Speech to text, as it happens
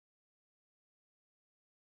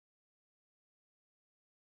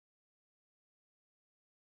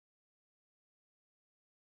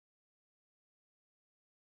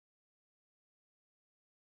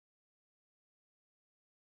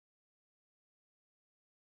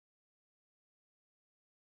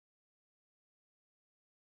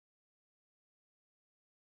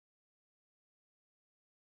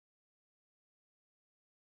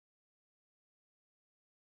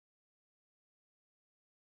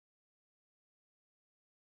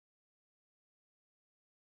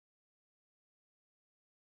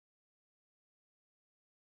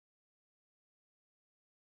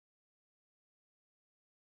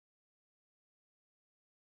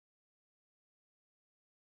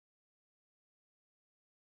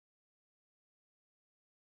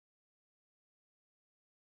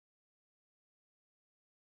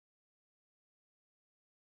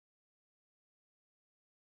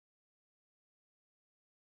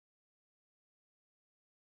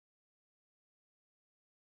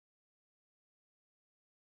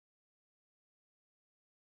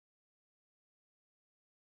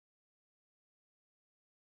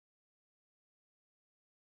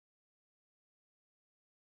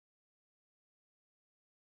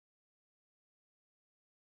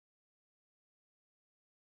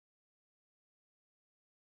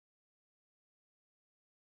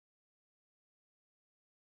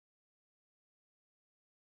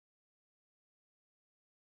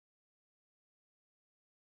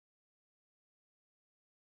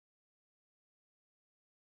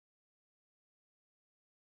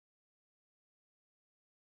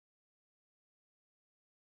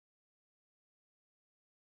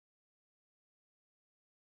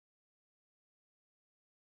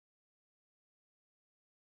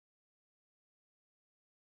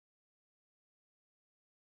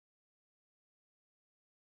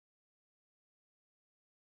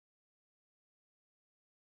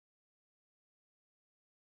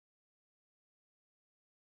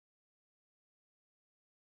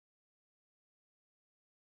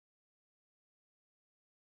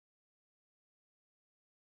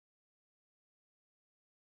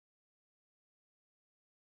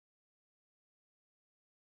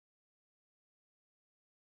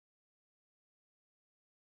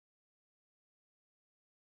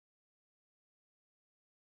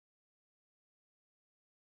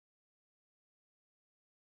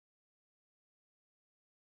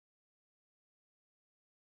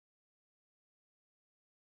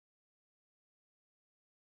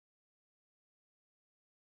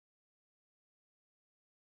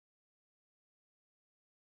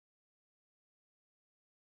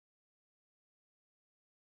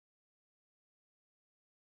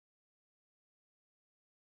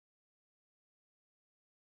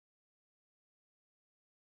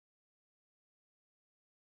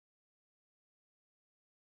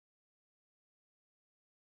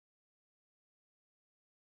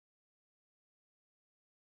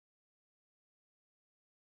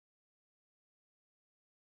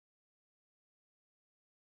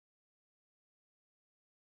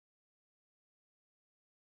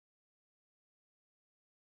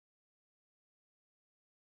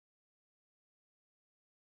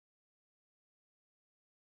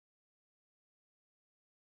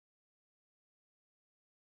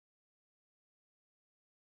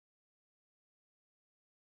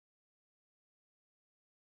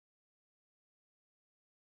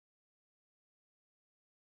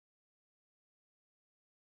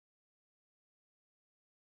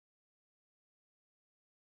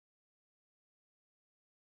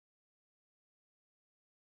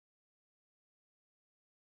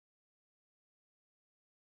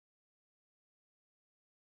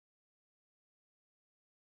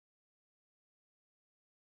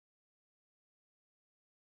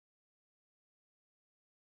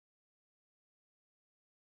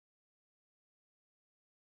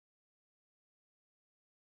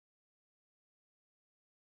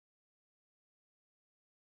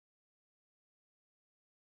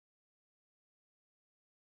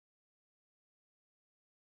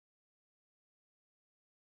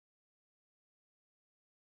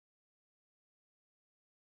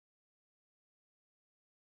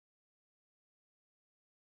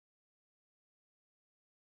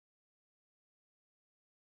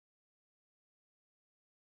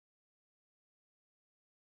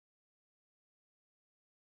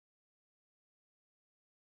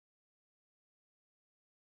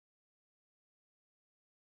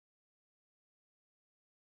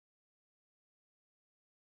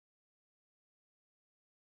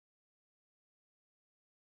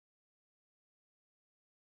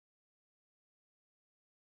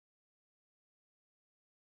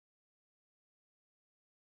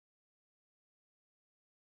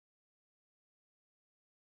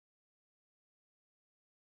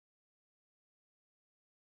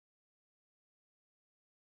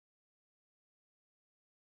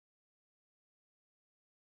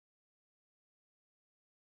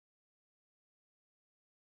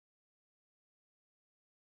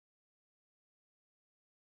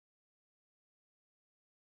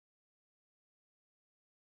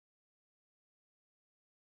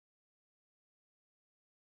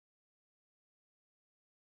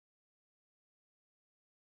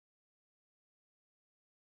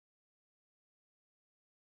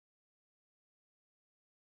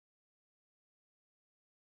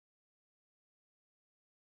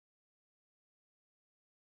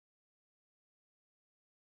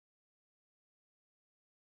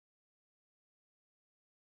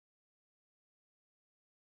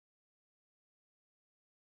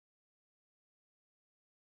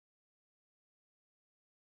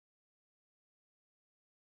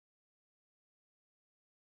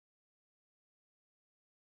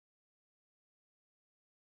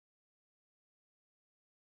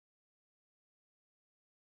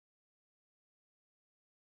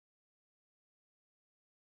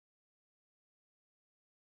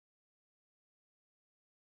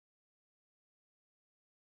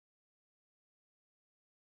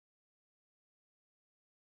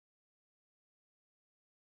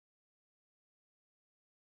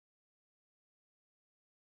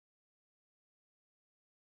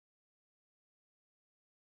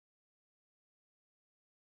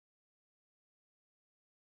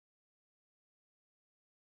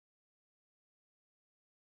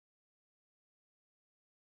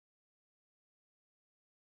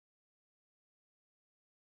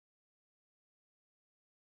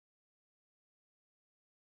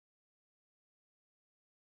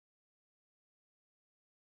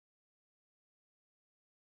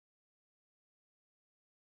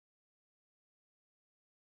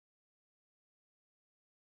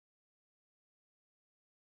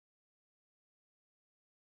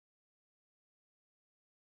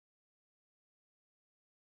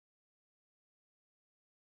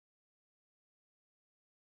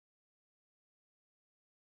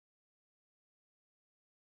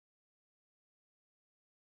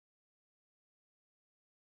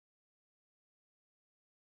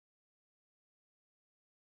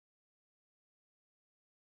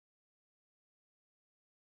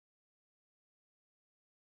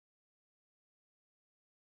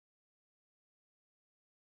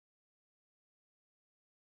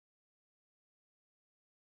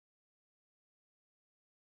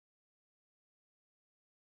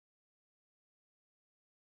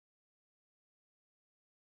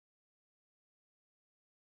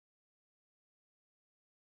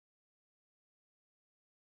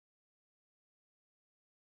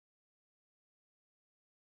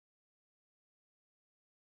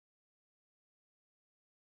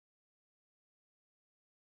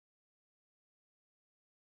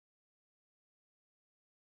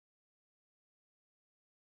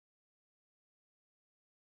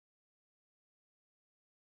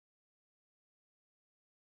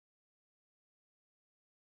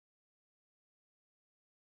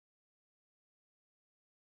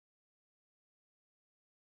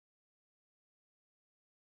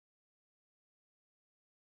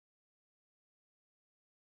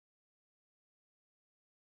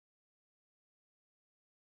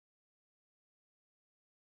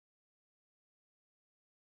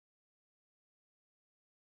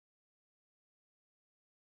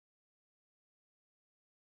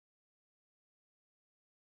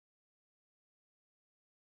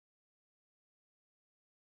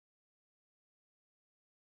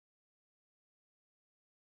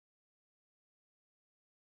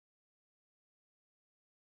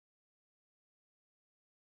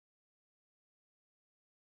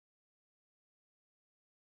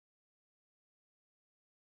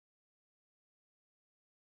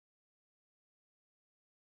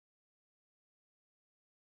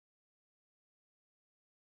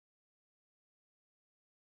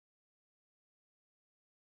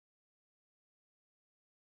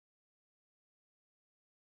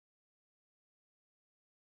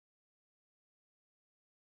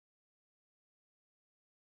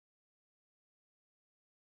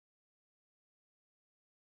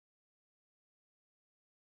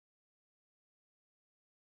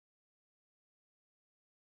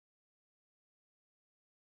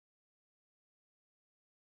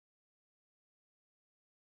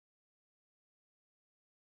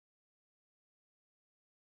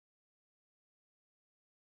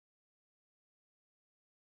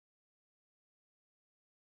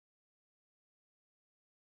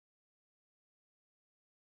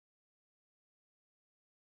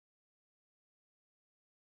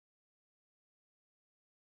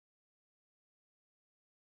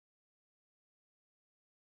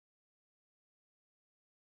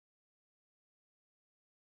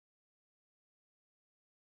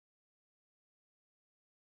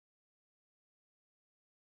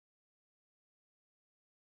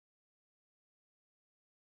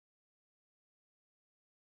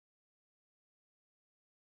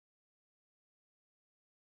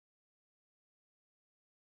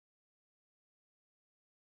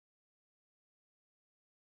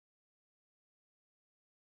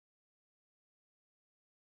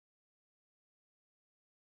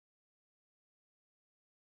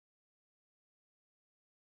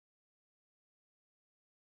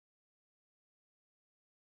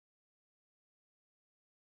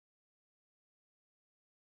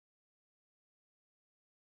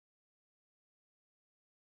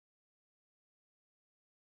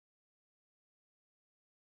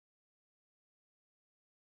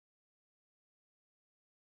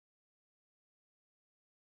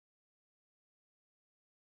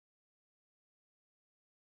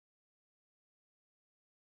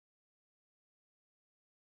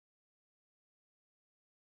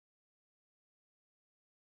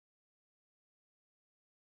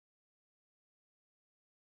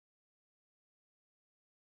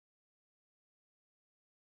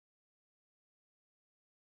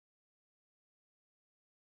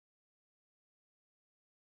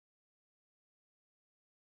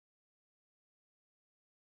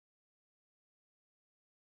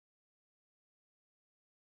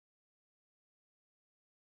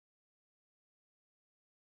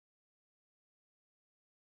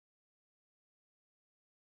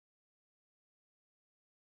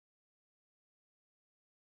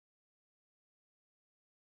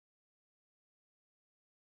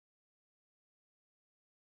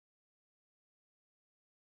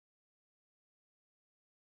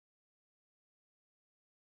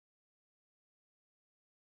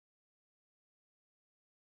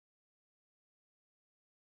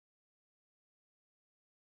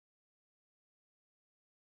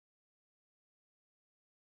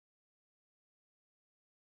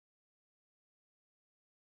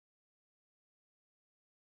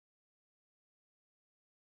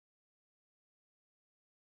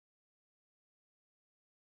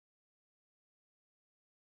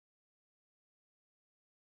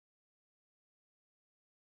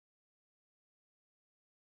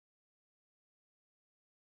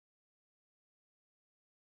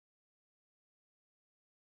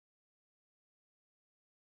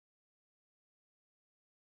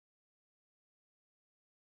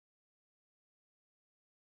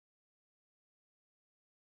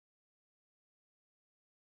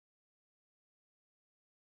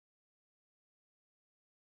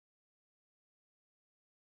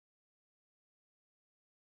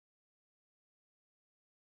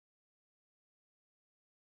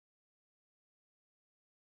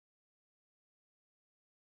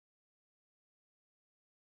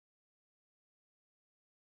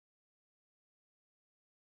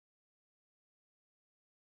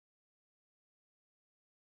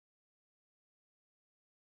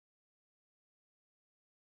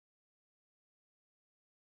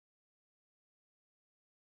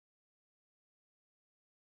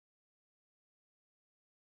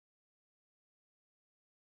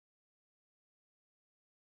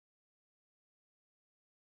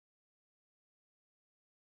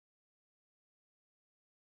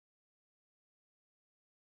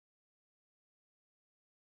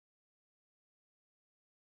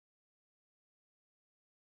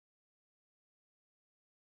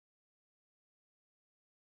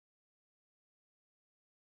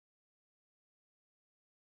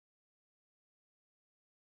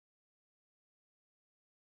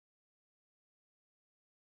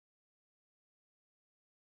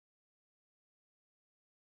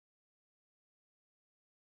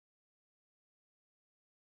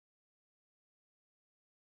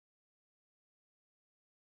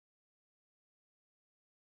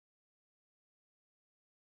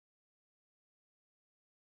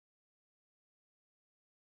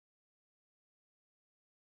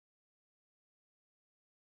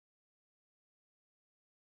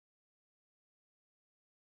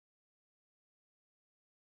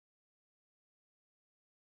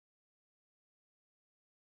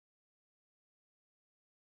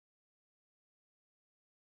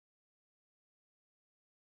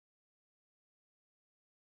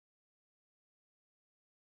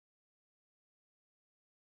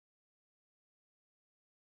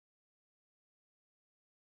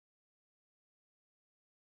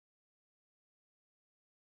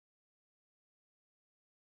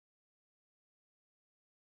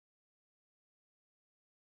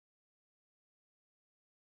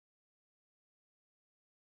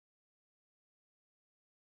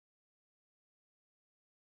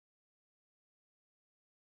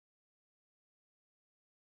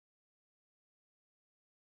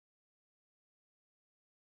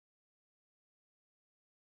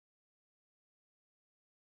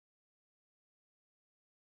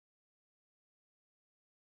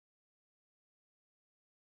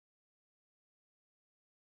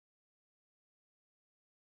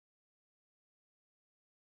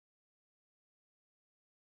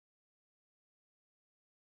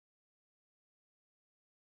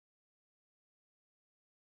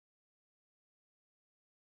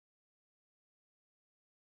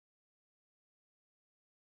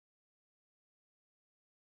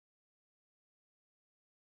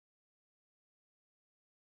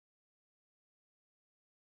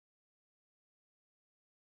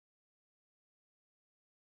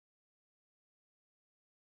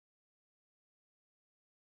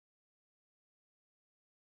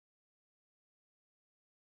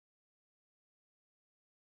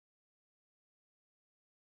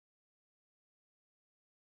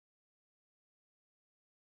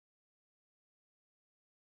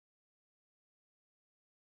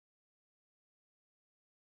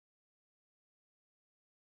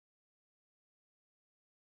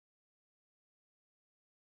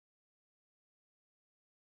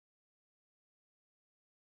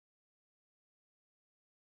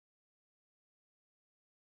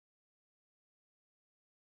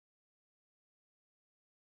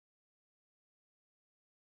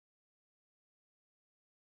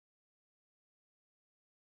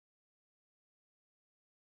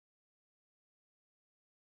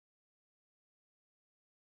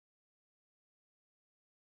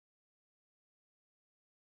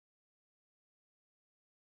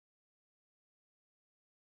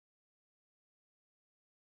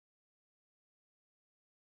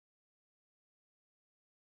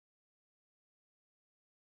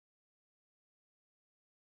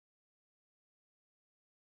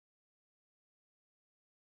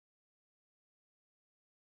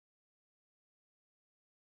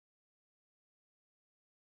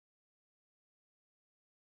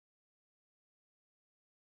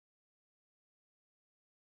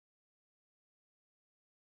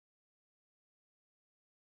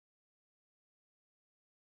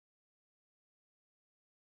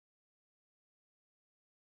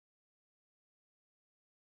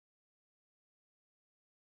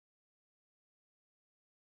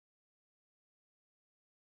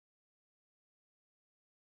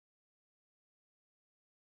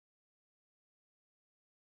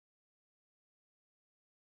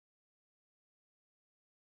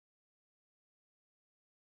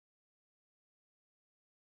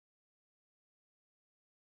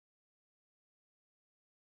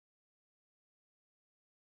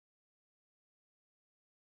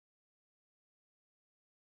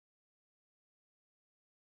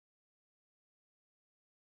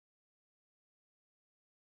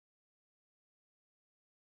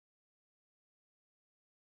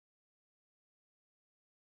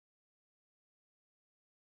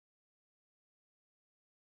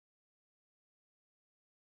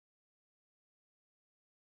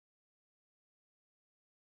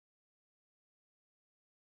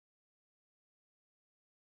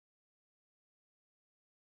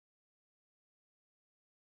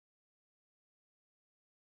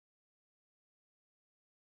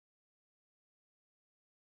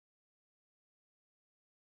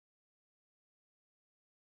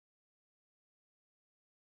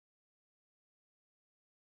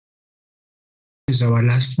is our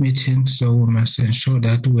last meeting, so we must ensure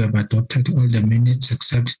that we have adopted all the minutes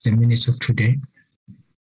except the minutes of today.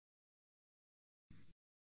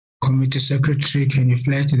 Committee Secretary, can you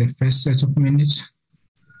fly to the first set of minutes?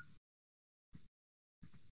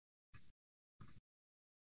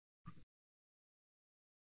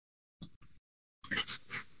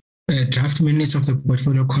 Draft minutes of the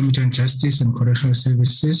Portfolio Committee on Justice and Correctional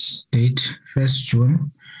Services, date 1st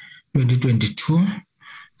June 2022.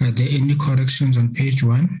 Are there any corrections on page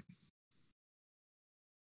 1?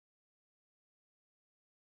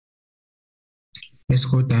 Let's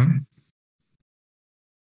go down.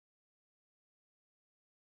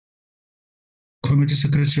 Committee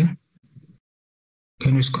Secretary,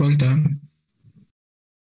 can you scroll down?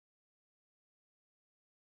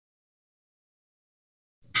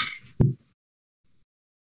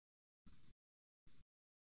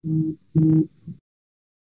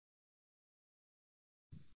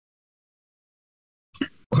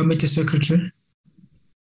 Committee Secretary.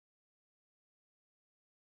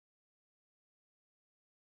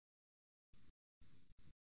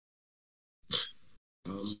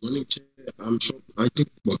 Morning, Chair. I'm sure. I think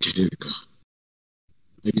okay. Here we go.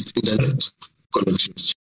 Maybe it's internet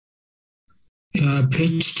connections.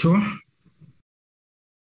 Page 2.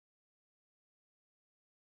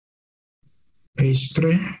 Page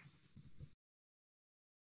 3.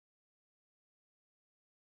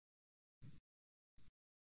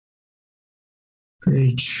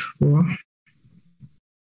 Page 4.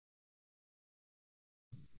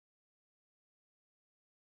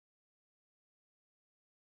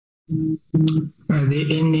 Are there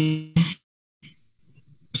any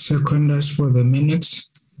seconders for the minutes?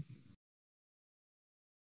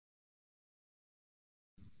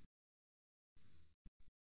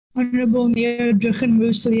 Honorable Mayor Druchen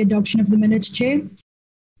moves for the adoption of the minutes, Chair.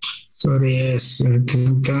 Sorry, yes.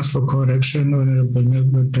 Thanks for correction, Honorable Mayor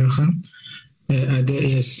Druchen.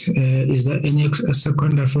 Is there any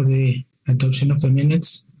seconder for the adoption of the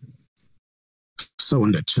minutes?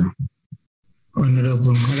 Seconded, Chair.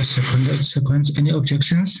 Honorable Ngola, second. Any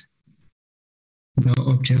objections? No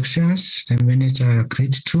objections. The minutes are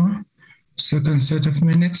agreed to. Second set of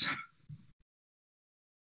minutes.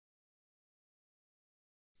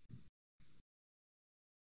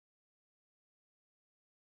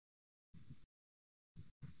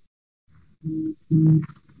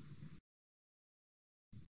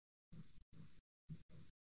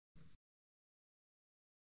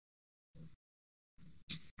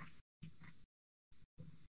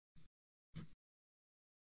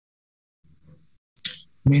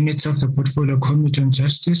 Minutes of the Portfolio Committee on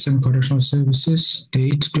Justice and Correctional Services,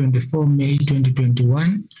 date 24 May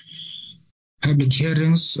 2021. Public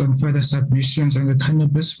hearings on further submissions on the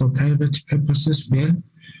cannabis for private purposes bill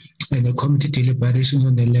and the committee deliberations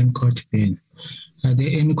on the land court bill. Are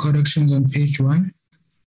there any corrections on page 1?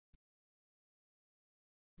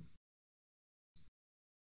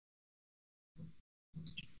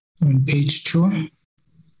 On page 2?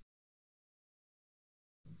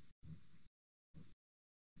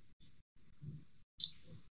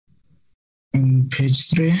 On page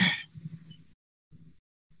 3?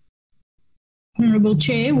 Honorable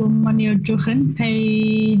Chair, Mayor Druchen,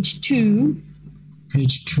 page 2.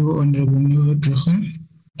 Page 2, Honorable Mayor Druchen.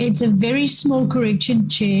 It's a very small correction,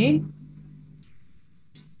 Chair.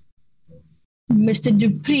 Mr.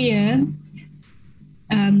 Dupree,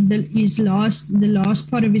 the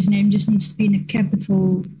last part of his name just needs to be in a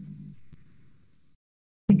capital.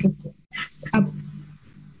 Up.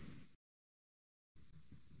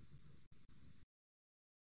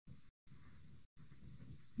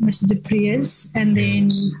 Mr. Dupree's, and then,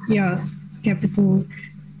 capital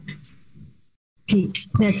P.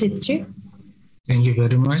 That's it, Chair. Thank you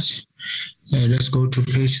very much. Let's go to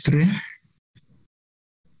page 3.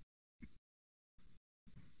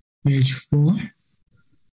 Page 4.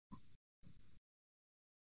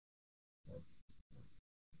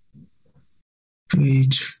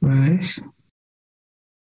 Page 5.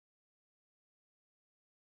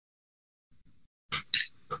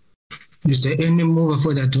 Is there any mover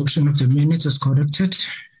for the adoption of the minutes as corrected?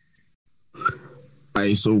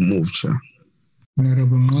 I so move, Chair.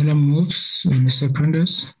 Honorable Ngola moves. Any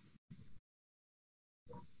seconders?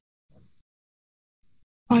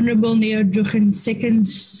 Honorable Mayor Druchen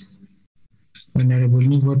seconds. Honorable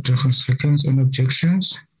Nivo Druchen seconds. Any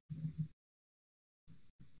objections?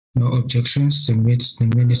 No objections. The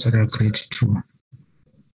minutes are agreed to.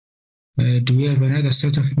 Do we have another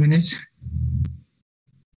set of minutes?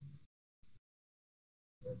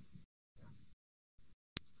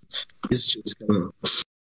 This just coming up.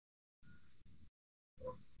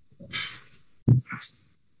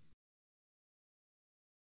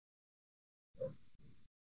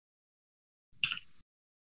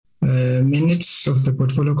 minutes of the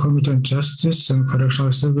Portfolio Committee on Justice and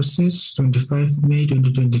Correctional Services, 25 May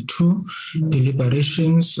 2022,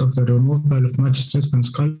 deliberations of the removal of Magistrate Van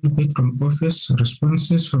Schalkwyk from office,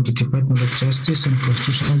 responses from the Department of Justice and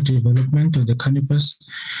Constitutional Development of the Cannabis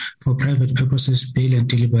for Private Purposes Bill and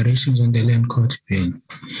deliberations on the Land Court Bill.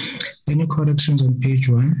 Any corrections on page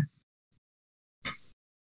 1?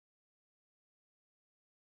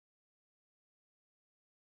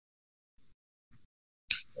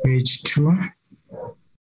 Page 2.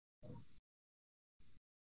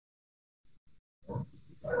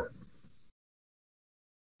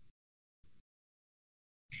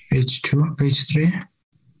 Page 2, page 3.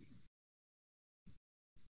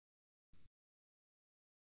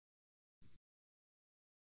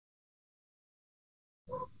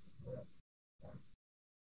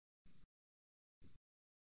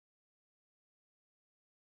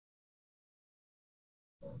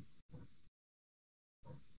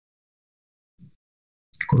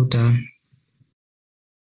 Go down.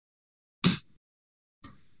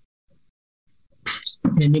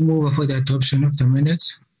 Any mover for the adoption of the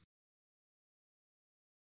minutes?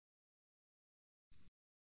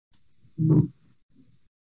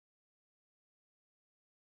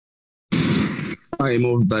 I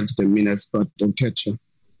move that the minutes got adopted.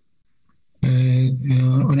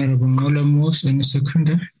 Honorable Ngola moves. Any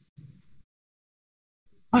seconder?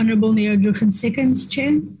 Honorable Neodruchen seconds,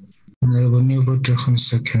 Chair. Honorable Neodruchen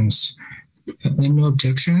seconds. Any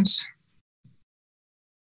objections?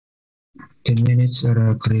 The minutes are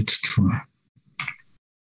agreed to.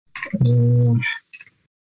 Do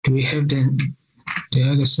we have the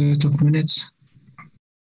other set of minutes?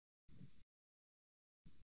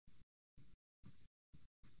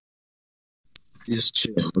 Yes,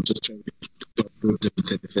 Chair. I'm just trying to approve the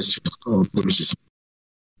 31st. Oh, apologies.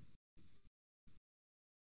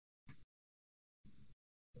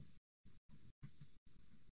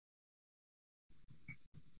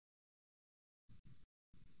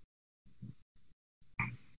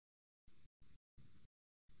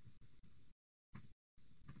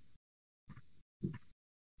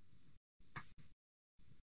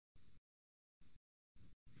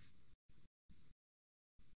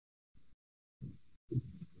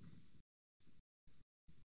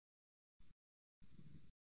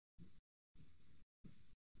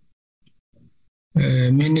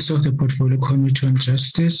 Minutes of the Portfolio Committee on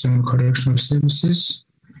Justice and Correctional Services.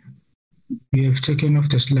 We have taken off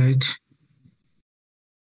the slide.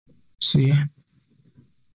 See?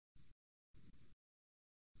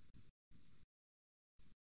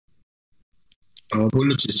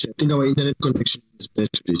 Apologies, Chair. I think our internet connection is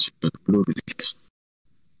bad today, but glory.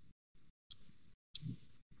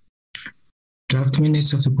 Draft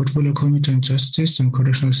minutes of the Portfolio Committee on Justice and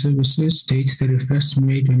Correctional Services, date 31st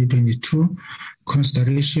May 2022,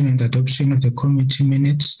 consideration and adoption of the committee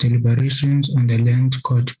minutes, deliberations on the Land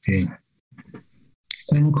Court Bill.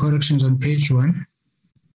 Any corrections on page 1?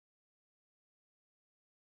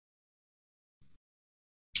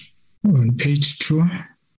 On page 2?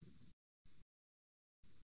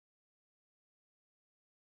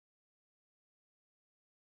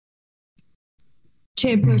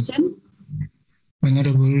 Chairperson.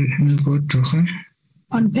 Honorable Neodruchen.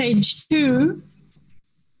 On page 2,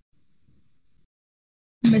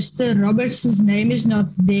 Mr. Roberts' name is not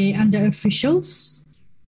there under officials.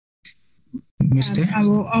 Mr.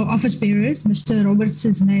 Our office bearers, Mr.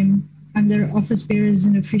 Roberts' name under office bearers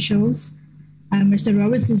and officials. Mr.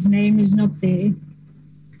 Roberts' name is not there.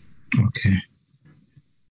 Okay.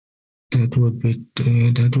 That would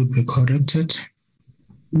be corrected.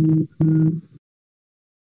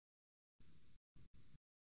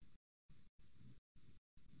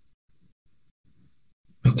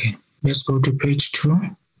 Okay, let's go to page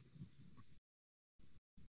 2.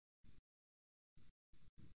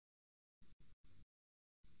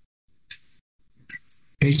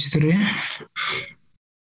 Page 3.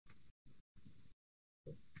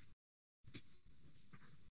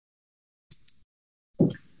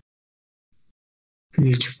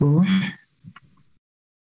 Page 4.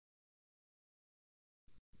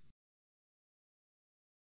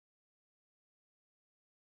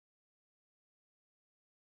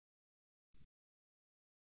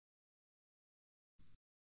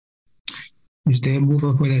 Is there a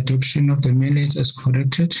mover for the adoption of the minutes as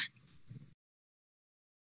corrected?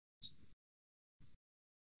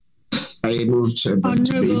 I move, Chair.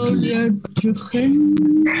 Honorable Neodruchen.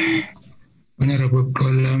 Honorable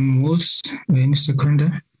Paula moves. Any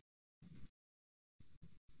seconder?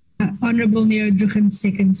 Honorable Neodruchen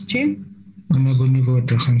seconds, Chair. Honorable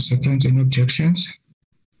Neodruchen seconds. Any objections?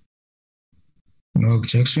 No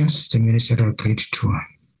objections. The minutes are agreed to.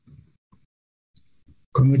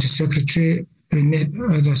 Committee Secretary, any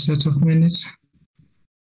other sets of minutes?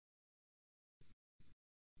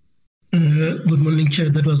 Good morning, Chair.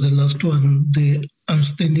 That was the last one. The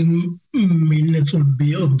outstanding minutes will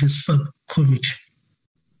be of this subcommittee.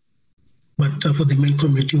 But for the main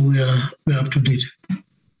committee, we are up to date.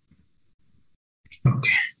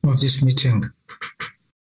 Okay, of this meeting.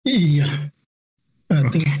 Yeah.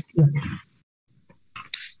 Okay.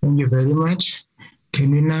 Thank you very much.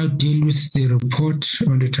 Can we now deal with the report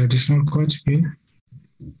on the traditional courts bill?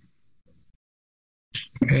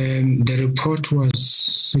 The report was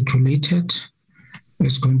circulated.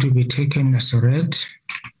 It's going to be taken as read.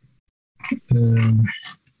 Can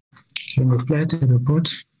we fly the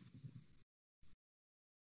report?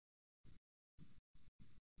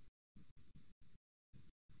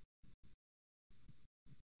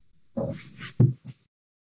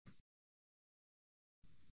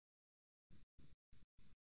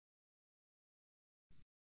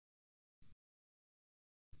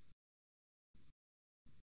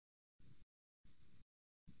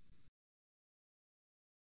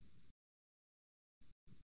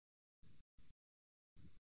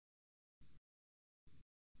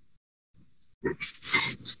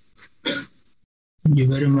 Thank you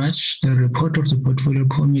very much. The report of the Portfolio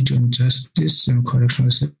Committee on Justice and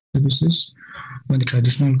Correctional Services on the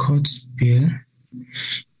Traditional Courts Bill,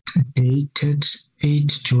 dated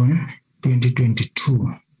 8 June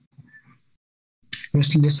 2022.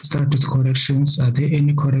 First, let's start with corrections. Are there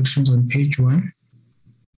any corrections on page 1?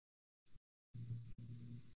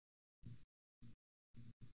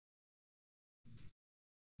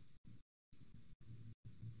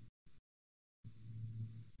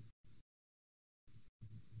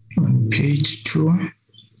 On page 2,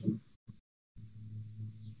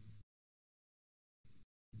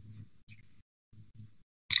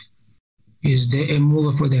 is there a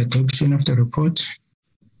mover for the adoption of the report?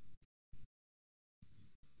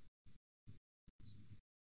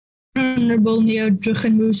 Honorable Neo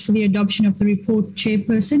Druchen moves for the adoption of the report,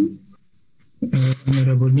 Chairperson.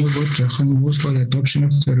 Honorable Neo Druchen moves for the adoption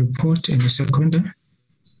of the report. Any seconder?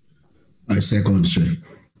 I second, Chair.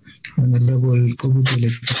 Honorable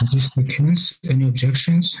Kobukele seconds. Any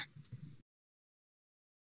objections?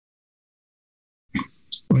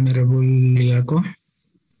 Honorable Liako?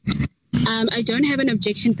 I don't have an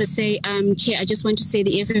objection per se, Chair. I just want to say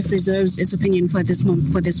the EFF reserves its opinion for this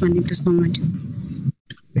moment.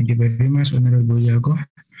 Thank you very much, Honorable Liako.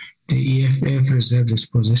 The EFF reserves its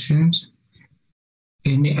positions.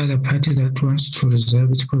 Any other party that wants to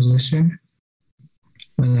reserve its position?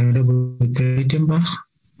 Honorable Breitenbach?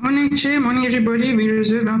 Morning, Chair. Morning, everybody. We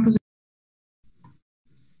reserve our position.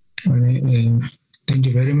 Thank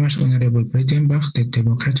you very much, Honorable Breitenbach. The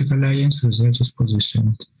Democratic Alliance reserves its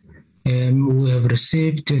position. We have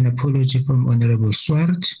received an apology from Honorable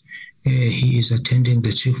Swart. He is attending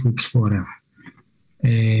the Chief Whips Forum.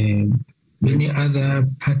 Any other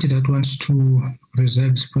party that wants to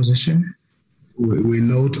reserve this position? We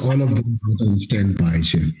note all of them on standby,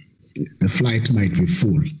 Chair. The flight might be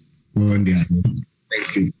full. We're on the other.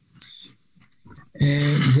 Thank you.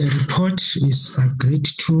 The report is agreed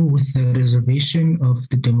to with the reservation of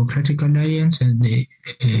the Democratic Alliance and the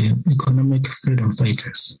Economic Freedom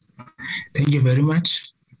Fighters. Thank you very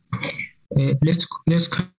much. Let's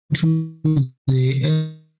come to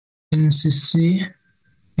the NCCS.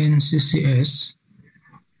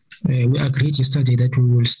 We agreed yesterday that we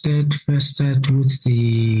will first start with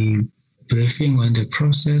the briefing on the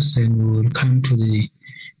process, and we will come to the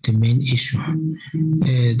main issue.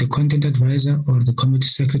 The content advisor or the committee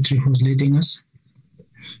secretary who's leading us.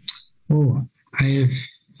 Oh, I have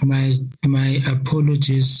my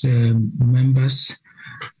apologies, members.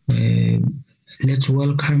 Let's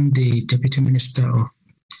welcome the Deputy Minister of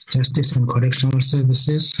Justice and Correctional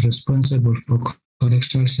Services, responsible for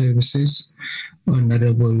correctional services,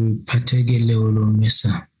 Honorable Patege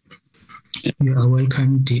Leolomesa. You are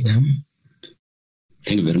welcome, DM.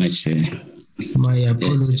 Thank you very much. My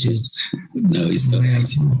apologies. No, it's not.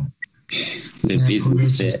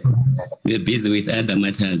 We're busy with other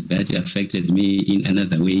matters that affected me in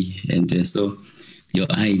another way, and so your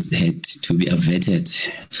eyes had to be averted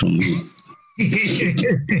from me.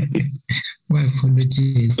 My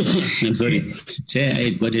apologies. I'm sorry. Chair, I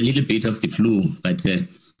got a little bit of the flu, but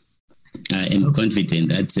I am confident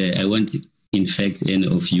that I won't infect any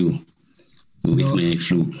of you with my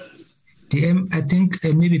flu. DM, I think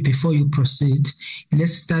maybe before you proceed,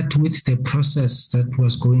 let's start with the process that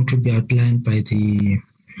was going to be outlined by the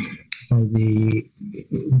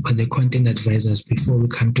content advisors before we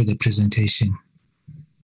come to the presentation.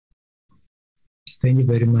 Thank you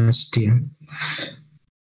very much, DM.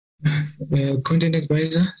 Content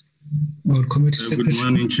advisor or committee secretary. Good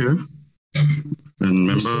morning, Chair and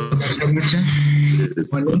members. Yes,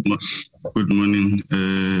 good morning,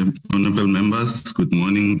 honorable members. Good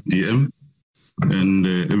morning, DM, and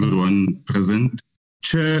everyone present.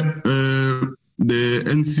 Chair, the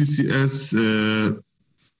NCCS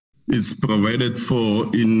is provided for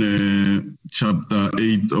in Chapter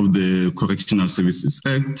 8 of the Correctional Services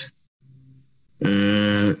Act.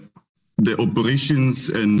 The operations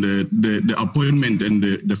and the appointment and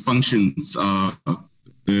the functions are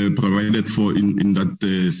provided for in that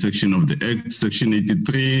section of the Act. Section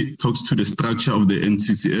 83 talks to the structure of the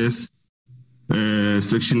NCCS.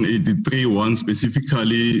 Section 83(1)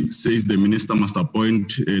 specifically says the minister must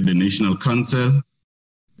appoint the National Council.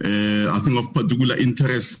 I think of particular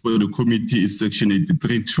interest for the committee is Section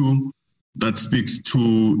 83(2). That speaks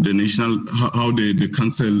to the national, how the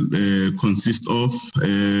council consists of.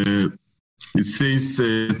 It says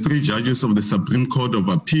 3 judges of the Supreme Court of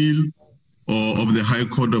Appeal or of the High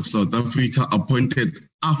Court of South Africa appointed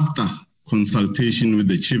after consultation with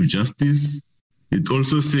the Chief Justice. It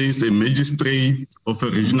also says a magistrate of a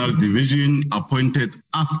regional division appointed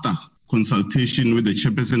after consultation with the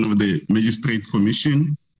chairperson of the Magistrate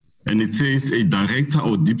Commission. And it says a director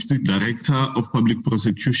or district director of public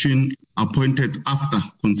prosecution appointed after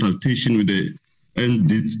consultation with the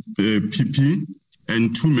NDPP,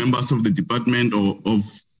 and 2 members of the department or of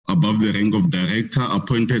above the rank of director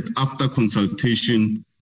appointed after consultation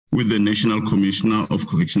with the National Commissioner of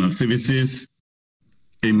Correctional Services,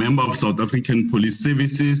 a member of South African Police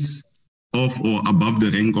Services of or above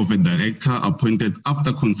the rank of a director appointed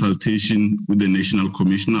after consultation with the National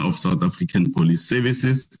Commissioner of South African Police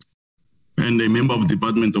Services, and a member of the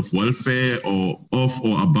Department of Welfare or of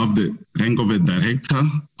or above the rank of a director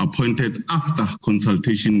appointed after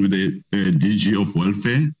consultation with the DG of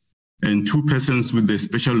Welfare, and 2 persons with the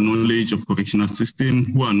special knowledge of correctional system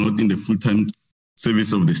who are not in the full-time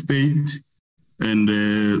service of the state. And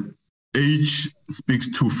H speaks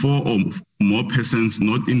to 4 or more persons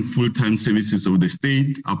not in full-time services of the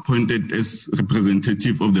state appointed as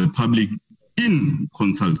representative of the public in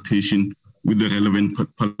consultation with the relevant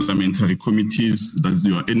parliamentary committees, that's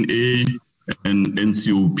your NA and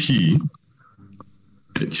NCOP.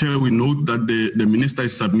 Chair, we note that the minister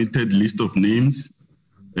has submitted list of names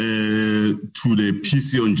to the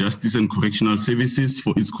PC on Justice and Correctional Services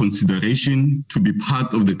for its consideration to be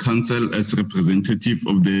part of the council as representative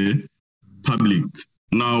of the public.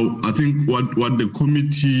 Now, I think what the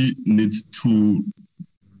committee needs to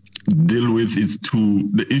deal with is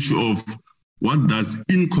the issue of what does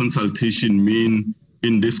in consultation mean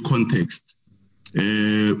in this context.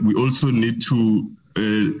 We also need to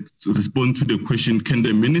respond to the question, can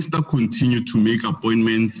the minister continue to make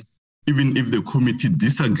appointments even if the committee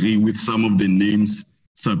disagree with some of the names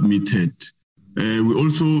submitted? We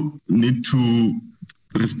also need to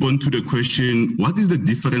respond to the question, what is the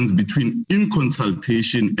difference between in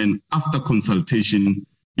consultation and after consultation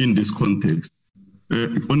in this context?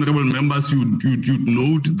 Honorable members, you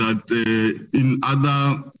note that in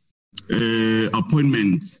other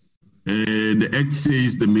appointments, the Act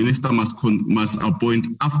says the minister must appoint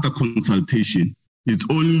after consultation. It's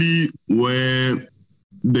only where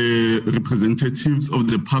the representatives of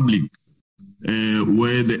the public,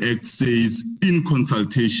 where the Act says in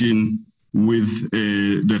consultation with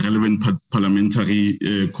the relevant parliamentary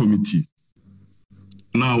committees.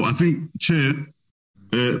 Now, I think, Chair,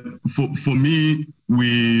 for me,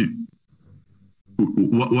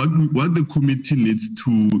 what the committee needs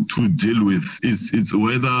to deal with is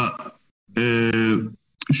whether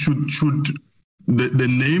should the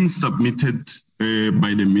names submitted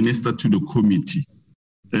by the minister to the committee,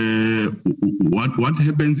 what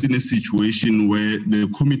happens in a situation where the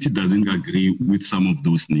committee doesn't agree with some of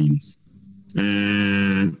those names?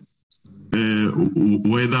 Whether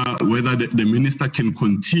the minister can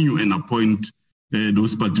continue and appoint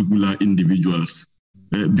those particular individuals,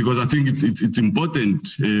 because I think it's important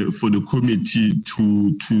for the committee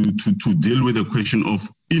to deal with the question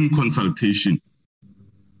of in consultation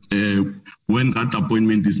when that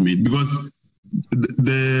appointment is made. Because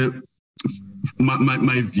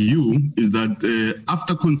my view is that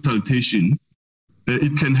after consultation,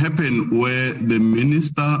 it can happen where the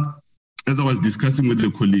minister, as I was discussing with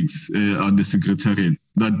the colleagues at the Secretariat,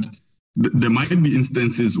 that there might be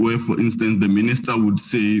instances where, for instance, the minister would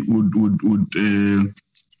say, would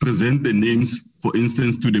present the names, for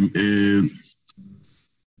instance, to the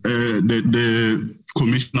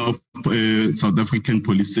Commissioner of South African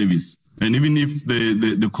Police Service. And even if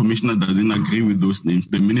the Commissioner doesn't agree with those names,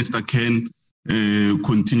 the minister can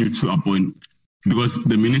continue to appoint. because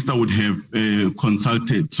the minister would have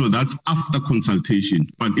consulted. So that's after consultation.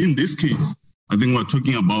 But in this case, I think we're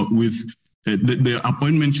talking about with the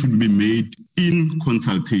appointment should be made in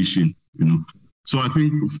consultation, So I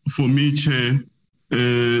think for me, Chair,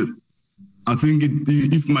 I think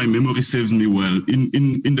if my memory serves me well, in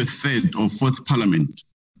the third or fourth parliament,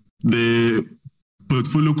 the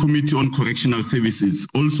Portfolio Committee on Correctional Services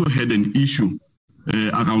also had an issue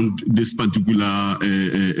around this particular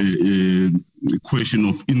question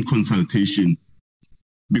of in consultation.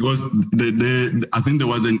 Because I think there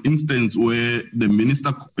was an instance where the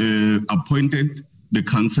minister appointed the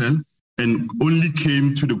council and only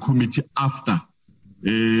came to the committee after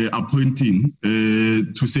appointing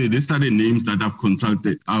to say these are the names that I've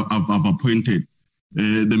consulted, I've appointed.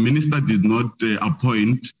 The minister did not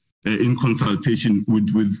appoint in consultation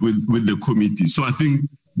with the committee. So I think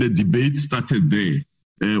the debate started there.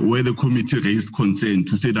 Where the committee raised concern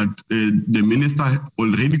to say that the minister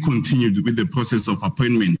already continued with the process of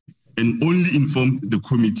appointment and only informed the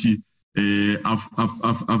committee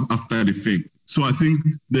after the fact. So I think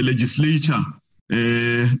the legislature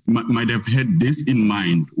might have had this in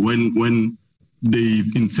mind when they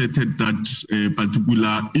inserted that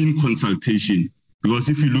particular in consultation. Because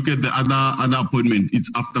if you look at the other appointment,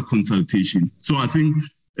 it's after consultation. So I think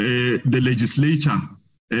the legislature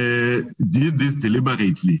did this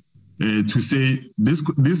deliberately to say this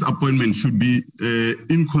appointment should be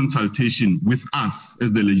in consultation with us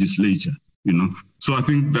as the legislature, So I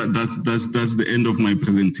think that's the end of my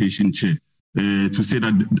presentation, Chair. To say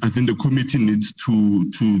that I think the committee needs to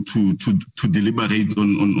deliberate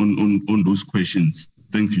on those questions.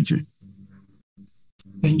 Thank you, Chair.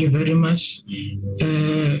 Thank you very much.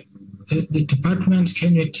 The department,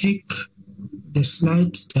 can you take the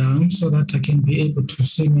slide down so that I can be able to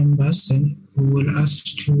see members, and we will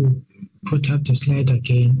ask to put up the slide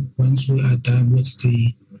again once we are done with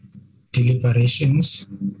the deliberations.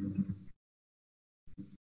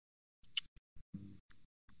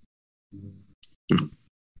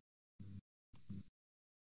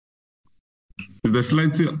 Is the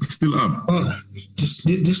slide still up? Oh,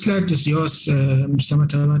 this slide is yours, Mr.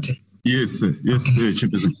 Matawate. Yes, sir. Yes, okay.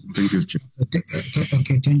 Chairperson. Thank you, Chair.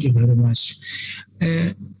 Okay, thank you very much.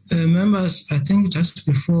 Members, I think just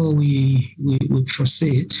before we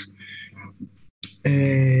proceed,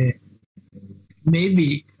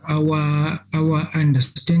 maybe our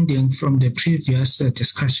understanding from the previous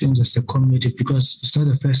discussions as a committee, because it's not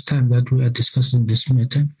the first time that we are discussing this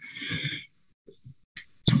matter,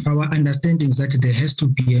 our understanding is that there has to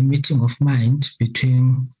be a meeting of mind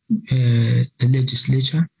between the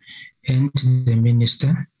legislature and the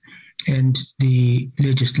minister, and the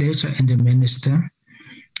legislature and the minister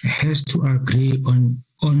has to agree on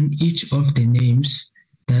each of the names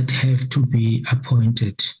that have to be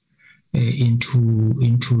appointed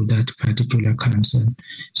into that particular council.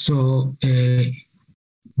 So the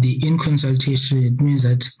in consultation, it means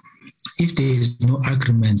that if there is no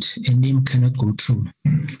agreement, a name cannot go through.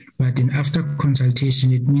 But in after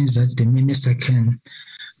consultation, it means that the minister can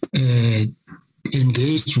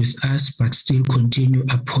engage with us, but still continue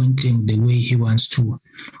appointing the way he wants to,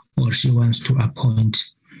 or she wants to appoint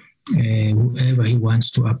whoever he wants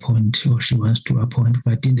to appoint or she wants to appoint.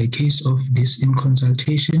 But in the case of this in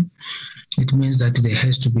consultation, it means that there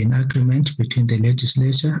has to be an agreement between the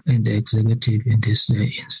legislature and the executive in this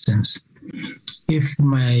instance. If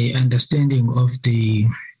my understanding of the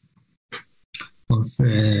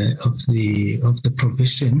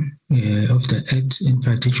provision of the Act, in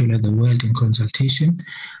particular the word in consultation,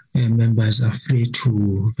 members are free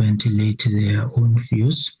to ventilate their own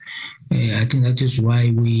views. I think that is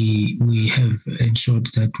why we have ensured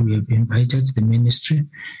that we have invited the ministry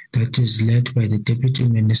that is led by the deputy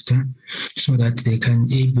minister, so that they can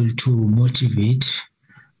able to motivate.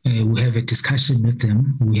 We have a discussion with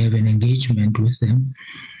them. We have an engagement with them.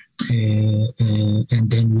 And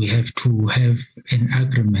then we have to have an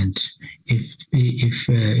agreement. If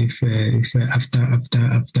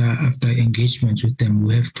after engagement with them,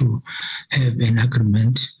 we have to have an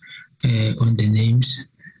agreement on the names.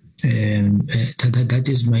 That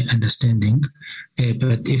is my understanding.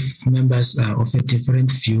 But if members are of a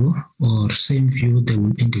different view or same view, they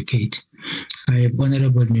will indicate. I have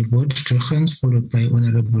Honorable Nivot Strichens, followed by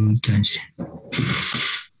Honorable Ganji.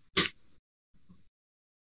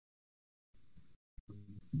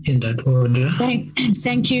 In that order.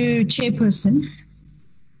 Thank you, Chairperson.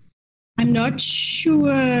 I'm not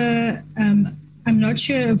sure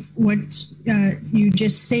if what you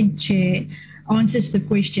just said, Chair, answers the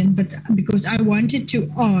question, but because I wanted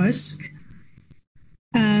to ask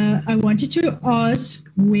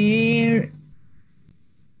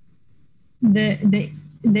the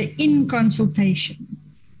in consultation.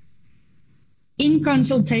 In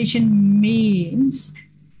consultation means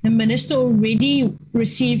the minister already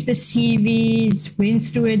received the CVs, went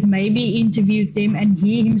through it, maybe interviewed them, and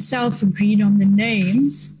he himself agreed on the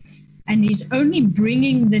names. And he's only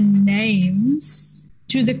bringing the names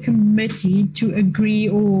to the committee to agree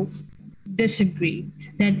or disagree.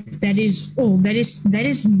 That is all. That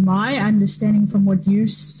is my understanding from what you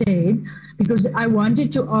said, because I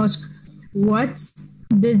wanted to ask what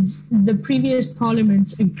did the previous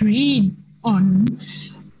parliaments agreed on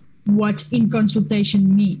what in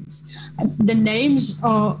consultation means. The names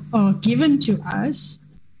are given to us.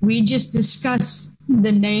 We just discuss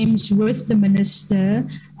the names with the minister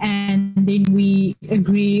and then we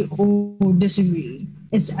agree or disagree.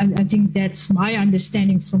 I think that's my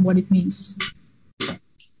understanding from what it means.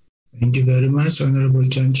 Thank you very much, Honorable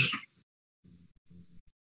Judge.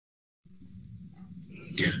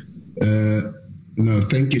 No,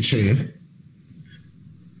 thank you, Chair.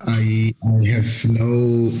 I have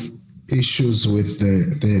no issues with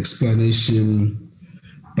the explanation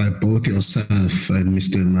by both yourself and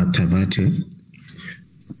Mr. Mathabate.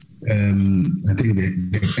 I think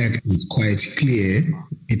the Act is quite clear.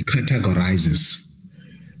 It categorizes.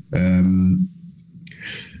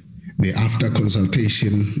 The after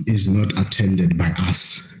consultation is not attended by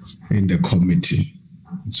us in the committee.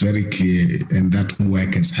 It's very clear, and that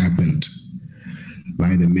work has happened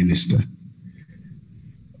by the minister.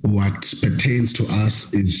 What pertains to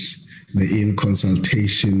us is the in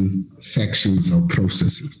consultation sections or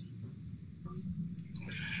processes.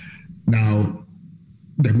 Now,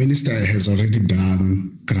 the minister has already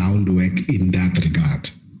done groundwork in that regard.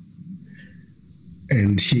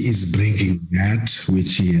 And he is bringing that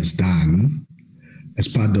which he has done as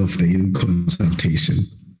part of the in consultation.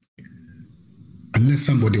 Unless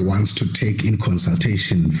somebody wants to take in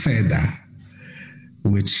consultation further,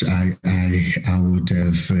 which I would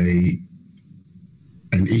have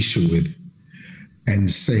an issue with, and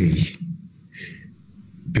say,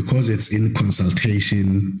 because it's in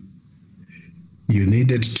consultation, you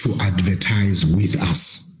needed to advertise with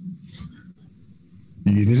us.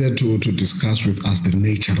 You needed to discuss with us the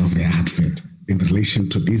nature of the advert in relation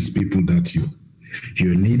to these people that you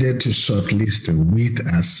needed to shortlist with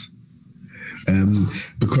us,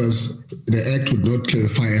 because the Act would not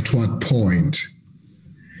clarify at what point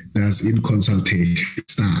does in consultation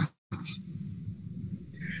starts.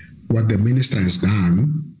 What the minister has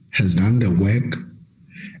done the work,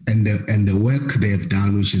 and the work they have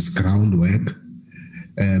done, which is groundwork,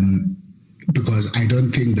 because I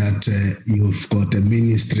don't think that you've got a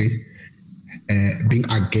ministry being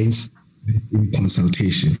against in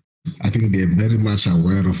consultation. I think they're very much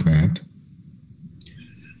aware of that.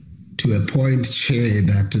 To a point, Chair,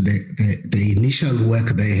 that the initial work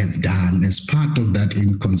they have done as part of that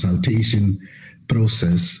in consultation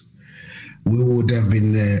process, we would have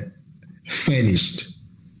been furnished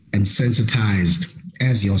and sensitized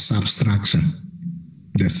as your substructure,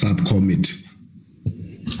 the subcommittee,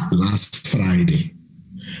 last Friday,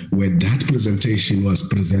 where that presentation was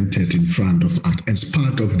presented in front of us as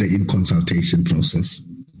part of the in consultation process.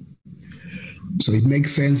 So it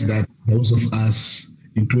makes sense that those of us,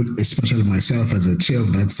 include especially myself as a chair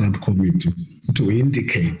of that subcommittee, to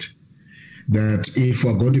indicate that if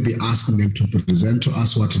we're going to be asking them to present to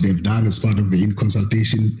us what they've done as part of the in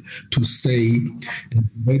consultation, to say,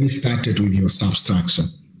 already started with your substructure.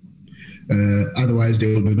 Otherwise,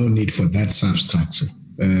 there will be no need for that substructure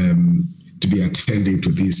to be attending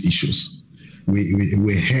to these issues.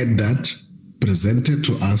 We had that presented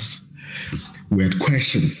to us. We had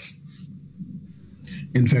questions.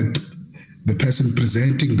 In fact, the person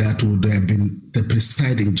presenting that would have been the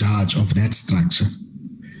presiding judge of that structure,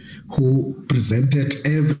 who presented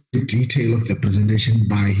every detail of the presentation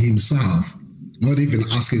by himself, not even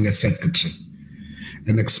asking a secretary,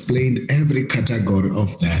 and explained every category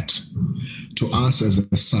of that to us as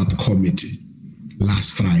a subcommittee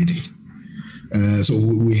last Friday. So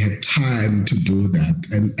we had time to do that.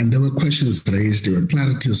 And there were questions raised, there were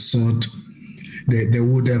clarities sought. There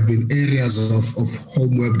would have been areas of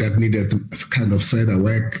homework that needed kind of further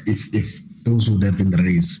work if those would have been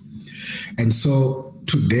raised. And so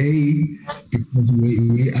today, because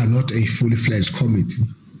we are not a fully fledged committee,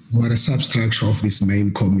 we are a substructure of this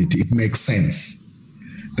main committee, it makes sense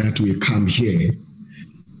that we come here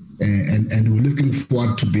and we're looking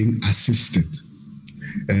forward to being assisted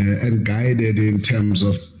and guided in terms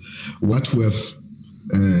of what we've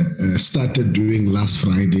started doing last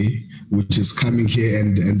Friday, which is coming here.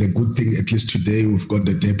 And the good thing, at least today, we've got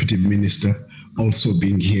the Deputy Minister also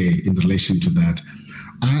being here in relation to that.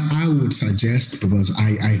 I would suggest, because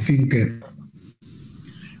I think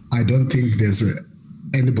I don't think there's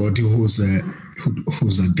anybody who's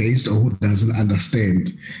against or who doesn't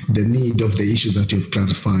understand the need of the issues that you've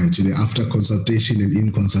clarified after consultation and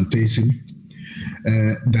in consultation,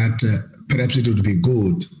 that perhaps it would be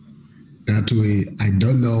good that I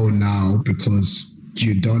don't know now because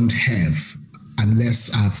you don't have,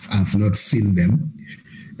 unless I've not seen them,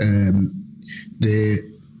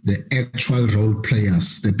 the actual role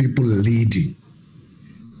players, the people leading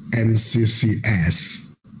NCCS,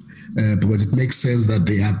 because it makes sense that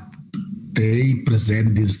they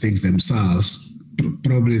present these things themselves.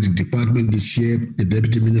 Probably the department is here, the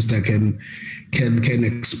deputy minister can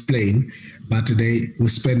explain, but we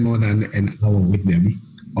spend more than an hour with them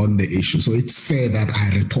on the issue. So it's fair that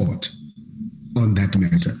I report on that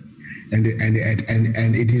matter. And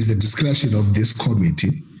it is the discretion of this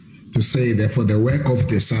committee to say that for the work of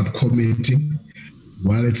the subcommittee,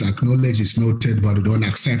 while it's acknowledged, it's noted, but we don't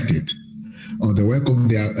accept it. Or the work of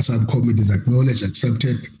the subcommittee is acknowledged,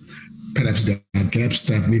 accepted, perhaps there are gaps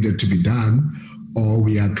that needed to be done, or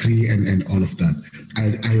we agree and all of that.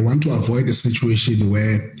 I want to avoid a situation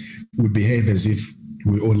where we behave as if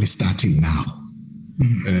we're only starting now.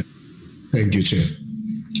 Thank you, Chair.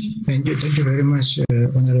 Thank you very much,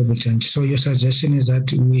 Honorable Judge. So your suggestion is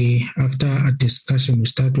that we, after a discussion, we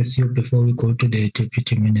start with you before we go to the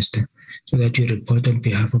Deputy Minister, so that you report on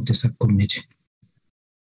behalf of the subcommittee.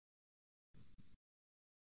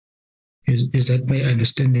 Is that my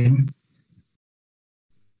understanding?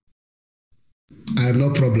 I have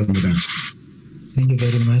no problem with that. Thank you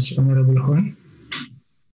very much. Honorable Horn.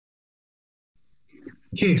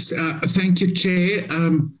 Yes, thank you, Chair.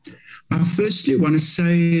 I firstly want to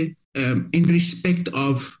say, in respect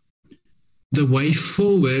of the way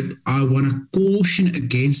forward, I want to caution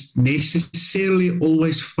against necessarily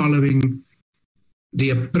always following the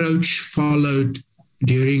approach followed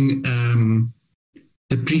during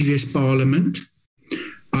the previous Parliament.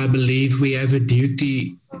 I believe we have a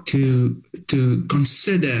duty to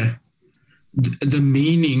consider the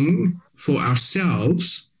meaning for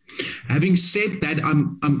ourselves. Having said that,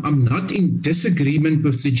 I'm not in disagreement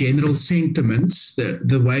with the general sentiments.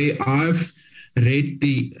 The way I've read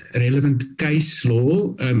the relevant case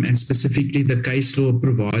law, and specifically the case law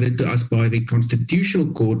provided to us by the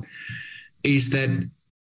Constitutional Court, is that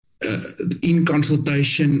in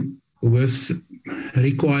consultation with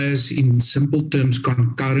requires, in simple terms,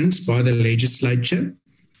 concurrence by the legislature.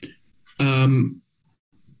 I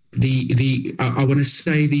want to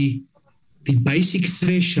say the basic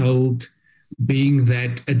threshold being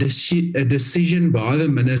that a decision by the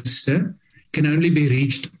minister can only be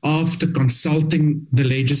reached after consulting the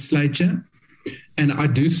legislature. And I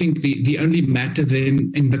do think the only matter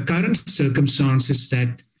then in the current circumstances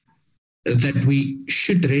that we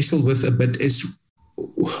should wrestle with a bit is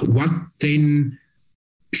what then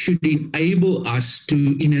should enable us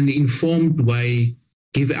to, in an informed way,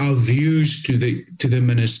 give our views to the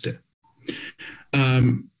minister.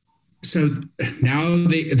 So now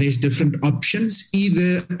there's different options,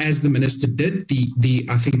 either as the minister did,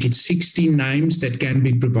 I think it's 16 names that can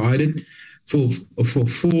be provided for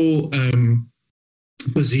 4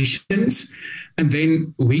 positions, and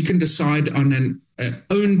then we can decide on an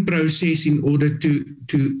own process in order to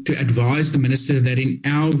advise the minister that in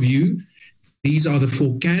our view, these are the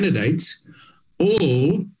 4 candidates.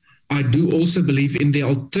 Or I do also believe in the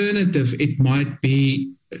alternative, it might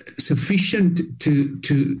be sufficient to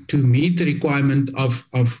meet the requirement of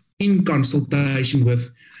in consultation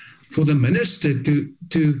for the minister to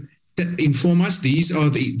inform us these are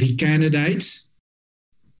the candidates,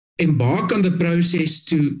 embark on the process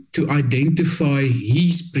to identify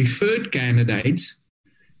his preferred candidates,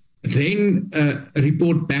 then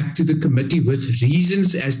report back to the committee with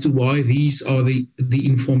reasons as to why these are the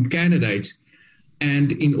informed candidates,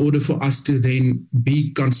 and in order for us to then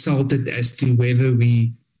be consulted as to whether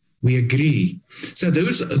we agree. So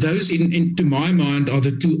those to my mind are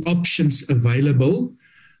the 2 options available.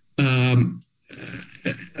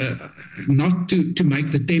 Not to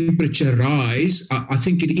make the temperature rise. I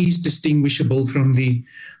think it is distinguishable from the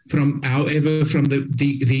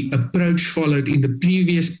approach followed in the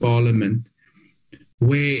previous Parliament,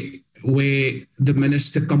 where the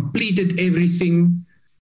minister completed everything,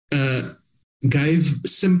 gave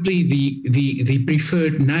simply the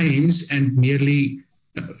preferred names, and merely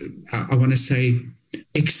I want to say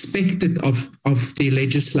expected of the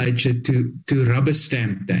legislature to rubber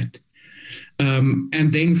stamp that.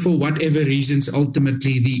 And then for whatever reasons,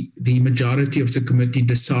 ultimately the majority of the committee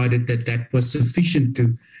decided that was sufficient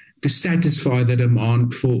to satisfy the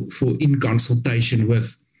demand for in consultation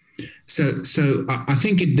with. So I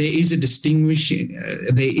think there is a distinguishing,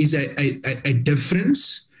 there is a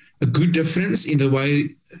difference a good difference in the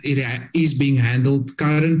way it is being handled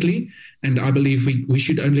currently. And I believe we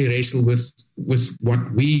should only wrestle with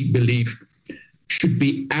what we believe should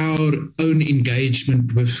be our own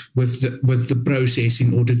engagement with the process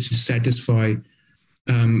in order to satisfy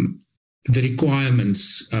the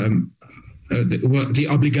requirements, the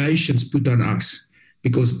obligations put on us,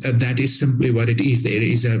 because that is simply what it is. There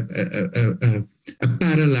is a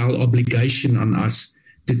parallel obligation on us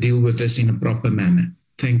to deal with this in a proper manner.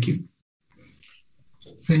 Thank you.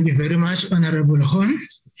 Thank you very much, Honorable Horn.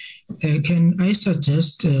 Can I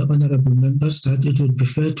suggest, honorable members, that it would be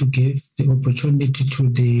fair to give the opportunity to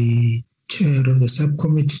the chair of the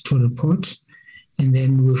subcommittee to report, and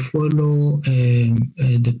then we follow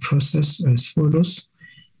the process as follows: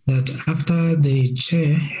 that after the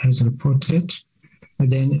chair has reported,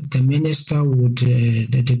 then the minister would,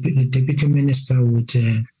 the deputy minister would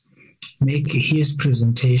make his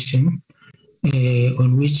presentation,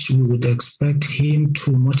 on which we would expect him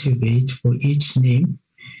to motivate for each name,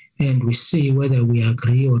 and we see whether we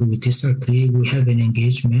agree or we disagree. We have an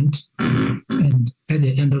engagement, and at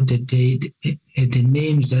the end of the day, the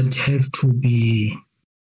names that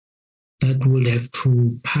will have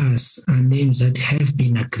to pass are names that have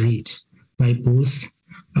been agreed by both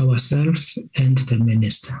ourselves and the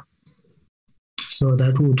minister. So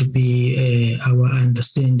that would be our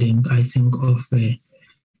understanding, I think, of the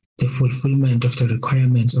fulfillment of the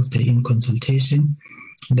requirements of the in-consultation,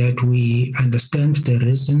 that we understand the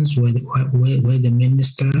reasons where the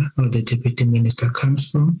minister or the deputy minister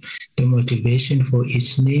comes from, the motivation for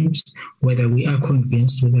each name, whether we are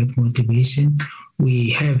convinced with that motivation.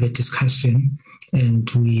 We have a discussion and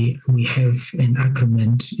we have an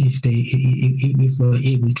agreement if we're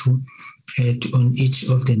able to add on each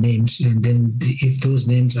of the names, and then if those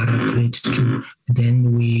names are agreed to,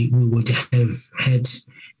 then we would have had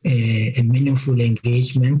a meaningful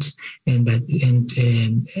engagement. And I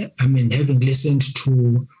mean, having listened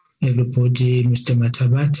to everybody, Mr.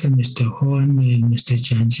 Matabata, Mr. Horn, Mr.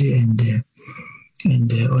 Janji,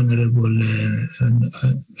 and Honorable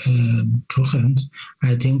Truchand,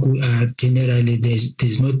 I think we are generally,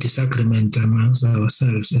 there's no disagreement amongst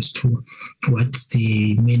ourselves as to what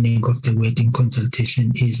the meaning of the word in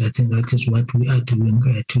consultation is. I think that is what we are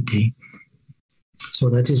doing today.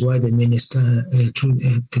 So that is why the minister,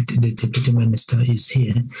 the deputy minister, is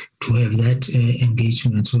here to have that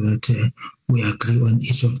engagement, so that we agree on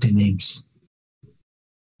each of the names.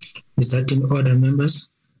 Is that in order, members?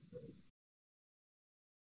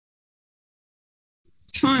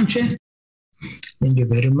 Fine, Chair. Thank you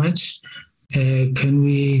very much. Can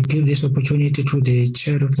we give this opportunity to the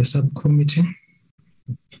chair of the subcommittee?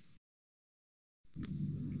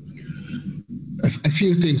 A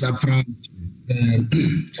few things up front. I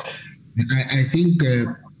think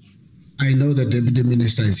I know the deputy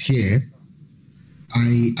minister is here.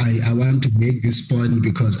 I want to make this point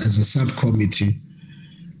because as a subcommittee,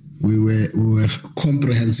 we were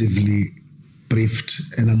comprehensively briefed,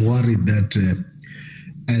 and I'm worried that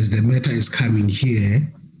as the matter is coming here,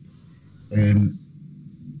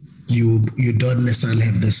 you don't necessarily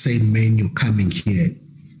have the same menu coming here.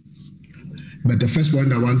 But the first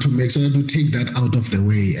point I want to make sure to take that out of the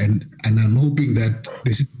way, and I'm hoping that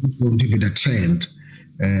this is going to be the trend,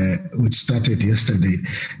 which started yesterday.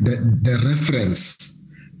 The reference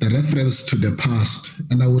to the past,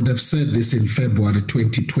 and I would have said this in February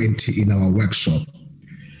 2020 in our workshop,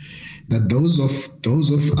 that those of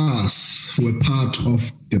us who were part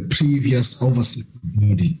of the previous oversight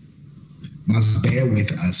body must bear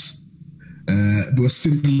with us. We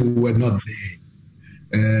simply were not there.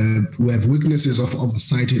 We have witnesses of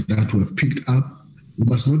oversight that we have picked up. We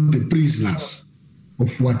must not be prisoners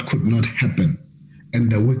of what could not happen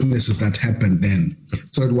and the witnesses that happened then.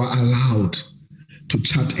 So we were allowed to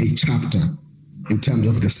chart a chapter in terms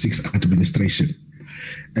of the sixth administration.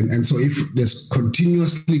 And so if there's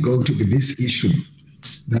continuously going to be this issue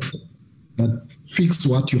that fix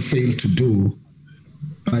what you failed to do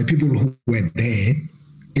by people who were there,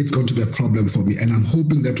 it's going to be a problem for me. And I'm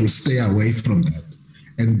hoping that we'll stay away from that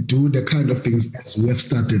and do the kind of things as we have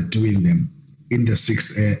started doing them in the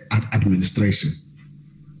sixth administration.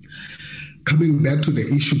 Coming back to the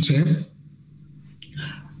issue, Chair,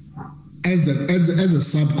 as a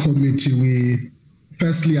subcommittee,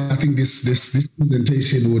 firstly, I think this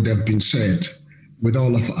presentation would have been shared with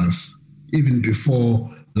all of us, even before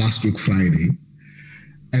last week, Friday.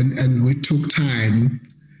 And we took time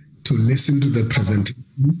to listen to the presentation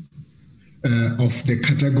of the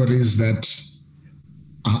categories that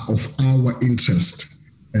are of our interest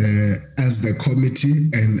as the committee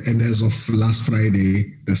and as of last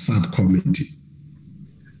Friday, the subcommittee.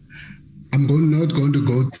 I'm not going to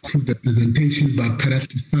go through the presentation, but perhaps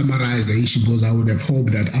to summarize the issue, because I would have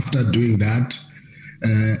hoped that after doing that,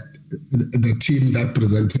 the team that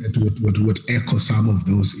presented would echo some of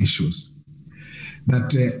those issues.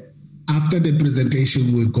 But after the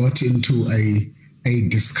presentation, we got into a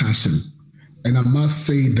discussion. And I must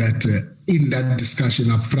say that in that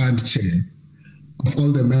discussion up front, Chair, of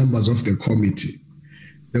all the members of the committee,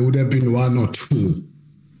 there would have been one or two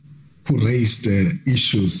who raised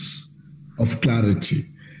issues of clarity.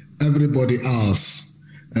 Everybody else,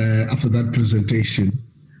 after that presentation,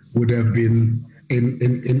 would have been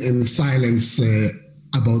in silence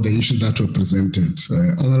about the issues that were presented.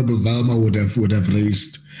 Honorable Valma would have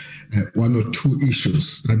raised one or two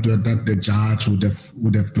issues that the judge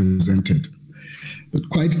would have presented. But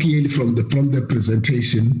quite clearly from the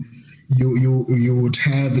presentation, you would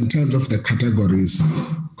have, in terms of the categories,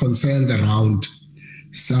 concerns around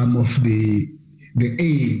some of the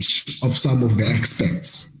age of some of the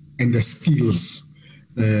experts and the skills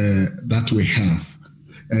that we have.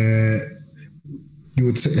 You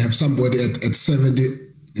would have somebody at 70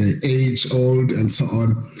 age old and so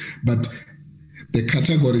on, but the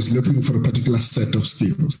category is looking for a particular set of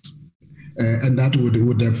skills. And that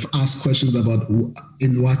would have asked questions about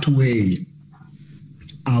in what way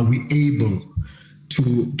are we able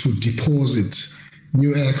to deposit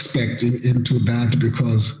new experts into that,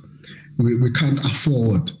 because we can't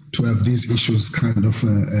afford to have these issues kind of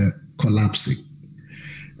collapsing.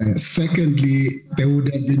 Secondly, there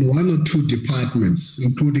would have been one or two departments,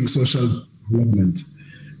 including social development,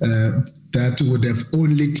 that would have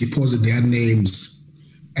only deposited their names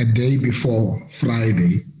a day before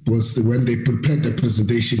Friday. Was when they prepared the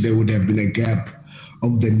presentation, there would have been a gap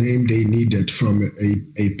of the name they needed from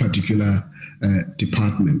a particular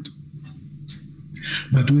department.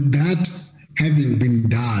 But with that having been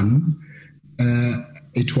done,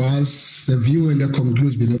 it was the view and the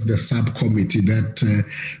conclusion of the subcommittee that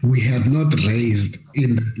we have not raised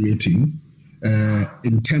in that meeting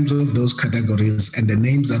in terms of those categories and the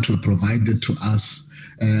names that were provided to us,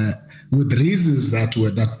 with reasons that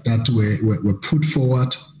were put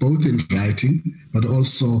forward both in writing but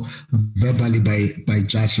also verbally by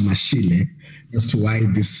Judge Mashile as to why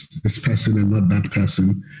this person and not that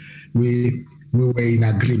person. We were in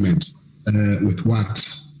agreement with what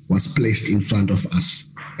was placed in front of us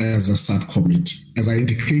as a subcommittee. As I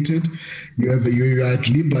indicated, you are at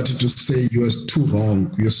liberty to say you are too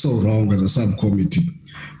wrong. You're so wrong as a subcommittee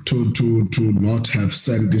to not have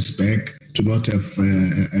sent this back, to not have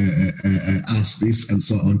asked this and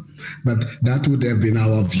so on. But that would have been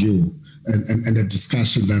our view and the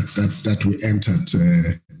discussion that we entered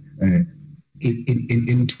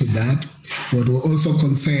into that. But we're also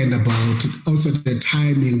concerned about also the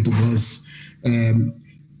timing, because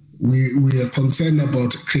we are concerned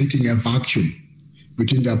about creating a vacuum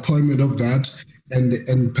between the appointment of that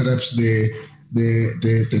and perhaps the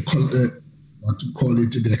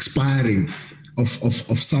expiring of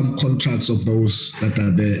some contracts of those that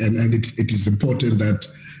are there, and it is important that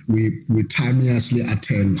we timeously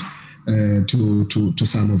attend to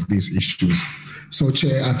some of these issues. So,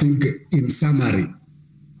 Chair, I think in summary,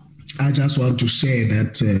 I just want to share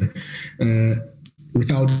that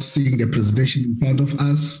without seeing the presentation in front of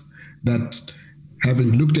us, that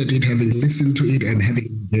having looked at it, having listened to it, and having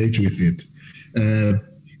engaged with it,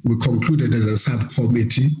 we concluded as a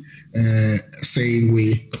subcommittee saying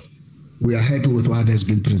we are happy with what has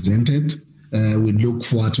been presented. We look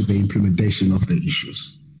forward to the implementation of the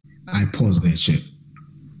issues. I pause there, Chair.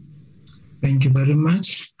 Thank you very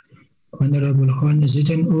much. Honorable Horn, is it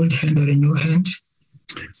an old hand or a new hand?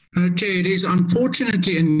 Chair, it is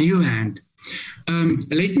unfortunately a new hand.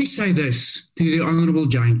 Let me say this to the Honourable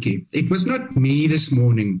Janke. It was not me this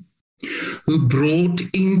morning who brought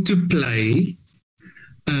into play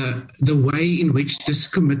the way in which this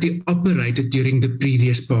committee operated during the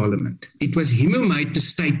previous parliament. It was him who made the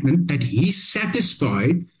statement that he's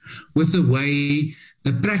satisfied with the way,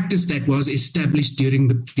 the practice that was established during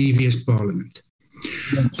the previous parliament.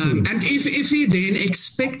 And if he then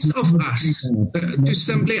expects of us to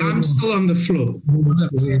simply, I'm still on the floor.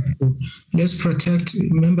 Let's protect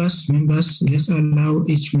members. Let's allow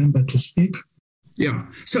each member to speak. Yeah.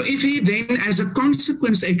 So if he then, as a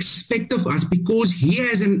consequence, expect of us, because he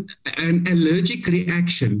has an allergic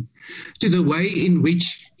reaction to the way in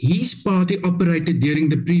which his party operated during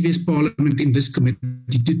the previous parliament in this committee,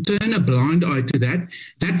 to turn a blind eye to that,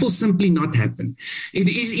 that will simply not happen. It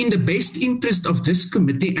is in the best interest of this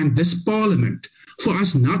committee and this parliament for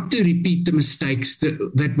us not to repeat the mistakes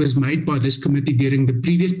that was made by this committee during the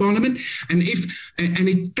previous parliament. And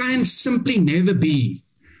it can simply never be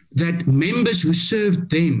that members who served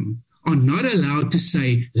then are not allowed to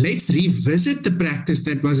say, let's revisit the practice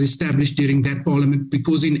that was established during that parliament,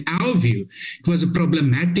 because in our view, it was a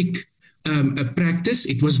problematic a practice.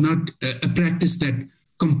 It was not a practice that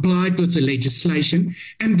complied with the legislation.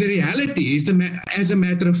 And the reality is, as a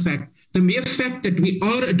matter of fact, the mere fact that we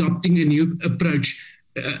are adopting a new approach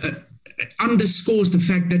underscores the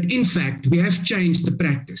fact that, in fact, we have changed the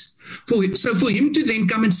practice. So for him to then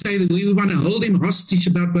come and say that we want to hold him hostage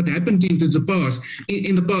about what happened in the past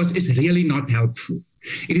is really not helpful.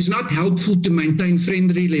 It is not helpful to maintain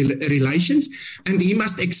friendly relations, and he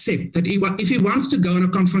must accept that if he wants to go on a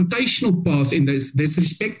confrontational path in this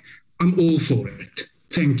respect, I'm all for it.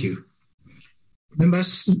 Thank you.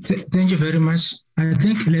 Members, thank you very much. I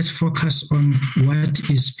think let's focus on what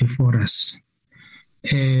is before us.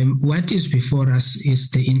 What is before us is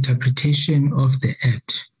the interpretation of the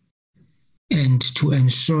Act, and to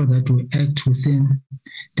ensure that we act within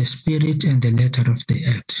the spirit and the letter of the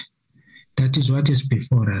Act. That is what is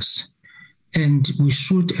before us. And we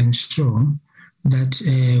should ensure that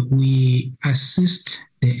we assist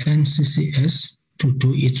the NCCS to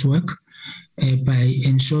do its work by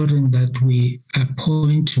ensuring that we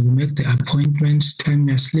make the appointments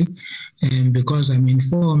timelessly, because I'm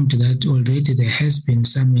informed that already there has been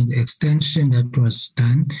some extension that was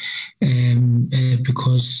done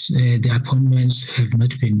because the appointments have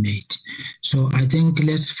not been made. So I think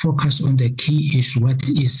let's focus on the key issue,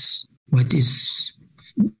 what is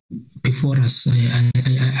before us. I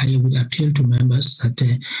would appeal to members that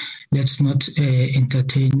let's not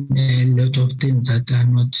entertain a lot of things that are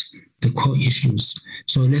not the core issues.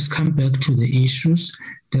 So let's come back to the issues.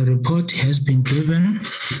 The report has been given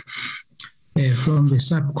from the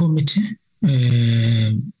subcommittee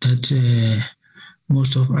that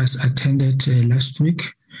most of us attended last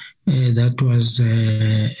week. That was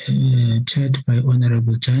chaired by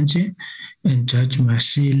Honorable Janji, and Judge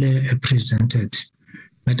Mashile presented.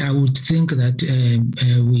 But I would think that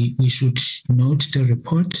we should note the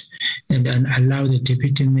report and allow the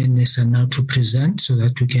Deputy Minister now to present so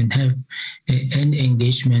that we can have an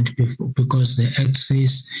engagement because the Act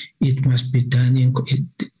says it must be done,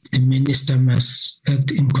 the Minister must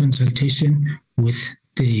act in consultation with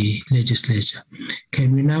the legislature.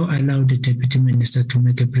 Can we now allow the Deputy Minister to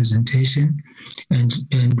make a presentation and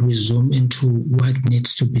we zoom into what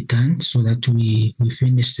needs to be done so that we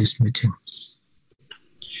finish this meeting?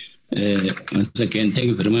 Once again, thank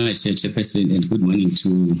you very much, Chairperson, and good morning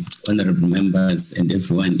to honorable members and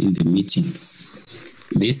everyone in the meeting.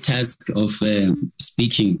 This task of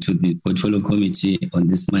speaking to the Portfolio Committee on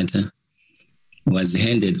this matter was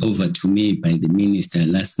handed over to me by the Minister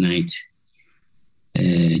last night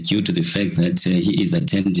due to the fact that he is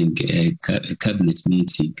attending a cabinet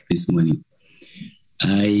meeting this morning.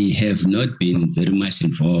 I have not been very much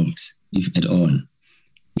involved, if at all,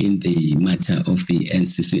 in the matter of the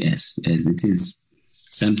NCCS, as it is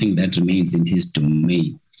something that remains in his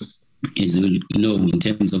domain. As you know, in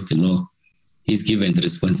terms of the law, he's given the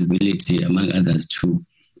responsibility, among others, to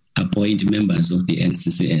appoint members of the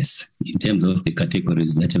NCCS in terms of the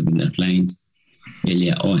categories that have been outlined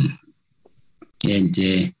earlier on. And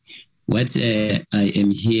what I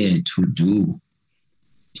am here to do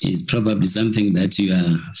is probably something that you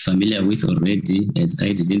are familiar with already, as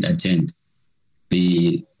I didn't attend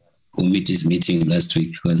the committee's meeting last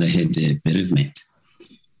week because I had a bereavement.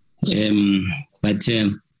 But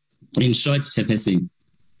in short, Chairperson,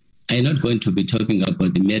 I'm not going to be talking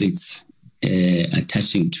about the merits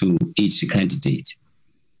attaching to each candidate.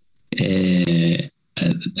 I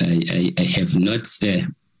have not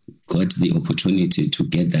got the opportunity to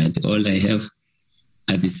get that. All I have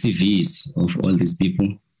are the CVs of all these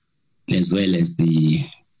people, as well as the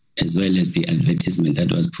advertisement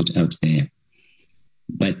that was put out there.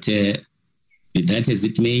 But with that as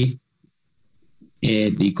it may,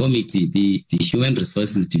 the committee, the Human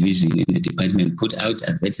Resources Division in the department put out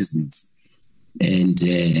advertisements. And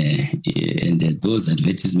those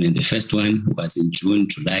advertisements, the first one was in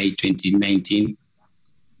July 2019.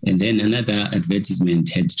 And then another advertisement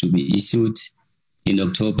had to be issued in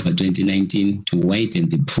October 2019 to widen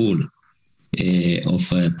the pool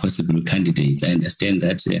of possible candidates. I understand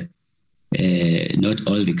that not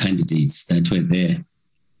all the candidates that were there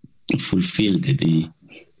fulfilled the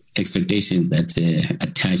expectations that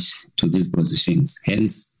attach to these positions,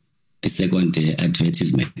 hence the second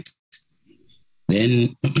advertisement.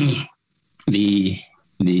 Then the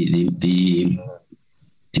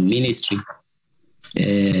ministry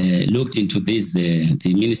looked into this, the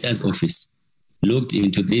minister's office looked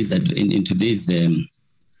into this, what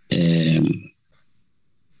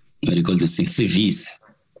do you call this, CVs,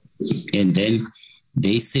 and then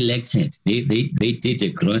they selected, they did a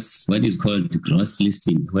gross, what is called the gross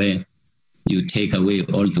listing, where you take away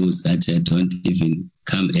all those that don't even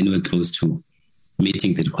come anywhere close to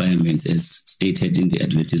meeting the requirements as stated in the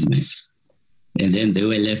advertisement. And then they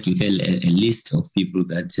were left with a list of people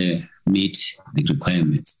that meet the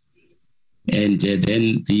requirements. And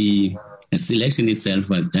then the selection itself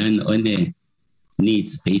was done on a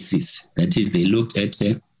needs basis. That is, they looked at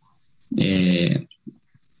the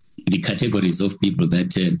categories of people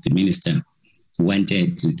that the minister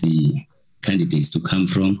wanted the candidates to come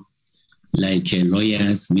from, like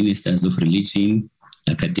lawyers, ministers of religion,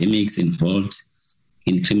 academics involved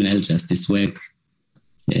in criminal justice work,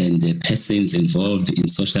 and persons involved in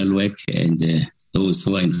social work, and those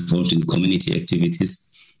who are involved in community activities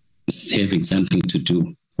having something to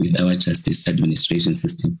do with our justice administration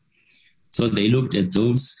system. So they looked at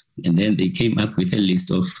those, and then they came up with a list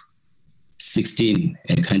of 16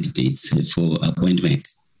 candidates for appointment.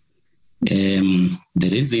 The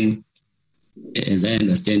reason, as I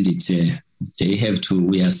understand it,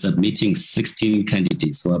 we are submitting 16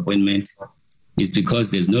 candidates for appointment is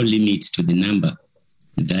because there's no limit to the number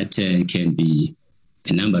that can be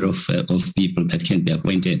the number of people that can be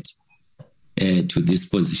appointed to this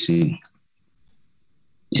position.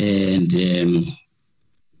 And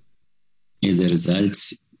as a result,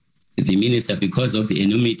 the minister, because of the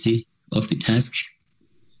enormity of the task,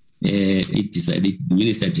 the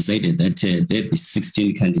minister decided that there be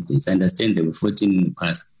 16 candidates. I understand there were 14 in the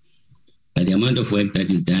past, but the amount of work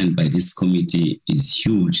that is done by this committee is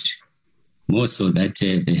huge. More so that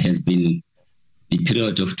there has been the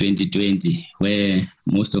period of 2020 where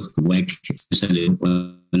most of the work, especially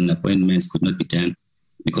on appointments, could not be done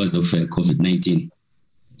because of COVID-19.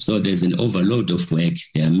 So there's an overload of work.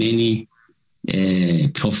 There are many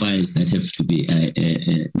profiles that have to be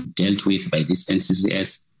dealt with by this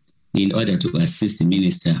NCCS in order to assist the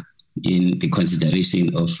minister in the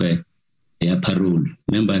consideration of their parole.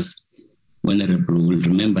 Members, Honorable, will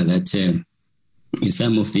remember that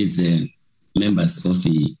some of these members of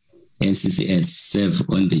the NCCS serve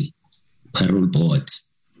on the parole board.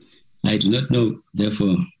 I do not know,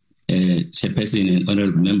 therefore, Chairperson and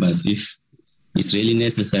honorable members, if it's really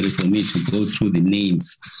necessary for me to go through the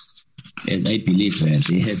names, as I believe they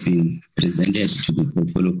have been presented to the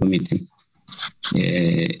portfolio committee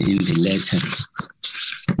in the letter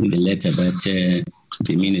that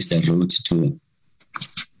the minister wrote to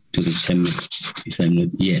the chairman. If I'm not,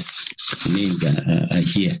 yes, the names are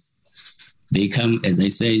here. They come, as I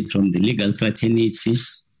said, from the legal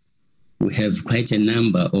fraternities. We have quite a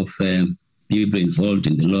number of people involved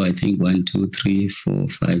in the law. I think 1, 2, 3, 4,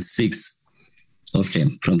 5, 6 of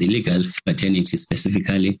them from the legal fraternity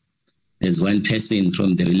specifically. There's one person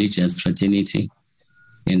from the religious fraternity,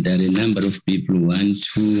 and there are a number of people, 1,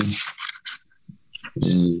 2,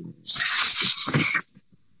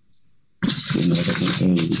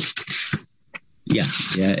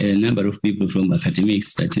 there are a number of people from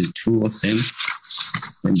academics, that is 2 of them.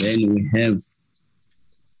 And then we have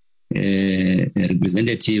a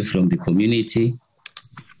representative from the community.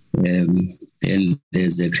 Then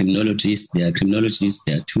there's a criminologist. There are criminologists,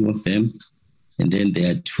 there are 2 of them. And then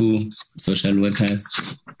there are 2 social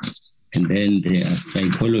workers. And then there are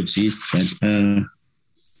psychologists that are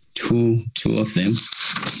 2 of them.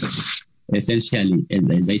 Essentially,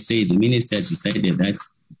 as I say, the minister decided that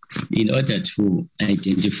in order to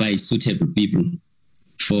identify suitable people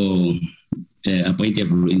for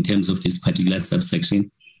appointable in terms of this particular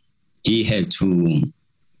subsection, he has to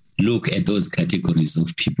look at those categories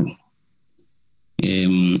of people.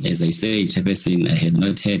 As I say, Chairperson, I had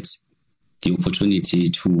not had the opportunity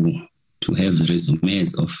to have the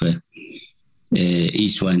resumes of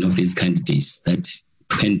each one of these candidates that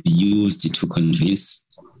can be used to convince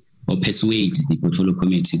or persuade the portfolio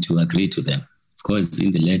committee to agree to them. Of course,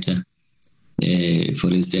 in the letter, for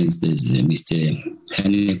instance, there's Mr.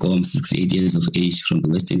 Hanegom, 68 years of age, from the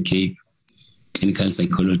Western Cape, clinical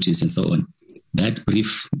psychologist, and so on. That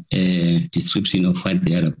brief description of what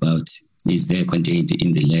they are about is there contained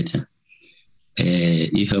in the letter.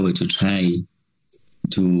 If I were to try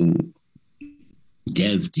to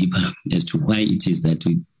delve deeper as to why it is that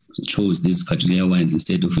we chose these particular ones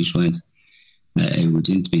instead of which ones, I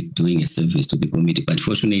wouldn't be doing a service to the committee. But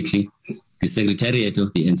fortunately, the Secretariat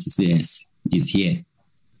of the NCCS is here.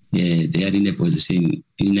 They are in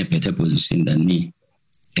a better position than me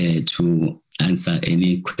to answer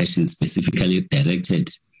any questions specifically directed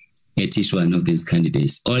at each one of these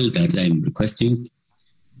candidates. All that I'm requesting,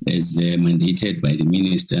 as mandated by the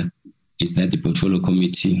minister, is that the portfolio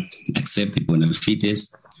committee accept the bona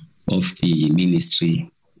fides of the ministry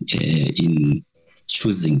in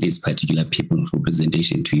choosing these particular people for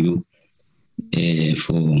presentation to you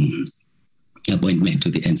for appointment to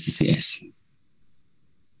the NCCS.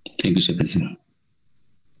 Thank you, Chairperson.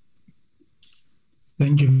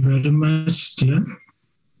 Thank you very much, dear.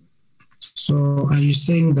 So are you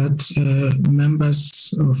saying that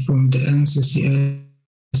members from the NCCS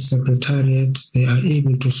Secretariat, they are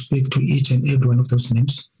able to speak to each and every one of those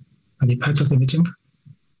names? Are they part of the meeting?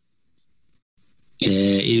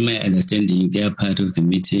 In my understanding, they are part of the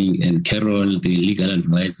meeting, and Carol, the legal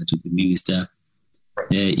advisor to the minister,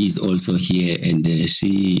 is also here, and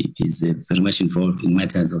she is very much involved in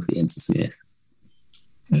matters of the NCCS.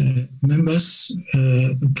 Members,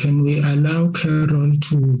 can we allow Carol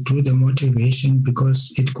to do the motivation,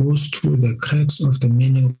 because it goes to the crux of the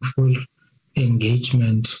meaningful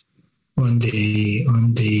engagement on the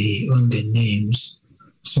names,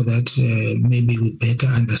 so that maybe we better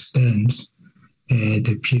understand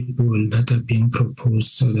the people that are being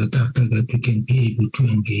proposed, so that after that we can be able to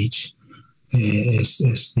engage as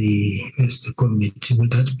the committee.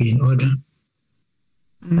 Would that be in order?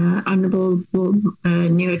 Honourable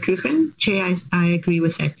Neeraj, Chair, I agree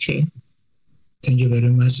with that, Chair. Thank you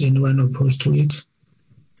very much. Anyone opposed to it?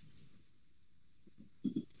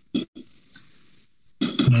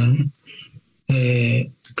 None.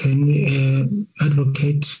 Can we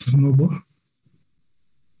advocate Mobo?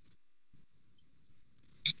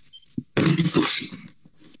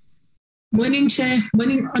 Morning, Chair.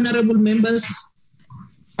 Morning, honourable members.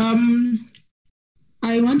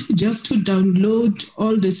 I want just to download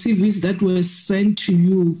all the CVs that were sent to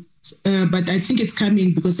you, but I think it's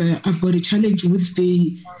coming because I've got a challenge with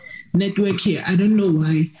the network here. I don't know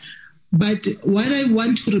why. But what I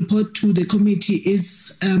want to report to the committee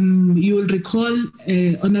is, you will recall,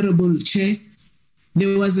 Honourable Chair,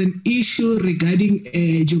 there was an issue regarding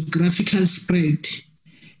a geographical spread,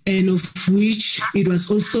 and of which it was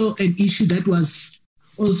also an issue that was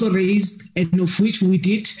also raised, and of which we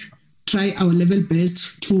did try our level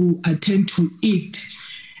best to attend to it.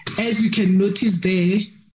 As you can notice there,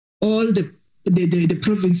 all the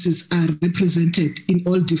provinces are represented in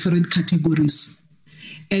all different categories.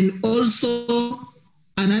 And also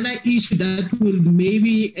another issue that will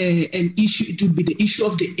maybe an issue, it will be the issue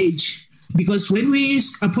of the age. Because when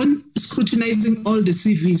upon scrutinizing all the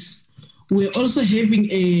CVs, we're also having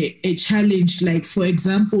a challenge. Like, for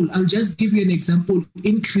example, I'll just give you an example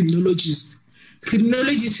in criminologists.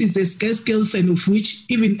 Criminologists is a scarce skill, and of which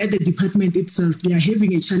even at the department itself, they are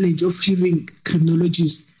having a challenge of having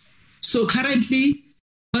criminologists. So currently,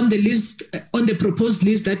 on the list, on the proposed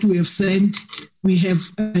list that we have sent, we have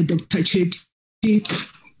Dr. Chetty,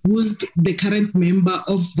 who's the current member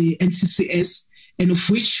of the NCCS, and of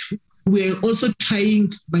which we are also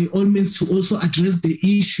trying by all means to also address the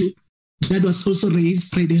issue that was also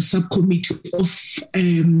raised by the subcommittee of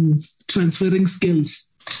transferring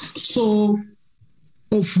skills. So,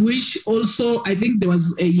 of which also, I think there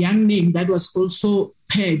was a young name that was also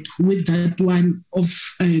paired with that one of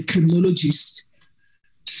criminologist.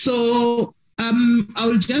 So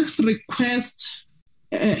I'll just request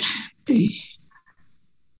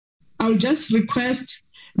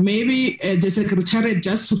maybe the Secretariat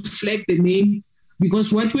just to flag the name,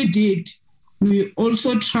 because what we did, we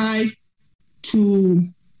also try to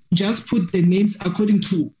just put the names according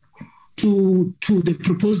to the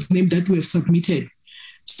proposed name that we have submitted,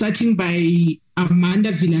 starting by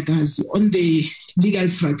Amanda Vilagazi on the legal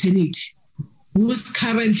fraternity, who's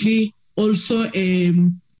currently also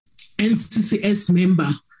an NCCS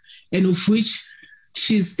member, and of which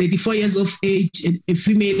she's 34 years of age and a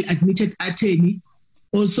female admitted attorney,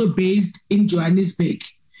 also based in Johannesburg.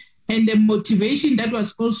 And the motivation that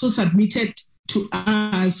was also submitted to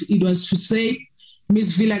us, it was to say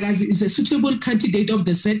Ms. Vilagazi is a suitable candidate of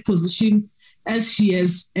the said position, as she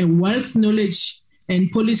has a wealth knowledge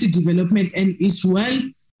and policy development and is well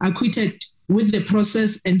acquainted with the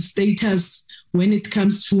process and status when it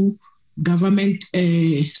comes to government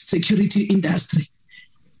security industry.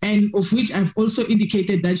 And of which I've also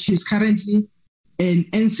indicated that she is currently an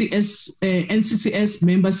NCCS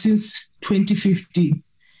member since 2015.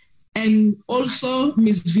 And also,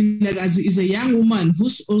 Ms. Vilagazi is a young woman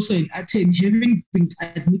who's also an attorney, having been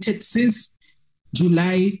admitted since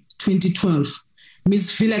July 2012.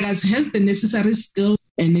 Ms. Vilagazi has the necessary skills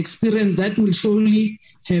and experience that will surely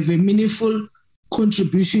have a meaningful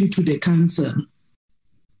contribution to the council.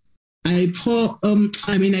 I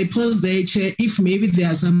pause there, Chair, if maybe there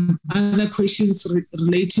are some other questions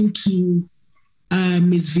relating to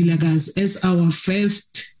Ms. Vilagazi as our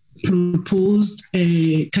first proposed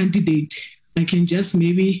candidate. I can just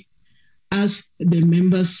maybe ask the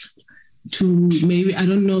members to maybe, I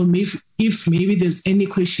don't know, maybe if maybe there's any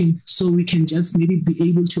question, so we can just maybe be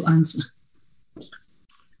able to answer.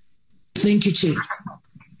 Thank you, Chair.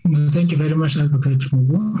 Thank you very much, Advocate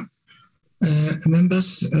Mubu.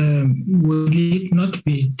 Members, will it not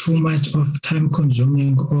be too much of time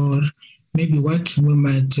consuming, or maybe what we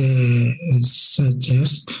might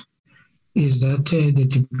suggest is that the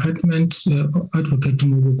department, Advocate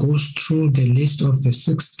Mubu, goes through the list of the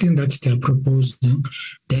 16 that they are proposing,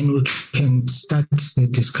 then we can start the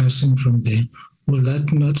discussion from there. Will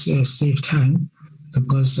that not save time?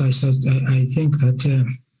 Because I think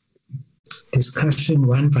that discussion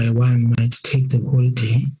one by one might take the whole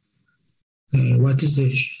day. What is the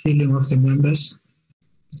feeling of the members?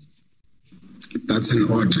 That's an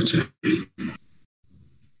order, Chair.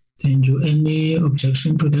 Thank you. Any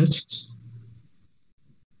objection to that?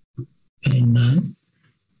 None.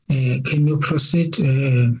 Can you proceed,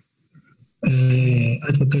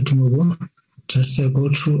 Advocate Mubu? Just go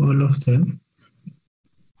through all of them.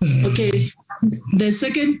 Okay. The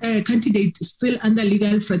second candidate is still under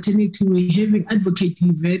legal fraternity. We're having Advocate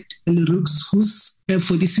Yvette Leroux, who's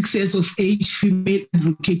 46 years of age, female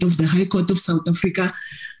advocate of the High Court of South Africa,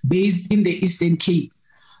 based in the Eastern Cape.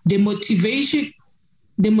 The motivation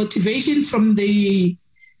from the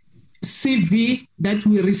CV that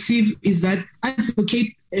we receive is that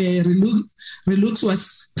Advocate Leroux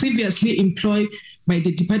was previously employed by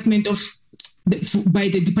the Department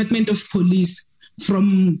of Police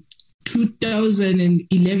from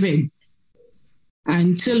 2011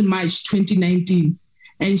 until March 2019,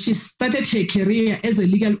 and she started her career as a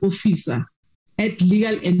legal officer at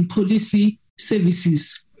Legal and Policy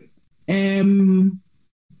Services. Walma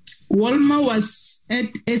was at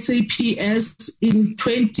SAPS in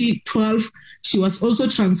 2012. She was also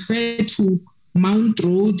transferred to Mount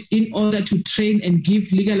Road in order to train and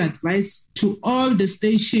give legal advice to all the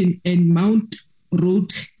station and Mount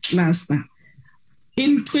Road cluster.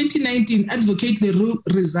 In 2019, Advocate Leroux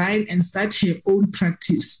resigned and started her own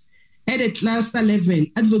practice. At a cluster level,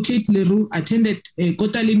 Advocate Leroux attended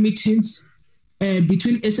quarterly meetings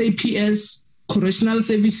between SAPS, Correctional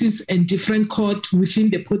Services, and different courts within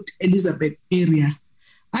the Port Elizabeth area.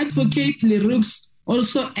 Advocate Leroux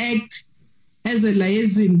also acted as a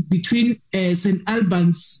liaison between St.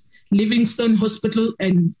 Albans, Livingstone Hospital,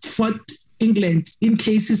 and Fort England in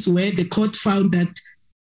cases where the court found that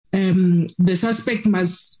the suspect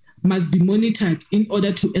must be monitored in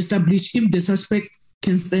order to establish if the suspect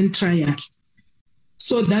can stand trial.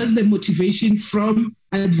 So that's the motivation from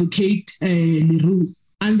Advocate Leroux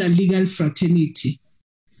under legal fraternity.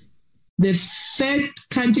 The third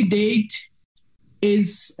candidate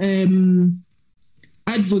is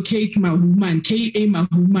Advocate Mahuman, K.A.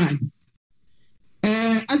 Mahuman.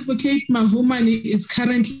 Advocate Mahuman is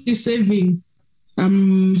currently serving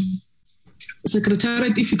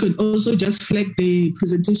Secretariat, if you can also just flag the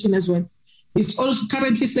presentation as well. It's also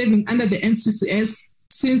currently serving under the NCCS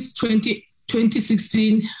since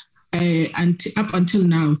 2016 and up until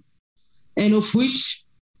now, and of which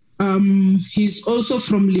he's also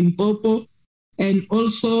from Limpopo and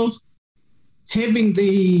also having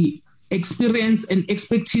the experience and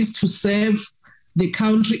expertise to serve the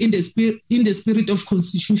country in the spirit of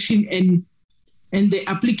Constitution and the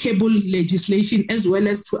applicable legislation, as well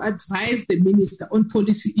as to advise the minister on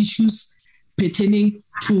policy issues pertaining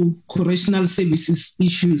to correctional services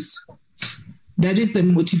issues. That is the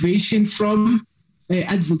motivation from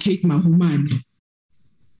Advocate Mahuman.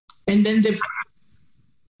 And then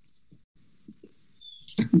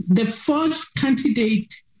the fourth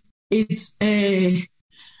candidate is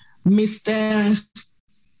Mr.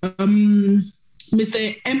 M.A.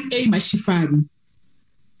 Mashifani.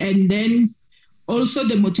 And then also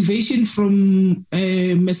the motivation from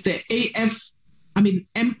Mr.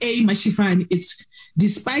 M.A. Mashifani, it's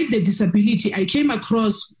despite the disability I came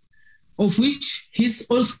across, of which he's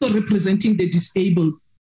also representing the disabled.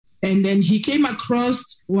 And then he came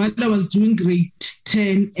across while I was doing grade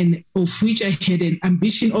 10, and of which I had an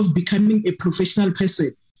ambition of becoming a professional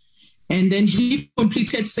person. And then he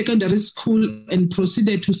completed secondary school and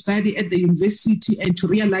proceeded to study at the university and to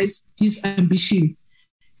realize his ambition,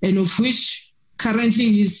 and of which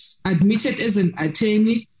currently he's admitted as an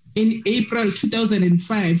attorney in April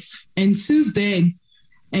 2005. And since then,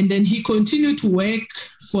 and then he continued to work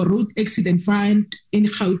for Road Accident Fund in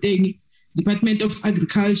Gauteng, Department of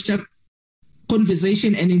Agriculture,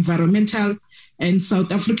 Conservation and Environmental, and South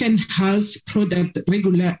African Health Product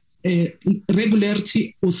Regulatory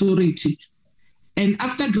Authority. And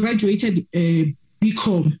after graduated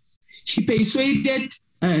BCom, he persuaded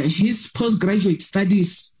his postgraduate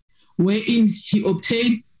studies, wherein he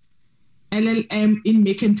obtained LLM in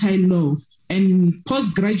mercantile law. and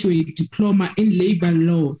postgraduate diploma in labor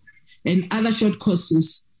law and other short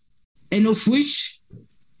courses, and of which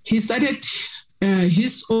he started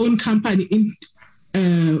his own company in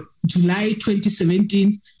July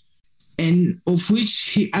 2017, and of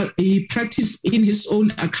which he practiced in his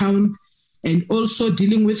own account and also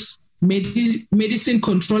dealing with medicine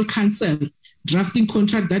control council, drafting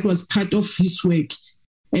contract that was part of his work,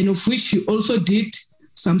 and of which he also did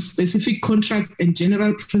some specific contract and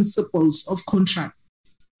general principles of contract,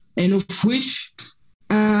 and of which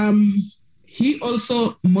he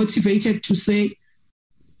also motivated to say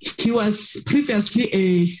he was previously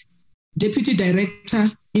a deputy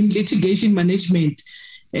director in litigation management,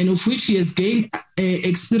 and of which he has gained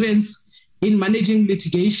experience in managing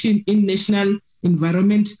litigation in national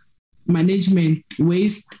environment management,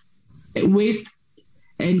 waste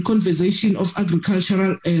and conservation of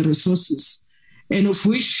agricultural resources, and of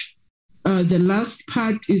which the last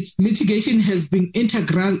part is litigation has been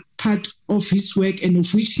integral part of his work, and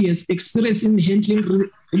of which he has experience in handling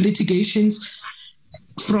litigations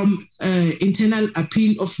from internal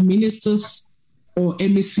appeal of ministers or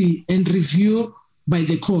MEC and review by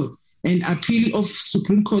the court, and appeal of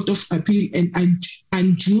Supreme Court of Appeal and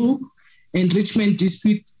undue enrichment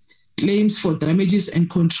dispute claims for damages and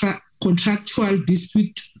contractual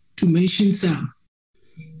dispute, to mention some.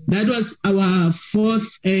 That was our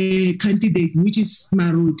fourth candidate, which is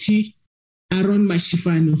Maroti Aaron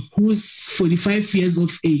Mashifano, who's 45 years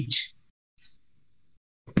of age.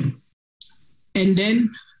 And then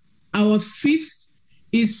our fifth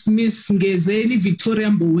is Miss Ngezeni Victoria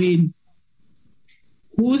Mboweni,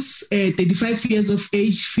 who's 35 years of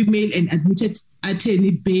age, female and admitted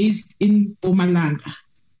attorney based in Mpumalanga.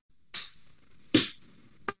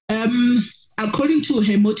 According to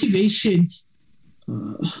her motivation,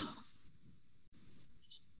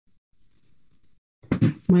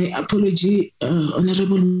 my apology,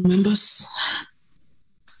 honorable members.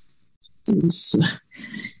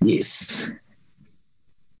 Yes.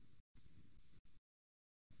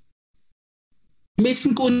 Ms.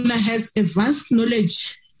 Nkuna has a vast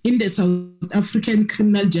knowledge in the South African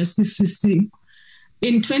criminal justice system.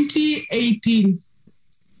 In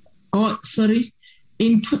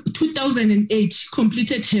 2008, she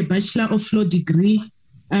completed her Bachelor of Law degree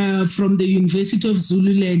from the University of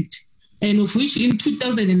Zululand, and of which in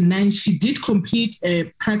 2009, she did complete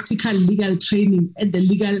a practical legal training at the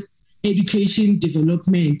Legal Education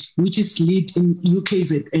Development, which is LEAD in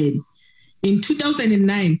UKZN. In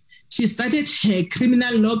 2009, she started her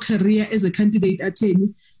criminal law career as a candidate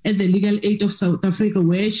attorney at the Legal Aid of South Africa,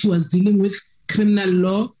 where she was dealing with criminal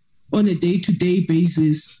law on a day-to-day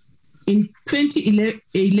basis. In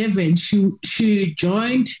 2011, she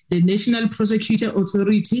joined the National Prosecutor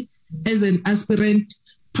Authority as an aspirant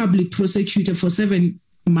public prosecutor for 7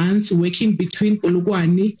 months, working between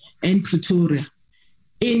Polokwane and Pretoria.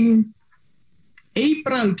 In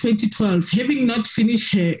April 2012, having not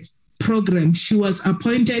finished her program, she was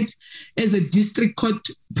appointed as a district court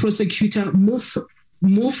prosecutor,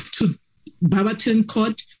 moved to Barberton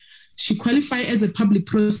Court. She qualified as a public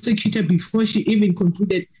prosecutor before she even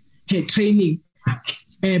concluded her training.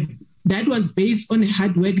 That was based on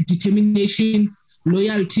hard work, determination,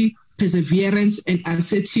 loyalty, perseverance, and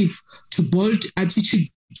assertive to bold attitude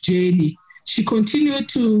journey. She continued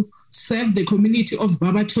to serve the community of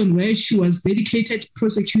Barberton, where she was dedicated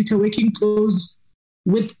prosecutor working close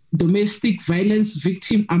with domestic violence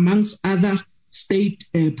victims, amongst other state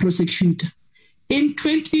prosecutor. In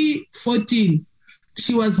 2014,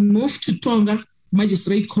 she was moved to Tonga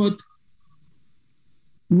Magistrate Court,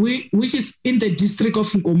 which is in the district of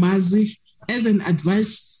Nkomazi, as an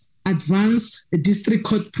advanced district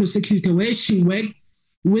court prosecutor, where she worked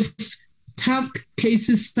with tough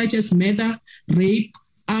cases such as murder, rape,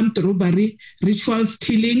 armed robbery, ritual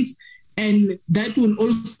killings, and that will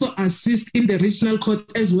also assist in the regional court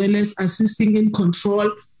as well as assisting in control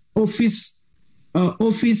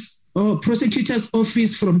prosecutor's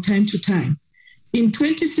office from time to time. In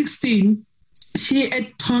 2016, she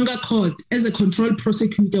at Tonga Court as a control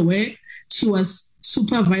prosecutor, where she was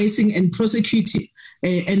supervising and prosecuting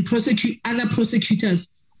other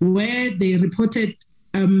prosecutors, where they reported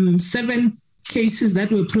 7 cases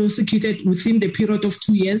that were prosecuted within the period of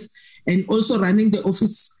 2 years, and also running the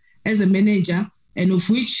office as a manager, and of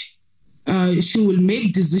which she will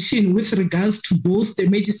make decision with regards to both the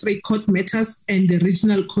magistrate court matters and the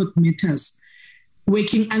regional court matters,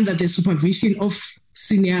 working under the supervision of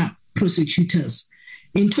senior prosecutors.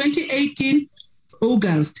 In 2018,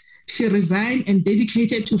 August, she resigned and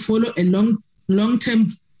dedicated to follow a long-term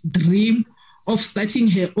dream of starting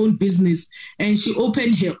her own business, and she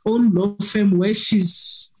opened her own law firm, where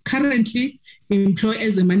she's currently employ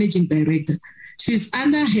as a managing director. She's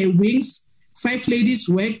under her wings. 5 ladies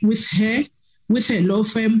work with her law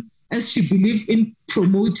firm as she believes in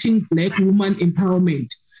promoting Black woman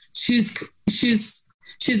empowerment. She's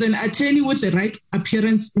an attorney with the right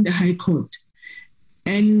appearance in the High Court.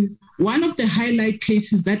 And one of the highlight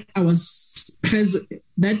cases that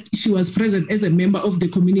she was present as a member of the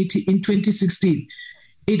community in 2016,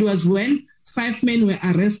 it was when 5 men were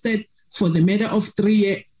arrested for the murder of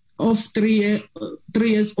 3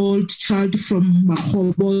 years old child from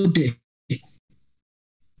Mahobode,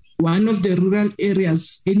 one of the rural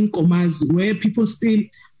areas in Nkomazi where people still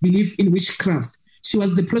believe in witchcraft. She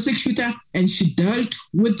was the prosecutor and she dealt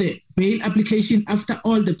with the bail application after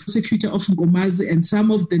all the prosecutor of Nkomazi and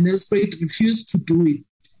some of the Nelspruit refused to do it.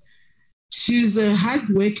 She's a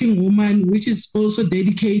hardworking woman which is also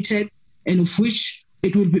dedicated and of which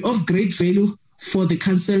it will be of great value for the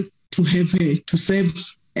council to have her to serve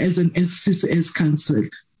as an SCCS council.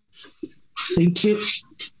 Thank you.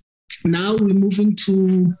 Now we're moving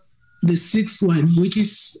to the 6th one, which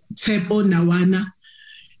is Tsepo Nawana,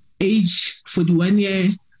 age 41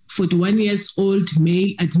 years old,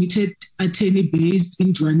 male, admitted attorney based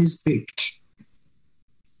in Johannesburg.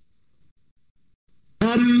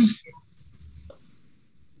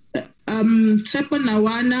 Tsepo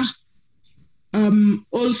Nawana,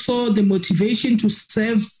 also the motivation to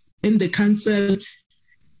serve in the council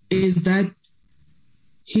is that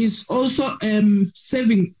he's also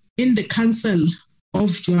serving in the council of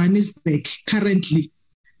Johannesburg currently,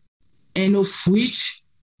 and of which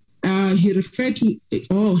he referred to,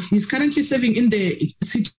 he's currently serving in the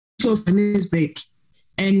city of Johannesburg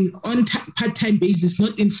and on part-time basis,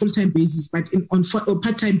 not in full-time basis, but on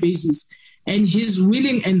part-time basis. And he's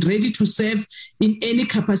willing and ready to serve in any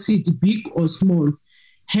capacity, big or small.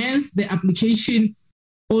 Hence, the application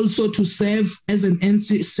also to serve as an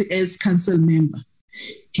NCCS council member.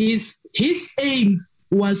 His aim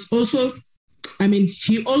was also,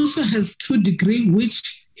 he also has 2 degrees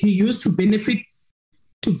which he used to benefit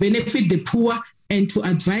the poor and to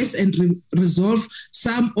advise and resolve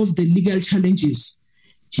some of the legal challenges.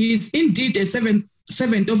 He is indeed a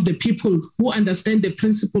servant of the people who understand the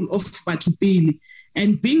principle of Batupili,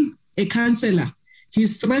 and being a councillor, he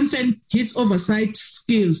strengthened his oversight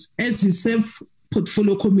skills as he served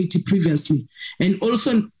portfolio committee previously, and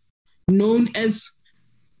also known as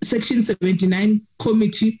Section 79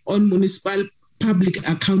 Committee on Municipal Public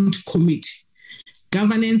Account Committee,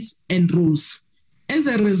 Governance and Rules. As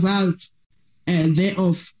a result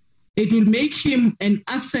thereof, it will make him an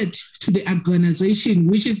asset to the organization,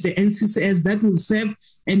 which is the NCCS, that will serve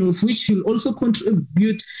and of which will also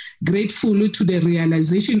contribute gratefully to the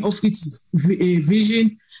realization of its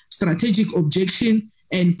vision, strategic objection,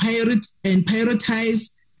 and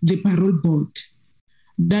prioritize the parole board.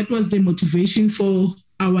 That was the motivation for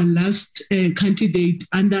our last candidate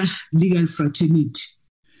under legal fraternity.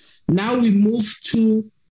 Now we move to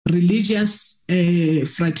religious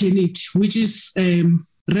fraternity, which is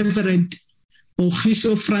Reverend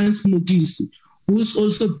Ogisho Franz Mugisi, who's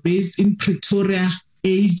also based in Pretoria,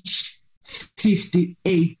 age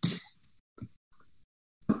 58.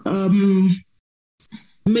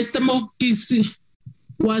 Mr. Mugisi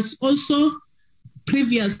was also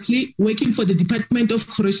previously working for the Department of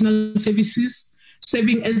Correctional Services,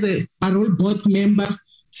 serving as a parole board member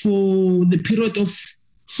for the period of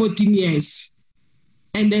 14 years.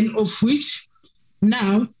 And then of which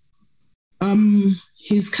now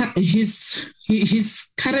he's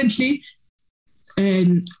currently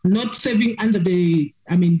not serving under the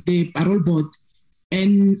parole board.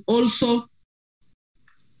 And also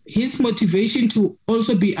his motivation to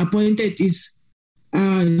also be appointed is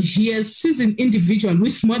he has seasoned individual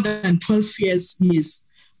with more than 12 years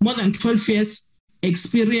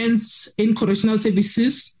experience in correctional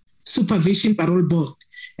services, supervision, parole board.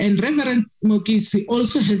 And Reverend Mokisi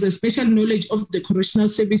also has a special knowledge of the correctional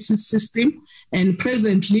services system and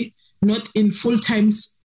presently not in full-time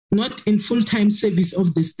service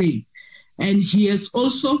of the state. And he has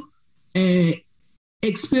also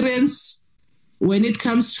experience when it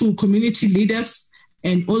comes to community leaders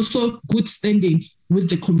and also good standing with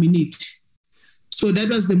the community. So that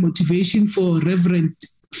was the motivation for Reverend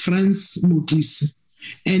Franz Mokisi.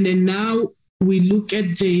 And then now we look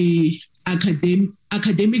at the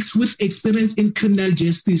academics with experience in criminal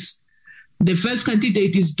justice. The first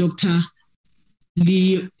candidate is Dr.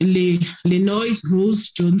 Lenoy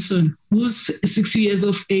Rose Johnson, who's 60 years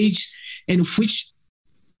of age and of which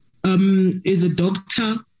is a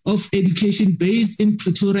doctor of education based in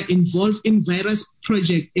Pretoria, involved in various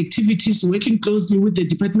project activities, working closely with the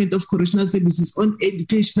Department of Correctional Services on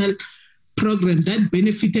educational program that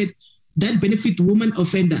benefited that benefit woman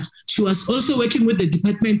offender. She was also working with the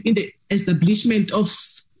department in the establishment of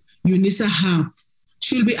UNISA Hub.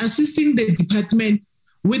 She'll be assisting the department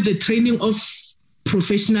with the training of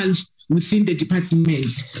professionals within the department.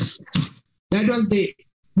 That was the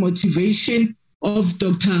motivation of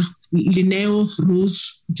Dr. Linneo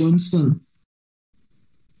Rose Johnson.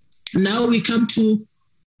 Now we come to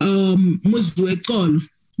Mzwekolo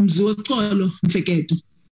Mfeketo,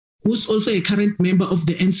 who's also a current member of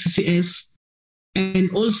the NCCS and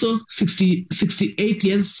also 68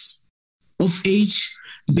 years of age,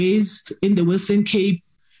 based in the Western Cape,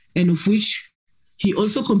 and of which he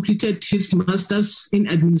also completed his master's in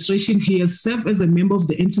administration. He has served as a member of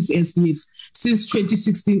the NCCS since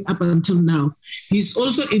 2016 up until now. He's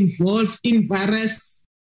also involved in various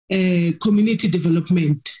community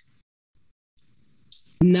development.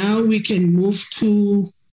 Now we can move to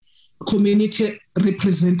community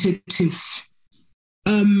representative.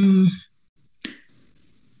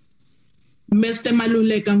 Mr.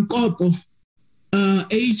 Maluleka Nkopo,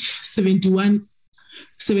 age 71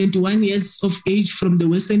 years of age, from the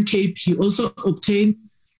Western Cape. He also obtained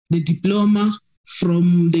the diploma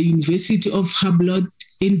from the University of Hublot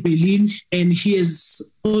in Berlin, and he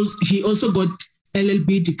also got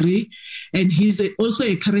LLB degree, and he's also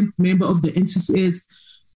a current member of the NCCS,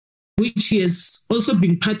 which he has also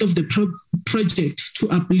been part of the project to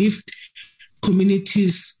uplift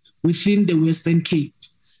communities within the Western Cape.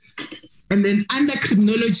 And then under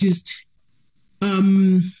criminologist,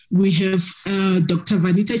 we have Dr.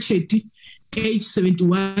 Vanita Chetty, age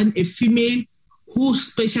 71, a female who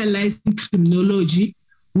specialized in criminology,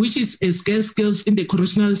 which is a scarce skills in the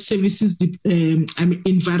correctional services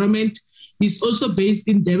environment. Is also based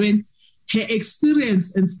in Durban. Her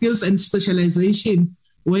experience and skills and specialization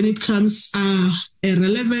when it comes are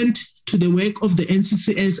relevant to the work of the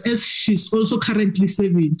NCCS, as she's also currently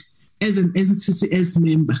serving as an NCCS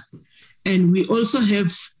member. And we also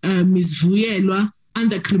have Ms. Vuyelwa,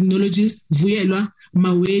 under criminologist Vuyelwa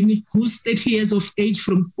Maweni, who's 30 years of age,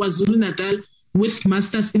 from KwaZulu-Natal, with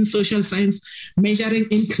masters in social science, majoring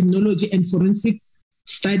in criminology and forensic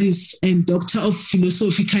studies, and Doctor of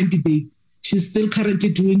Philosophy candidate. She's still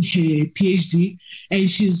currently doing her PhD, and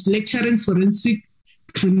she's lecturing forensic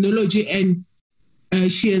criminology, and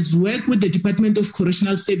she has worked with the Department of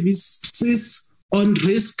Correctional Services on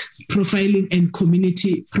risk profiling and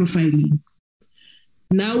community profiling.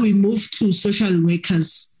 Now we move to social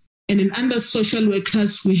workers. And then under social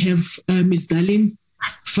workers, we have Ms. Darlene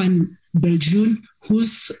van Beljoen,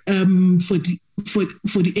 who's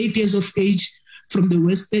 48 years of age, from the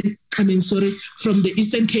from the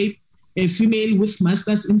Eastern Cape, a female with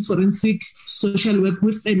masters in forensic social work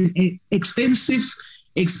with an extensive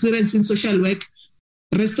experience in social work,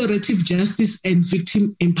 restorative justice, and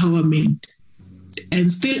victim empowerment.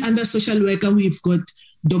 And still under social worker, we've got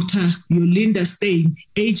Dr. Yolinda Stein,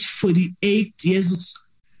 age 48 years,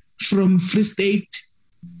 from Free State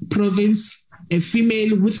Province, a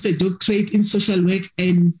female with a doctorate in social work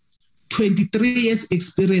and 23 years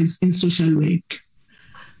experience in social work.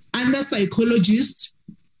 Under psychologists,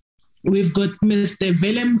 we've got Mr.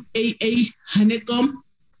 Willem A.A. Hanekom,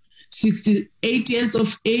 68 years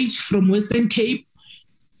of age, from Western Cape,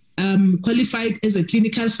 qualified as a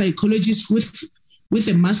clinical psychologist with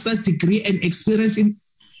a master's degree and experience in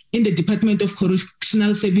the Department of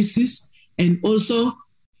Correctional Services, and also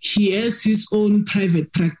he has his own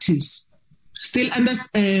private practice. Still under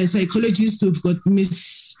psychologists, we've got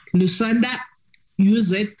Miss Lusanda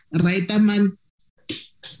Uzet Reiterman,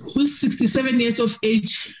 who's 67 years of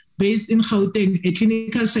age, based in Gauteng, a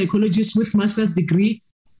clinical psychologist with master's degree,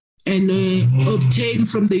 and obtained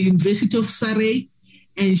from the University of Surrey,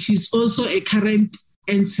 and she's also a current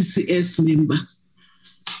NCCS member.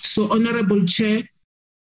 So, Honorable Chair,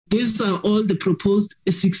 these are all the proposed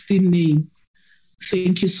 16 names.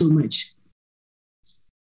 Thank you so much.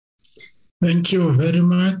 Thank you very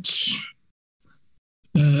much,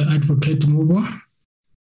 Advocate Mubo.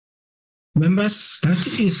 Members, that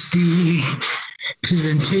is the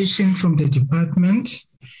presentation from the department.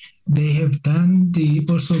 They have done the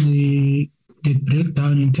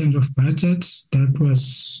breakdown in terms of budgets that was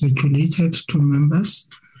circulated to members.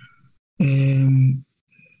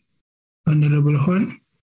 Honorable Horn.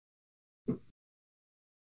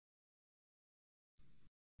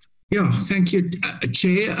 Yeah, thank you,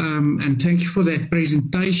 Chair, and thank you for that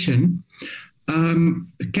presentation.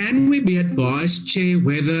 Can we be advised, Chair,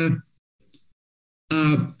 whether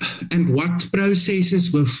and what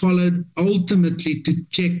processes were followed ultimately to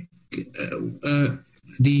check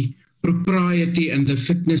the propriety and the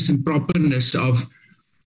fitness and properness of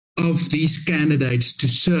of these candidates to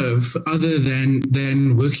serve other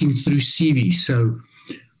than working through CVs? So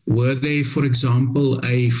were there, for example,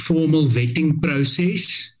 a formal vetting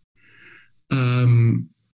process?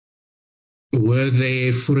 Were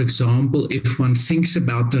there, for example, if one thinks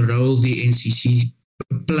about the role the NCC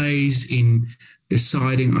plays in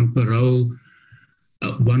deciding on parole,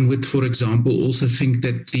 one would, for example, also think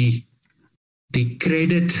that the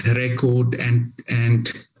credit record and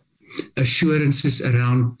assurances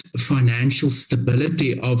around financial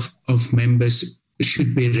stability of members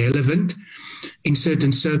should be relevant. In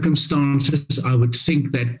certain circumstances, I would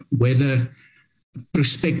think that whether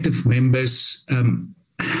prospective members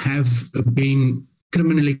have been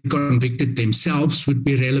criminally convicted themselves would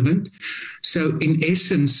be relevant. So in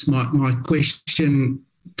essence, my question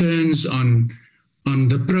turns on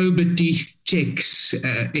the probity checks,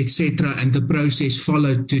 etc., and the process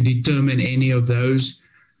followed to determine any of those,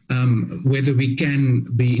 whether we can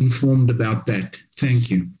be informed about that.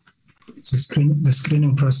 Thank you. It's the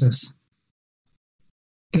screening process.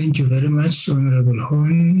 Thank you very much, Honorable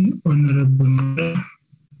Horn. Honorable Mura.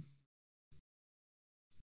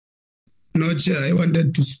 No, Chair, I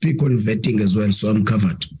wanted to speak on vetting as well, so I'm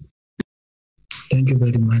covered. Thank you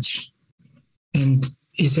very much. And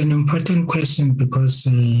it's an important question because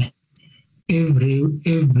every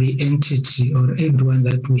entity or everyone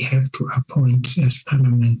that we have to appoint as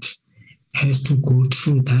Parliament has to go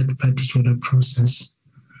through that particular process.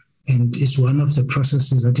 And it's one of the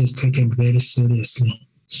processes that is taken very seriously.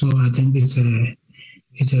 So I think it's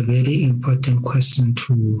a very important question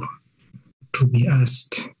to be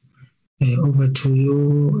asked. Over to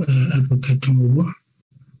you, Advocate Mubu,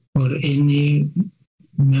 or any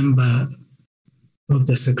member of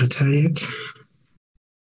the Secretariat.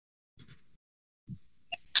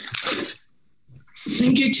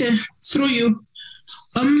 Thank you, Chair. Through you.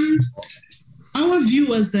 Our view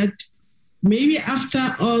was that maybe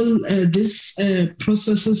after all this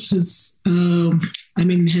processes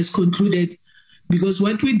has concluded, because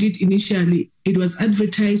what we did initially, it was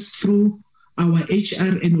advertised through our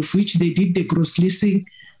HR, and of which they did the gross listing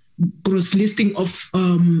of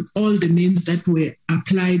all the names that were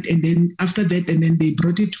applied, and then after that, and then they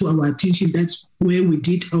brought it to our attention. That's where we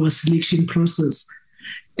did our selection process,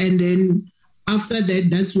 and then after that,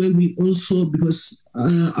 that's where we also, because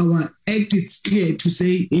our act is clear to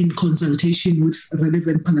say in consultation with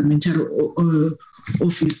relevant parliamentary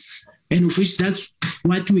office, and of which that's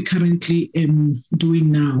what we currently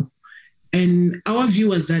doing now. And our view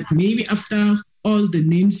was that maybe after all the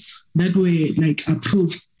names that were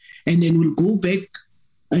approved, and then we'll go back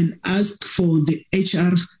and ask for the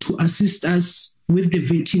HR to assist us with the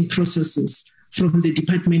vetting processes from the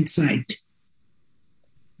department side.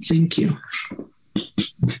 Thank you.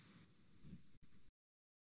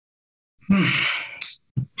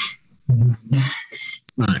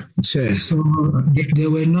 Right. Sure. So they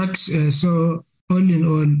were not, so all in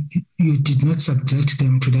all, you did not subject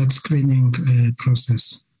them to that screening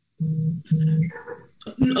process?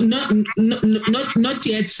 Not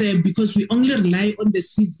yet, sir, because we only rely on the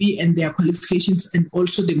CV and their qualifications and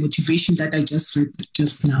also the motivation that I just read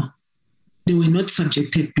just now. They were not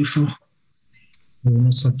subjected before. They were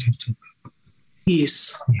not subjected?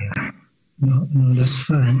 Yes. Yeah. No, that's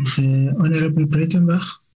fine. Honorable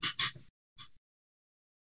Breitenbach.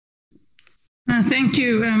 Thank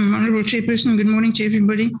you, Honourable Chairperson. Good morning to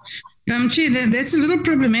everybody. Chair, that's a little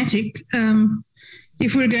problematic.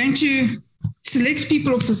 If we're going to select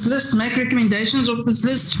people off this list, make recommendations off this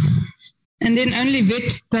list, and then only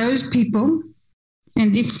vet those people,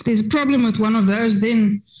 and if there's a problem with one of those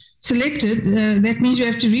then selected, that means you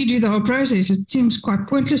have to redo the whole process. It seems quite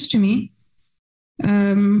pointless to me.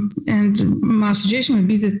 And my suggestion would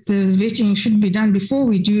be that the vetting should be done before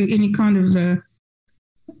we do any kind of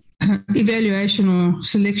evaluation or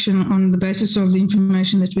selection on the basis of the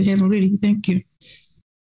information that we have already. Thank you.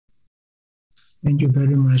 Thank you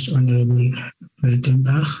very much, Honorable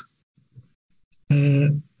Breitenbach.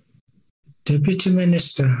 Deputy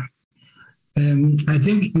Minister, I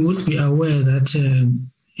think you would be aware that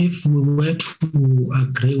if we were to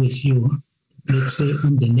agree with you, let's say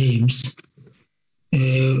on the names,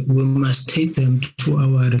 we must take them to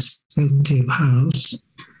our respective houses,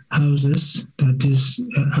 that is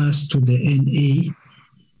us to the NA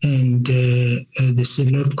and the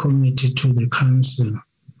Select Committee to the Council.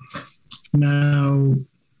 Now,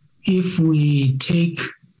 if we take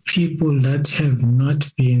people that have not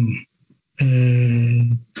been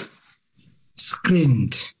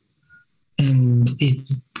screened and it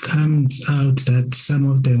comes out that some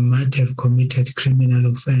of them might have committed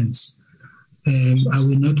criminal offense, are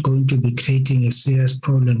we not going to be creating a serious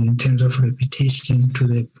problem in terms of reputation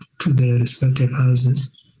to the respective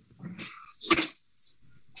houses?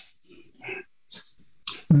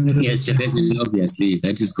 Yes, obviously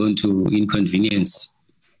that is going to inconvenience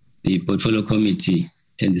the portfolio committee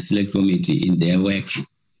and the select committee in their work.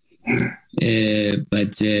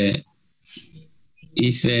 But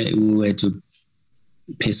if we were to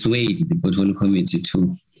persuade the portfolio committee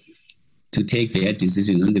to take their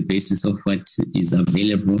decision on the basis of what is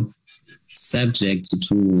available, subject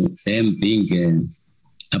to them being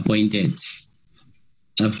appointed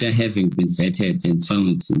after having been vetted and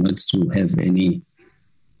found not to have any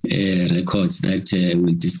records that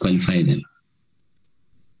will disqualify them.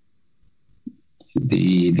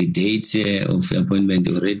 The date of appointment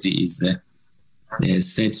already is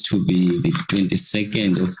set to be the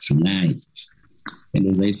 22nd of July. And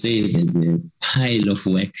as I say, there's a pile of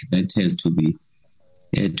work that has to be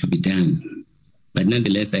done. But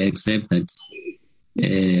nonetheless, I accept that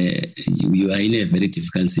you are in a very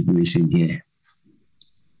difficult situation here.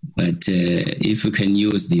 But if you can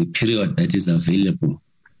use the period that is available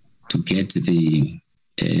to get the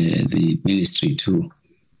ministry to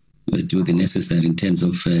do the necessary in terms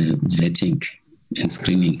of vetting and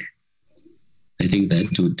screening, I think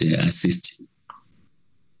that would assist.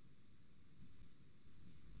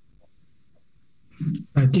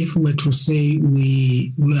 But if we were to say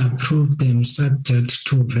we approve them subject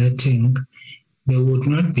to vetting, they would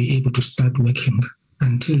not be able to start working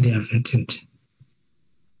until they are vetted.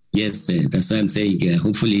 Yes, that's why I'm saying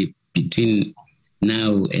hopefully between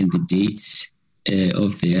now and the date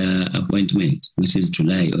of their appointment, which is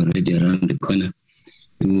July, already around the corner,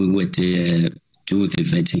 we would do the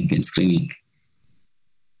vetting and screening.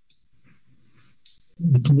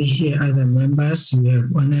 Let me hear other members. We have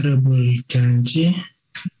Honorable Janji,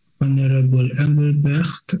 Honorable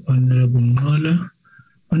Engelbrecht, Honorable Nola,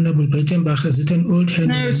 Honorable Breitenbach. Is it an old hand?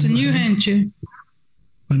 No, it's a new hand, Chair.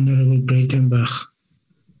 Honorable Breitenbach,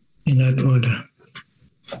 in that order.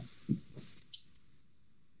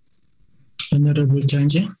 Honorable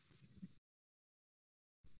Janji.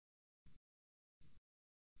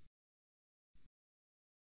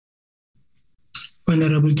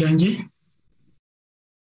 Honorable Janji.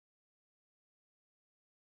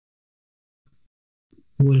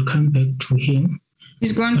 We'll come back to him.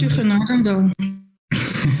 He's going to Fernando.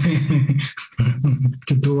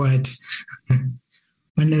 To do what?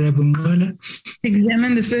 Honorable Ngola?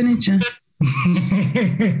 Examine the furniture.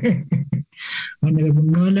 Honorable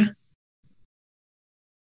Ngola?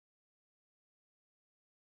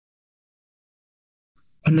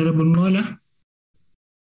 Honorable Ngola?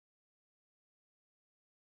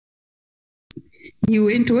 You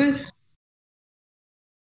went with?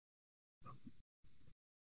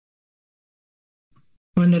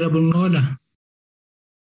 Honorable Ngola?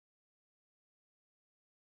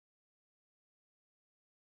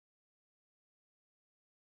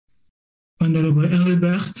 Honorable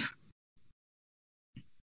Engelbrecht?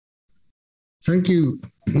 Thank you,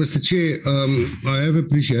 Mr. Chair. I have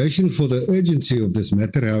appreciation for the urgency of this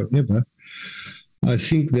matter. However, I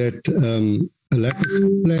think that a lack of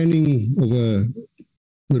planning of a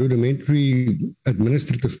rudimentary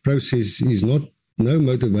administrative process is no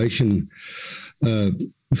motivation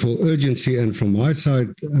for urgency. And from my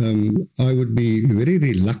side, I would be very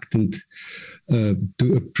reluctant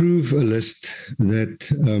to approve a list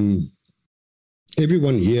that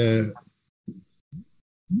everyone here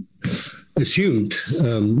assumed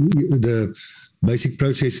the basic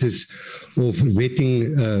processes of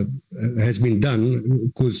vetting has been done,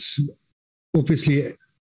 because obviously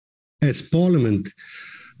as Parliament,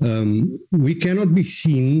 we cannot be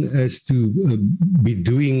seen as to be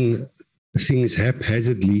doing things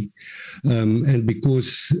haphazardly, and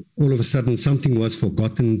because all of a sudden something was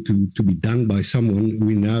forgotten to be done by someone,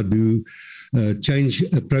 we now do change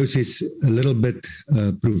a process a little bit,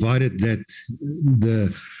 provided that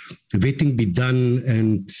the vetting be done,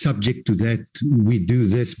 and subject to that, we do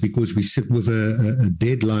this because we sit with a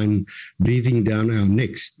deadline breathing down our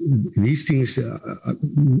necks. These things,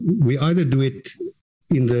 we either do it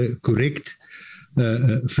in the correct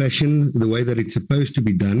fashion, the way that it's supposed to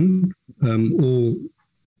be done, or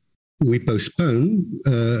we postpone,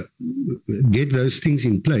 get those things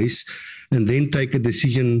in place, and then take a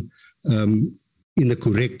decision in the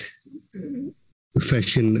correct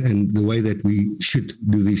fashion and the way that we should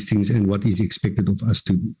do these things and what is expected of us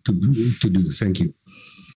to do. Thank you.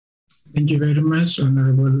 Thank you very much,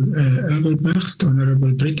 Honorable Engelbrecht.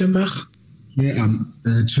 Honorable Breitenbach. Yeah,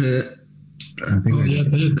 Chair. You're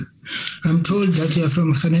back. I'm told that you're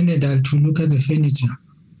from Khanenedal to look at the furniture.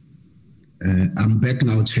 I'm back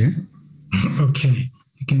now, Chair. Okay,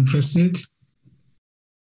 you can proceed.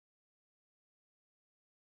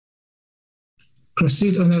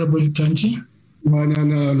 Proceed, Honorable Janji.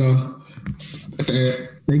 No.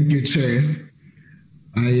 Thank you, Chair.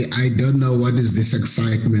 I don't know what is this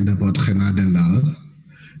excitement about Genadendal.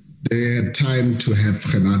 They had time to have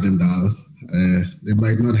Genadendal. They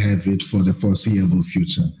might not have it for the foreseeable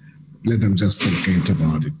future. Let them just forget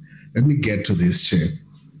about it. Let me get to this, Chair.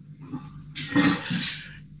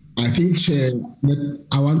 I think, Chair,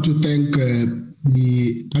 I want to thank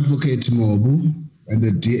the Advocate Mobu and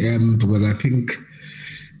the DM, because I think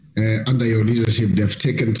under your leadership, they've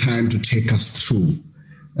taken time to take us through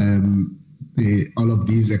all of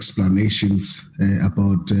these explanations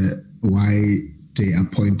about why they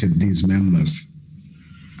appointed these members.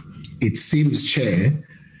 It seems, Chair,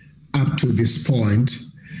 up to this point,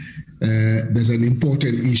 there's an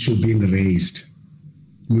important issue being raised,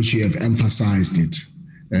 which you have emphasized it.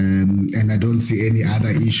 And I don't see any other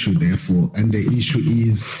issue, therefore. And the issue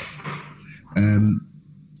is,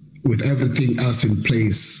 with everything else in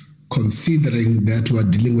place, considering that we're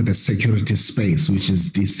dealing with a security space, which is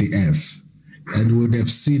DCS, and we would have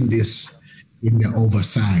seen this in the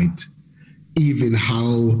oversight, even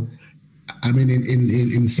how, I mean,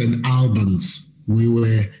 in St. Albans, we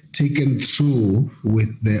were taken through with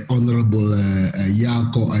the Honorable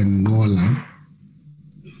Yako and Ngola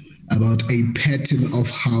about a pattern of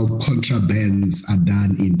how contrabands are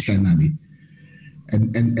done internally.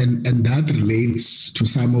 And that relates to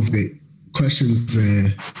some of the questions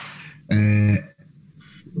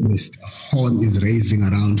Mr. Horn is raising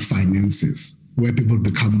around finances, where people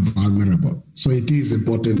become vulnerable. So it is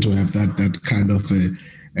important to have that kind of a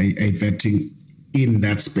vetting in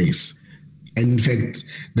that space. And in fact,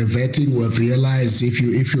 the vetting we've realized, if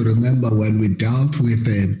you remember when we dealt with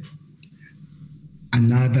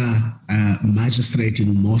another magistrate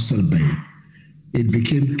in Mossel Bay, it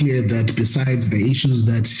became clear that besides the issues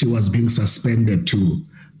that she was being suspended to,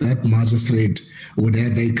 that magistrate would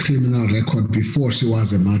have a criminal record before she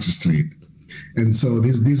was a magistrate. And so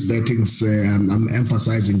these vettings, I'm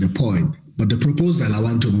emphasizing the point. But the proposal I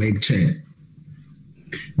want to make, Chair,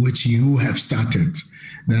 which you have started,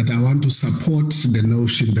 that I want to support the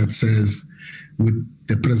notion that says, with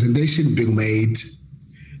the presentation being made,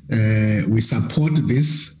 we support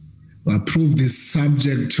this, we approve this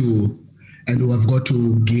subject to, and we have got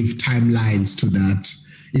to give timelines to that,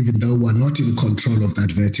 even though we're not in control of that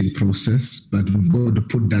vetting process, but we've got to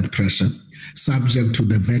put that pressure, subject to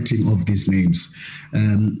the vetting of these names.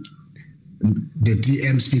 The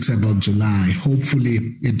DM speaks about July.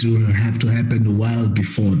 Hopefully, it will have to happen well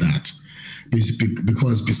before that,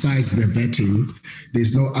 because besides the vetting,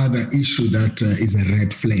 there's no other issue that is a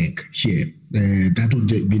red flag here. That would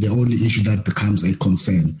be the only issue that becomes a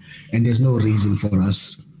concern, and there's no reason for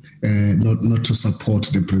us not to support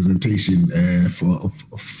the presentation for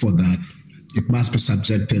that. It must be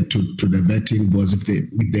subjected to the vetting, because if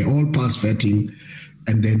they all pass vetting,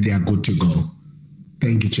 and then they are good to go.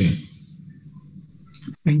 Thank you, Chair.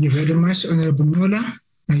 Thank you very much, Honorable Nola.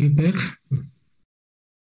 Are you back?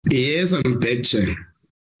 Yes, I'm back, Chair.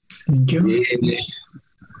 Thank you.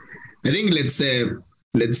 I think let's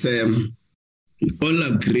all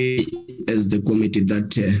agree as the committee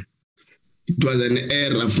that it was an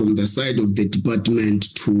error from the side of the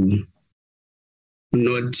department to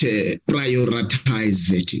not prioritize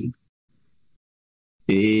vetting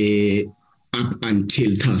up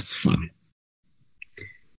until thus far.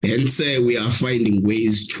 Hence, we are finding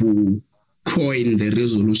ways to coin the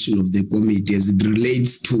resolution of the committee as it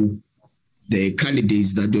relates to the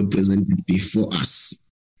candidates that were presented before us.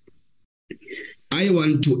 I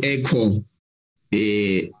want to echo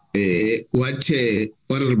what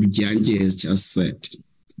Honorable Janji has just said,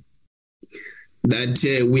 that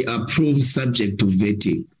we approve subject to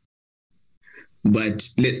vetting, but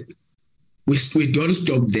we don't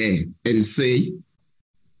stop there and say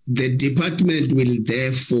the department will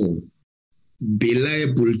therefore be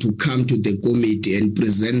liable to come to the committee and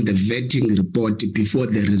present the vetting report before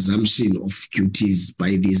the resumption of duties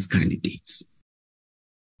by these candidates.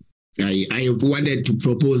 I wanted to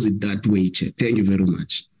propose it that way, Chair. Thank you very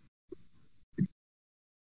much.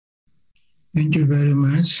 Thank you very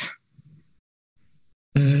much.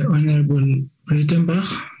 Honorable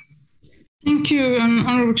Breitenbach. Thank you,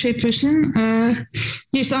 Honourable Chairperson.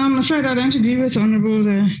 Yes, I'm afraid I don't agree with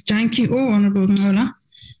Honourable Janki or Honourable Nola.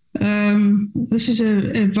 This is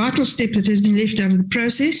a vital step that has been left out of the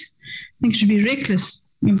process. I think it should be reckless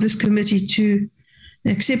of this committee to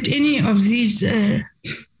accept any of these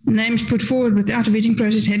names put forward without a vetting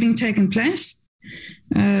process having taken place.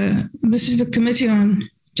 This is the Committee on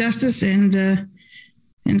Justice, and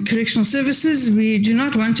and Correctional Services. We do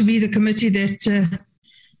not want to be the committee that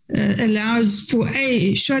allows for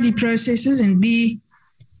A, shoddy processes, and B,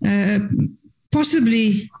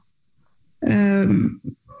 possibly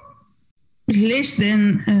less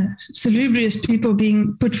than salubrious people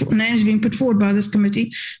names being put forward by this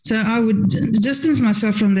committee. So I would distance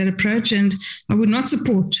myself from that approach, and I would not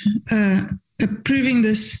support approving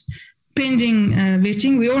this pending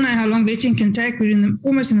vetting. We all know how long vetting can take. We're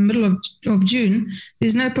almost in the middle of June.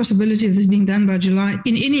 There's no possibility of this being done by July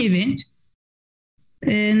in any event.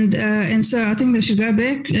 And so I think they should go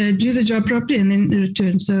back, do the job properly, and then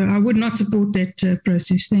return. So I would not support that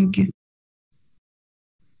process. Thank you.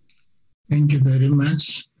 Thank you very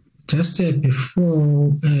much. Just be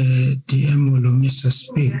Olumisa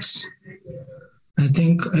speaks, I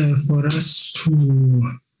think for us to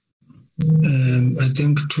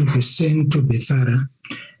be seen to be thorough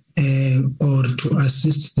or to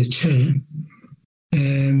assist the chair,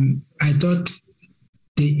 I thought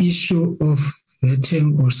the issue of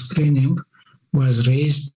vetting or screening was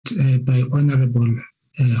raised by Honorable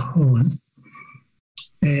Horn.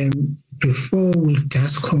 Before we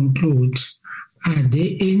just conclude, are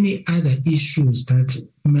there any other issues that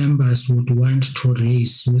members would want to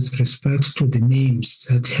raise with respect to the names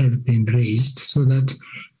that have been raised, so that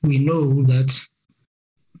we know that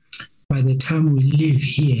by the time we leave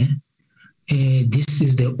here, this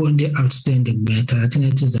is the only outstanding matter? I think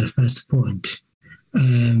that is the first point.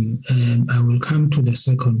 I will come to the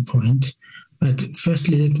second point. But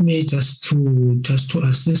firstly, let me just to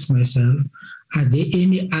assess myself, are there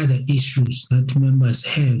any other issues that members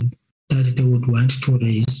have that they would want to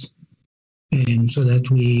raise, so that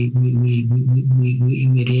we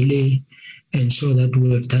really ensure that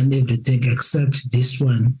we have done everything except this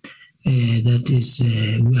one that is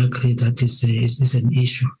we agree that is an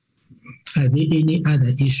issue? Are there any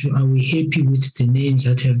other issue? Are we happy with the names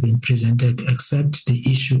that have been presented except the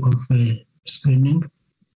issue of screening?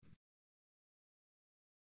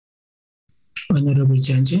 Honorable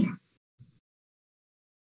Janji.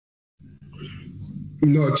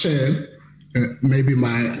 No, Chair. Maybe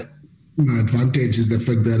my advantage is the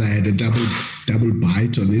fact that I had a double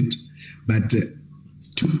bite on it, but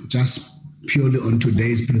just purely on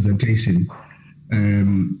today's presentation,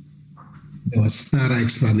 there was thorough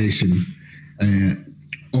explanation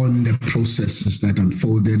on the processes that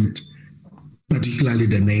unfolded, particularly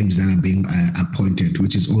the names that are being appointed,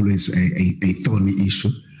 which is always a thorny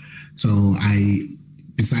issue. So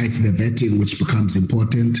besides the vetting, which becomes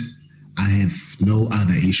important, I have no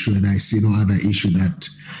other issue, and I see no other issue that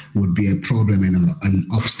would be a problem and an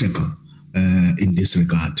obstacle in this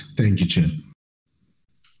regard. Thank you, Chair.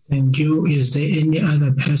 Thank you. Is there any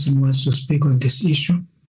other person who wants to speak on this issue,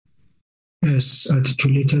 as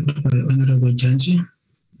articulated by Honorable Janji?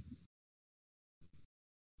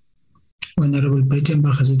 Honorable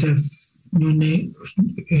Breitenbach, has it a new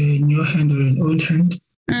hand or an old hand?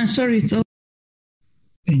 Sorry, it's old.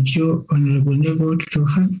 Thank you. Honorable Nevo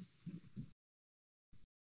Johan.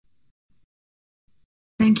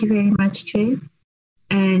 Thank you very much, Chair,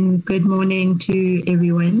 and good morning to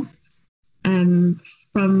everyone.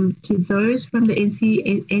 To those from the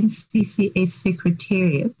NCCS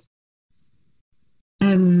Secretariat,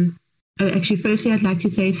 actually, firstly, I'd like to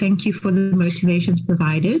say thank you for the motivations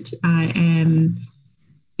provided. I am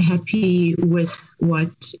happy with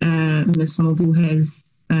what Ms. Mobu has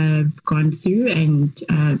gone through and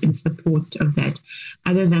in support of that,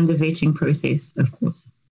 other than the vetting process, of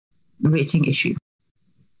course, the vetting issue.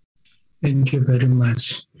 Thank you very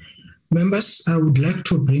much. Members, I would like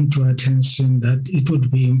to bring to attention that it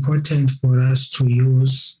would be important for us to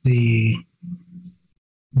use the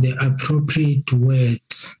appropriate word.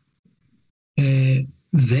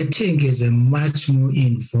 Vetting is a much more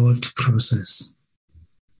involved process,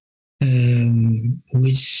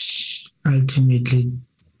 which ultimately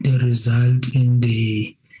result in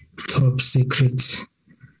the top secret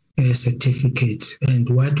certificate. And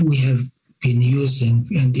what we have been using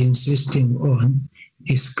and insisting on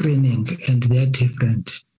is screening, and they're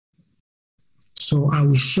different. So are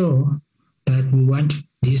we sure that we want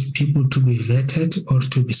these people to be vetted or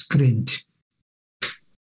to be screened?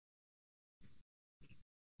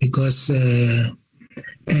 Because,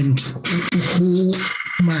 and who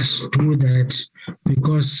must do that?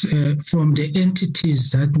 Because from the entities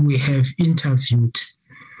that we have interviewed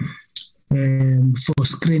for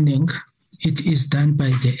screening, it is done by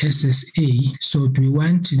the SSA. So do we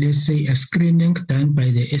want, let's say, a screening done by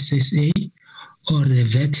the SSA, or the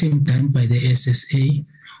vetting done by the SSA,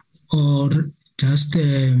 or just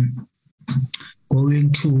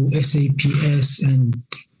going to SAPS and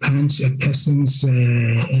punch a person's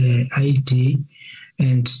ID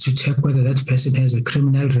and to check whether that person has a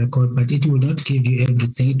criminal record, but it will not give you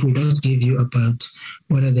everything. It will not give you about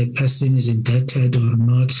whether the person is indicted or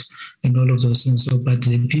not and all of those things. So, but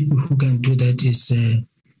the people who can do that is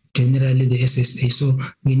generally the SSA. So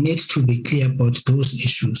we need to be clear about those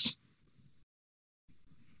issues.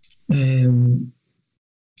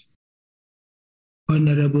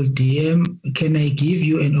 Honorable DM, can I give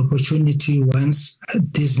you an opportunity once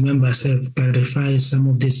these members have clarified some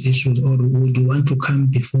of these issues, or would you want to come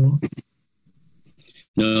before?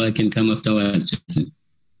 No, I can come afterwards. Thank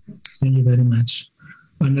you very much.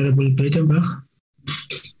 Honorable Breitenbach.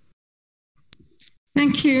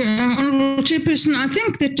 Thank you, Honorable Chairperson. I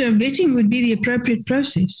think that vetting would be the appropriate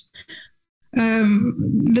process.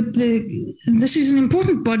 This is an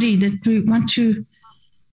important body that we want to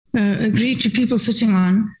agree to people sitting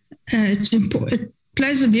on. It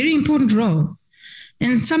plays a very important role.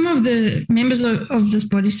 And some of the members of this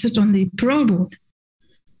body sit on the parole board,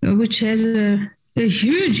 which has a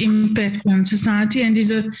huge impact on society and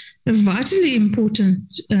is a vitally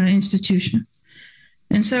important institution.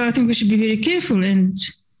 And so I think we should be very careful and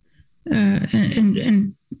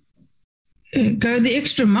go the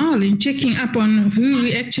extra mile in checking up on who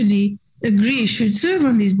we actually agree should serve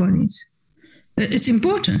on these bodies. It's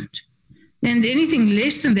important. And anything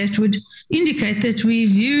less than that would indicate that we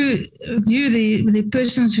view the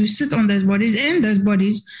persons who sit on those bodies and those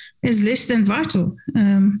bodies as less than vital.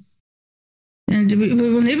 And we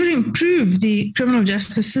will never improve the criminal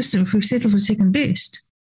justice system if we settle for second best.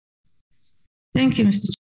 Thank you, Mr.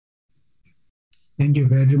 Thank you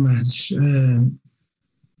very much.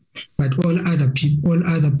 But all other people, all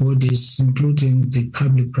other bodies, including the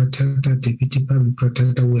public protector, deputy public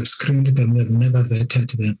protector, we have screened them, we have never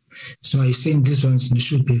vetted them. So I think these ones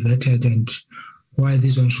should be vetted, and why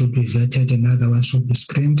these ones should be vetted and other ones should be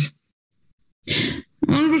screened?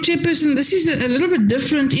 Honourable Chairperson, this is a little bit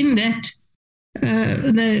different in that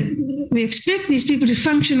we expect these people to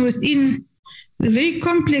function within the very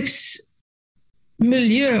complex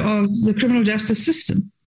milieu of the criminal justice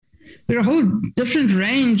system. There are a whole different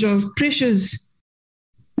range of pressures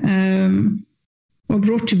are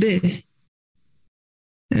brought to bear,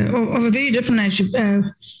 of a very different nature.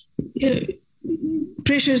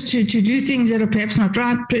 Pressures to do things that are perhaps not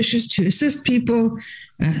right, pressures to assist people,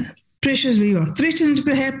 pressures where you are threatened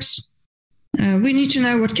perhaps. We need to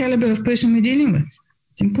know what caliber of person we're dealing with.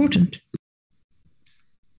 It's important.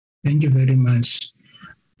 Thank you very much.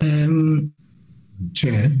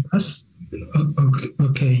 Chair.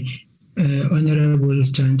 Okay. Honorable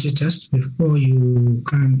Janji, just before you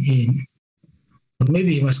come in, or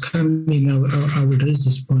maybe you must come in, I will raise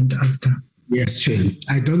this point after. Yes, Chair.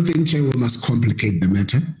 I don't think, Chair, we must complicate the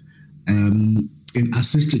matter. In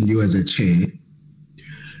assisting you as a Chair,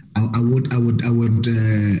 I would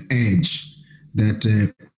urge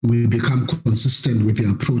that we become consistent with the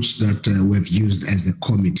approach that we've used as the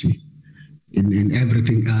committee in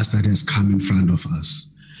everything else that has come in front of us.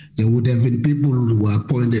 There would have been people who were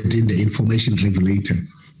appointed in the information regulator.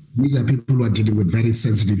 These are people who are dealing with very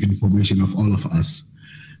sensitive information of all of us.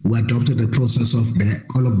 We adopted a process of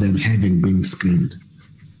all of them having been screened.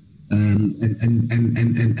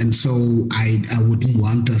 And so I wouldn't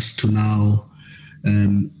want us to now,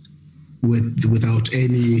 without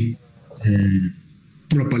any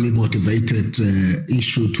properly motivated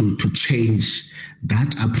issue to change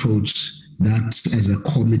that approach that as a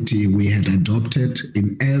committee we had adopted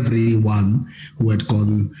in everyone who had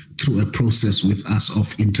gone through a process with us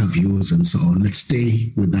of interviews and so on. Let's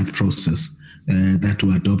stay with that process that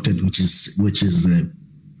we adopted, which is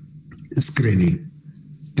screening.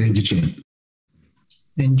 Thank you, Chair.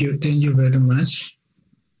 Thank you very much.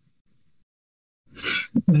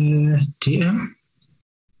 DM?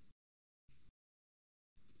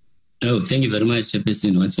 Oh, thank you very much,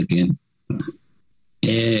 Chairperson, once again.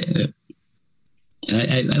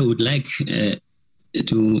 I would like to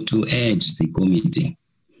urge the committee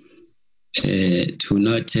to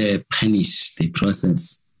not punish the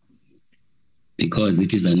process because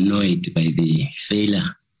it is annoyed by the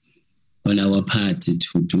failure on our part to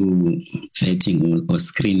do vetting or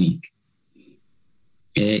screening.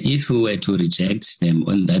 If we were to reject them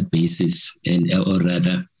on that basis, or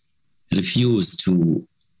rather refuse to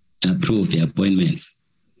approve the appointments,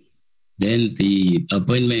 then the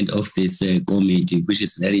appointment of this committee, which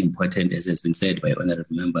is very important, as has been said by honorable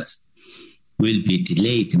members, will be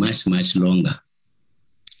delayed much, much longer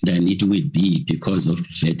than it would be because of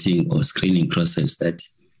vetting or screening process that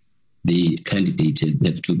the candidate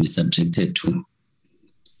have to be subjected to.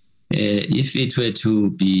 If it were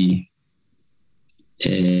to be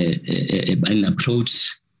an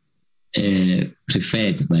approach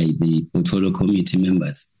preferred by the portfolio committee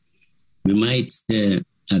members, we might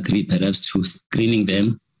agree perhaps to screening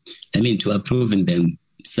them, to approving them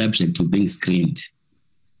subject to being screened,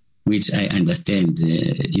 which I understand,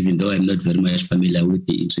 even though I'm not very much familiar with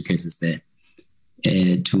the intricacies there,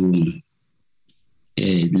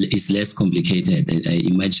 it's less complicated, I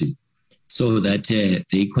imagine, so that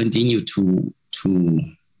they continue to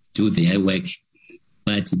do their work.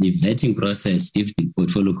 But the vetting process, if the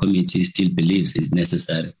portfolio committee still believes is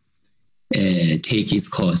necessary, take its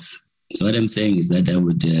course. So what I'm saying is that I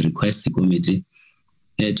would request the committee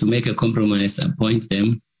to make a compromise, appoint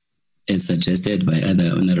them as suggested by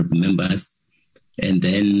other honorable members, and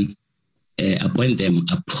then appoint them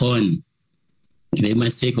upon, they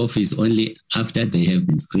must take office only after they have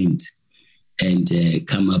been screened and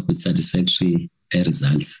come up with satisfactory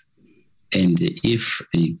results. And if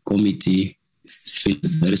the committee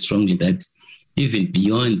feels very strongly that even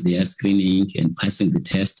beyond their screening and passing the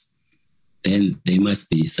test, then they must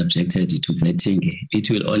be subjected to vetting. It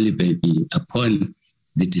will only be upon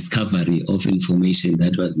the discovery of information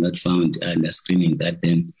that was not found under screening that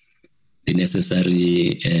then the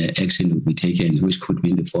necessary action will be taken, which could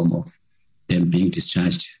be in the form of them being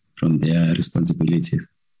discharged from their responsibilities.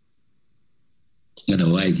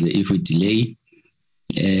 Otherwise, if we delay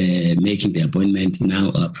making the appointment now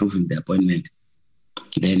or approving the appointment,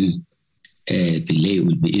 then delay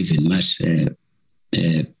will be even much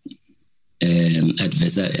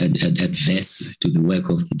adverse to the work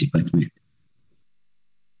of the department.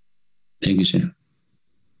 Thank you, Chair.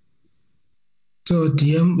 So,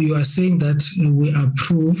 DM, you are saying that we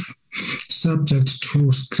approve subject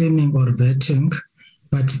to screening or vetting,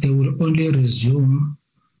 but they will only resume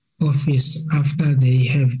office after they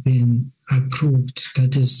have been approved,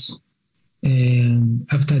 that is,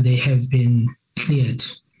 after they have been cleared,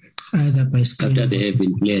 either by screening. After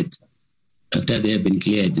they have been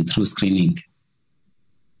cleared through screening.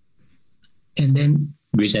 And then,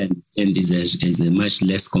 which I understand is a much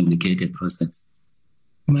less complicated process.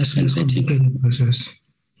 Much less complicated process.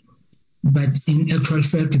 But in actual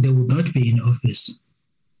fact, they will not be in office.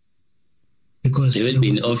 Because they will be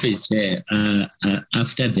in office, Chair,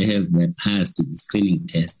 after they have passed the screening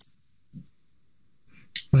test.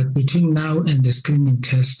 But between now and the screening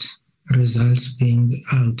test results being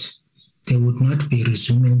out, they would not be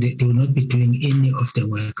resuming, they would not be doing any of the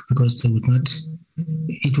work because they would not,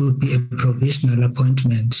 it would be a provisional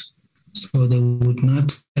appointment. So they would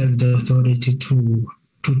not have the authority to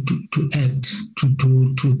act, to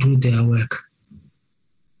do their work.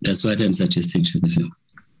 That's what I'm suggesting, Chair.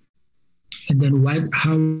 And then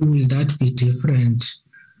how will that be different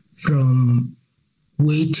from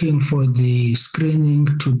waiting for the screening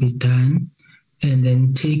to be done and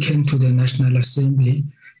then taken to the National Assembly,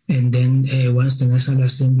 and then once the National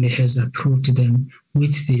Assembly has approved them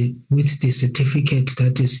with the certificate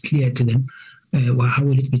that is clear to them, how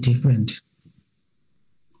will it be different?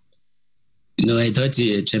 No, I thought,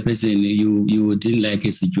 Chairperson, you didn't like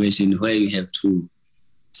a situation where you have to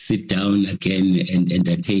sit down again and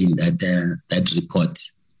entertain that report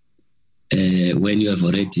when you have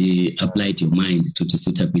already applied your mind to the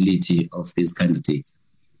suitability of these candidates.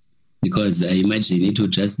 Because I imagine it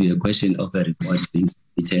would just be a question of a report being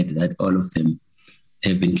submitted that all of them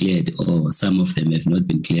have been cleared or some of them have not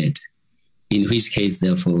been cleared. In which case,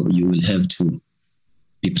 therefore, you will have to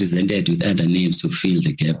be presented with other names to fill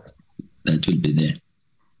the gap that will be there.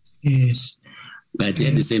 Yes. But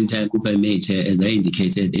at the same time, if I may, Chair, as I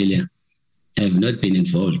indicated earlier, I have not been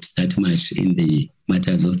involved that much in the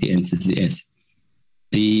matters of the NCCS.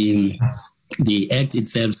 The Act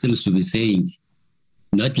itself seems to be saying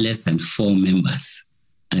not less than 4 members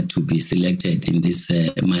are to be selected in this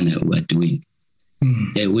manner we are doing,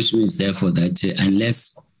 which means, therefore, that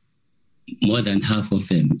unless more than half of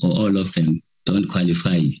them or all of them don't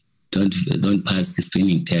qualify, don't pass the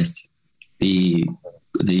screening test, the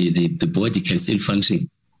body can still function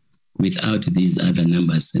without these other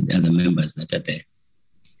numbers and other members that are there.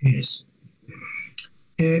 Yes.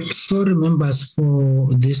 Sorry, members, for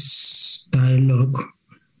this dialogue,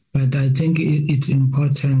 but I think it's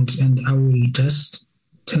important, and I will just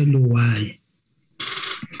tell you why.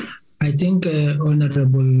 I think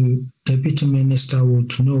Honorable Deputy Minister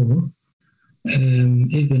would know,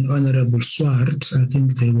 even Honorable Swart, I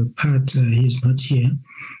think they were part, he's not here,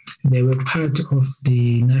 they were part of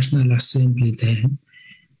the National Assembly then.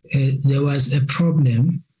 There was a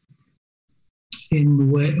problem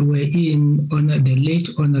wherein the late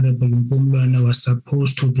Honorable Mbumlwana was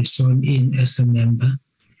supposed to be sworn in as a member.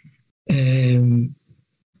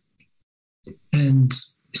 And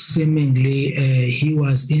seemingly he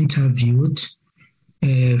was interviewed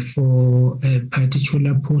for a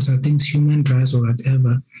particular post, I think human rights or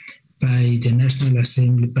whatever, by the National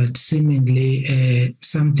Assembly, but seemingly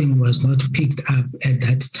something was not picked up at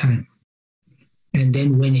that time. And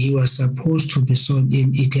then when he was supposed to be sworn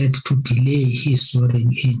in, it had to delay his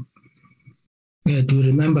swearing in. Do you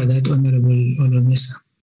remember that, Honorable Olomisa?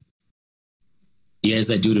 Yes,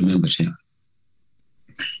 I do remember, Chair.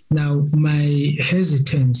 Now, my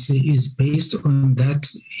hesitancy is based on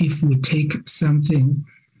that if we take something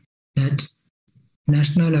that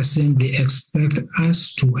National Assembly expect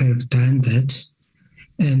us to have done that,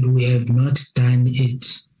 and we have not done it.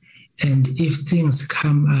 And if things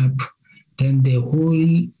come up, then the whole,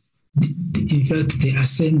 in fact, the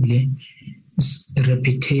Assembly's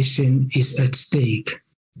reputation is at stake.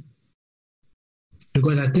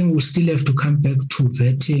 Because I think we still have to come back to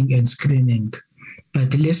vetting and screening.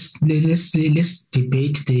 But let's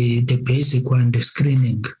debate the basic one, the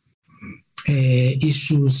screening.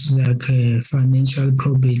 Issues like financial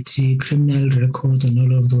probity, criminal records, and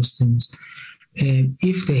all of those things.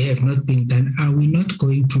 If they have not been done, are we not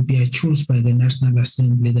going to be accused by the National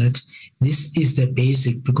Assembly that this is the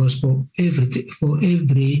basic? Because for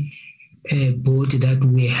every board that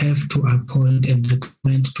we have to appoint and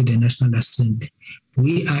recommend to the National Assembly,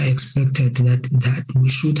 we are expected that we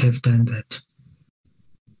should have done that.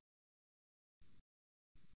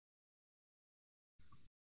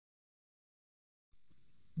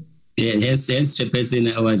 Yes,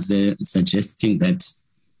 Chairperson, I was suggesting that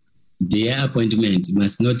their appointment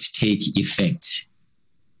must not take effect,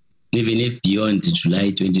 even if beyond July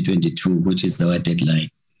 2022, which is our deadline,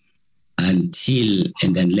 until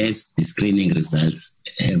and unless the screening results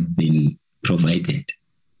have been provided.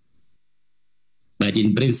 But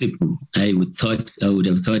in principle, I would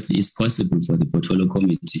have thought it's possible for the portfolio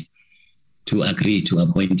committee to agree to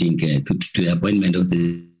appointing to the appointment of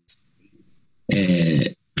the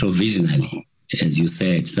provisionally, as you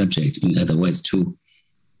said, subject, in other words, to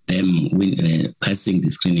them passing the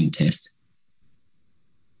screening test.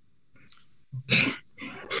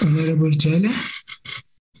 Honorable Jale.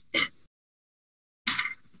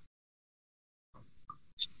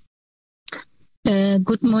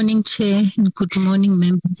 Good morning, Chair, and good morning,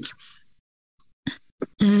 members.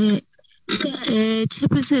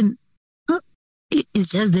 Chairperson, it's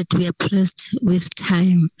just that we are pressed with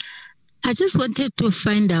time. I just wanted to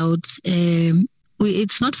find out,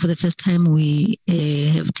 it's not for the first time we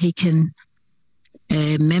have taken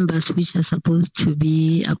members which are supposed to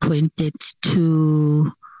be appointed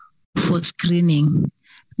for screening.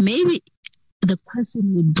 Maybe the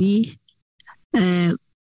question would be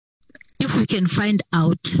if we can find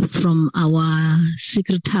out from our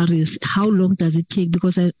secretaries, how long does it take?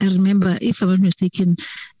 Because I remember, if I'm not mistaken,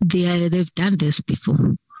 they've done this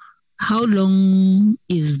before. How long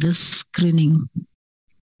is this screening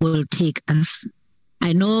will take us?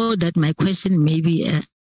 I know that my question maybe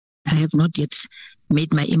I have not yet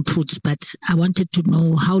made my input, but I wanted to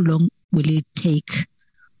know how long will it take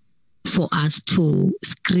for us to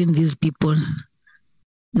screen these people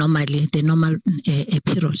normally, the normal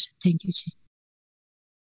period. Thank you, Chair.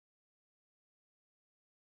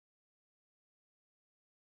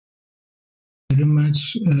 Very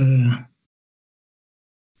much,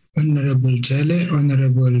 Honorable Jale.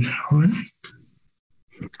 Honorable Horn.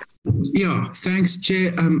 Yeah, thanks,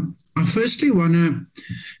 Chair. I firstly want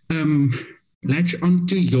to latch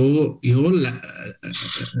onto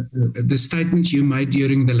the statements you made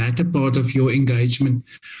during the latter part of your engagement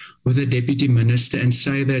with the Deputy Minister and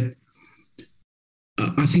say that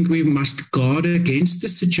I think we must guard against the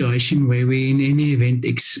situation where we in any event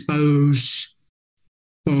expose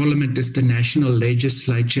Parliament as the national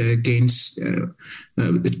legislature against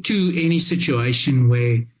to any situation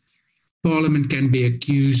where Parliament can be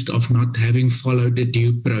accused of not having followed the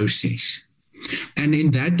due process. And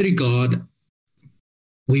in that regard,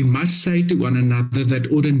 we must say to one another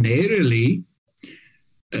that ordinarily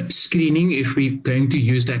screening, if we're going to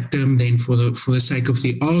use that term then for the sake of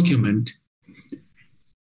the argument,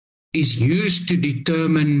 is used to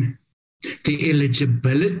determine the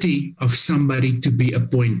eligibility of somebody to be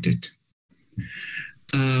appointed.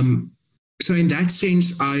 So in that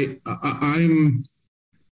sense, I'm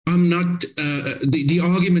not, the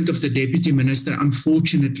argument of the Deputy Minister,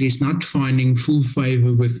 unfortunately, is not finding full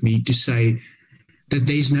favor with me to say that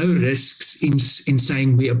there's no risks in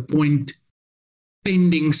saying we appoint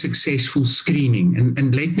pending successful screening.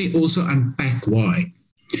 And let me also unpack why.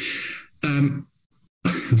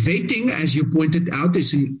 Vetting, as you pointed out,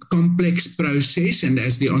 is a complex process, and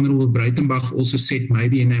as the Honourable Breitenbach also said,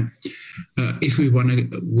 maybe if we want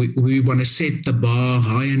to set the bar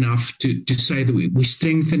high enough to say that we're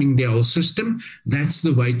strengthening the whole system, that's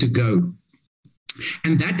the way to go.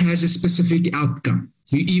 And that has a specific outcome.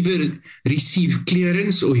 You either receive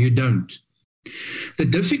clearance or you don't. The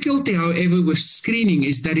difficulty, however, with screening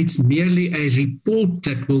is that it's merely a report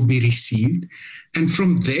that will be received, and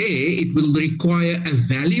from there it will require a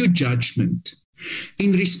value judgment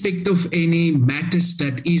in respect of any matters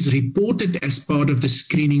that is reported as part of the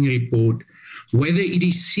screening report, whether it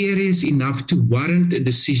is serious enough to warrant a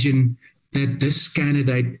decision that this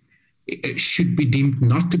candidate should be deemed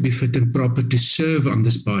not to be fit and proper to serve on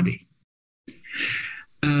this body.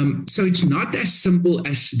 So it's not as simple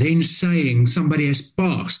as then saying somebody has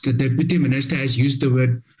passed. The Deputy Minister has used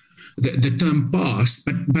the term passed,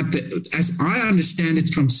 but as I understand it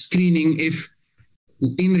from screening, if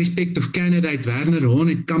in respect of candidate Werner Horn,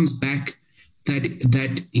 it comes back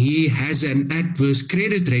that he has an adverse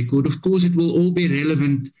credit record, of course it will all be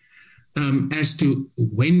relevant as to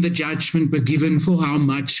when the judgment were given, for how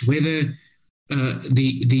much, whether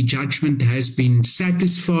the judgment has been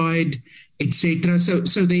satisfied, etc.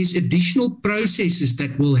 So there's additional processes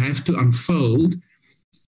that will have to unfold.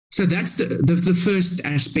 So that's the first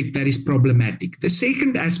aspect that is problematic. The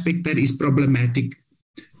second aspect that is problematic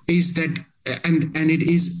is that, and it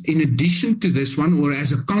is in addition to this one, or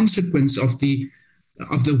as a consequence of the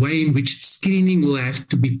way in which screening will have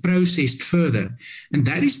to be processed further, and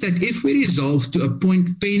that is that if we resolve to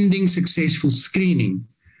appoint pending successful screening,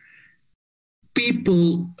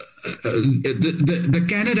 people, the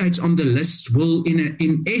candidates on the list will,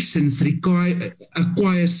 in essence,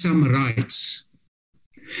 acquire some rights.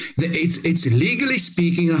 It's legally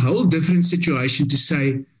speaking a whole different situation to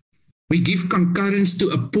say we give concurrence to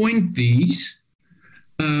appoint these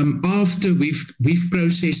after we've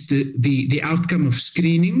processed the outcome of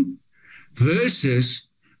screening, versus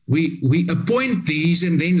we appoint these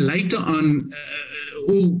and then later on,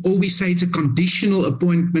 or we say it's a conditional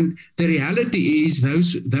appointment. The reality is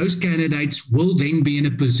those candidates will then be in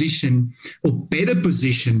a position, or better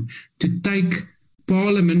position, to take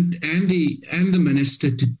Parliament and the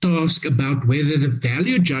Minister to task about whether the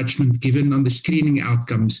value judgment given on the screening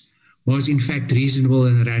outcomes was in fact reasonable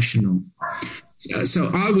and rational. So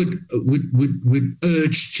I would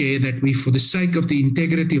urge, Chair, that we, for the sake of the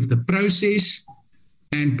integrity of the process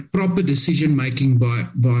and proper decision making by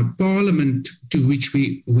Parliament, to which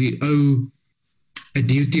we owe a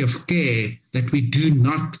duty of care, that we do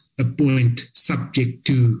not appoint subject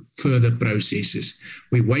to further processes.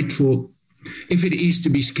 We wait for, if it is to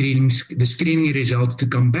be screening, the screening results to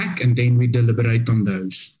come back, and then we deliberate on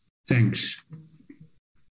those. Thanks.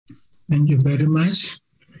 Thank you very much.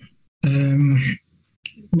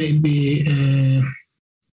 Maybe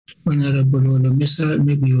Honorable Olomisa,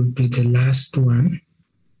 maybe you'll be the last one.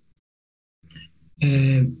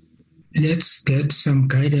 Let's get some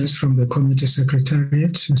guidance from the committee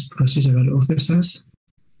secretariat as procedural officers.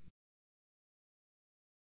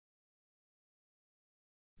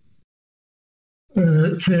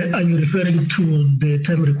 Chair, are you referring to the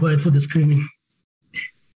time required for the screening?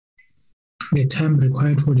 The time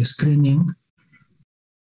required for the screening?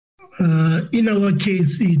 In our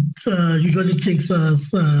case, it usually takes us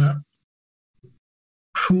 2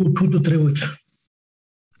 to 3 weeks.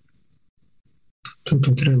 2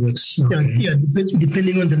 to 3 weeks. Okay. Yeah,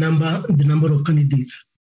 depending on the number of candidates.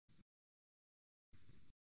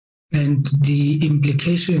 And the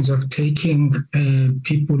implications of taking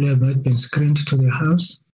people who have not been screened to the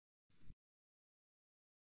house?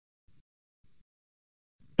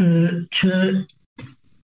 Chair,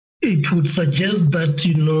 it would suggest that,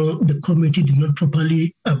 the committee did not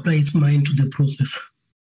properly apply its mind to the process.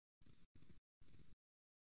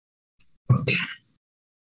 Okay.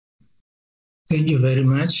 Thank you very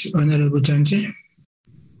much. Honorable Janji.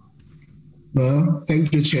 Well,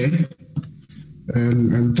 thank you, Chair.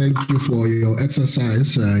 And thank you for your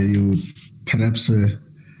exercise. You perhaps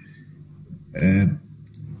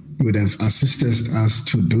would have assisted us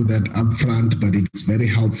to do that upfront, but it's very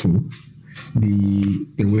helpful, the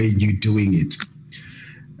way you're doing it.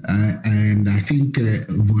 And I think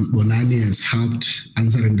Bonani has helped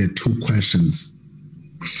answering the 2 questions.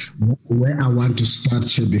 Where I want to start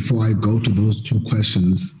here before I go to those 2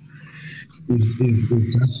 questions is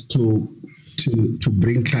just to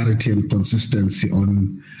bring clarity and consistency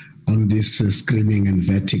on this screening and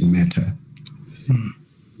vetting matter.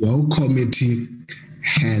 Your committee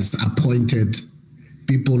has appointed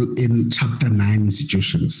people in Chapter 9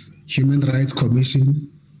 institutions, Human Rights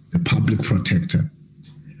Commission, the Public Protector.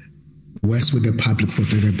 West with the public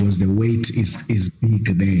protector because the weight is big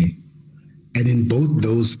there. And in both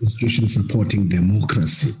those institutions supporting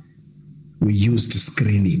democracy, we used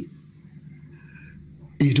screening.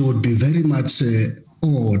 It would be very much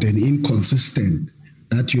odd and inconsistent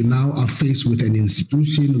that you now are faced with an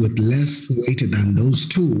institution with less weight than those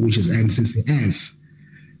two, which is NCCS.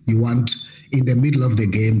 You want, in the middle of the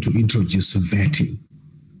game, to introduce vetting.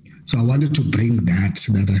 So I wanted to bring that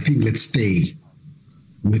I think let's stay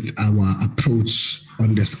with our approach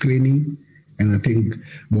on the screening. And I think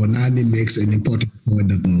Bonani makes an important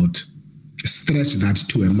point about stretch that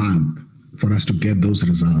to a month for us to get those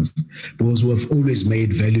results. Because we've always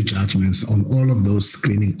made value judgments on all of those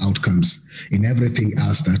screening outcomes in everything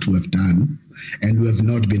else that we've done. And we have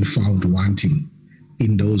not been found wanting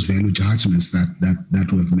in those value judgments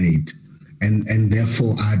that we've made. And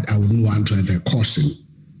therefore, I wouldn't want to have a caution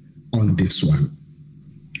on this one.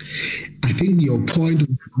 I think your point,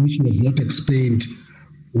 which you have not explained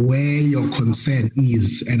where your concern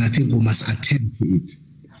is, and I think we must attend to it.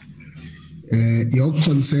 Your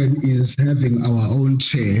concern is having our own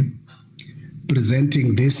chair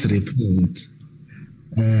presenting this report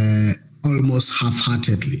almost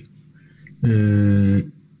half-heartedly,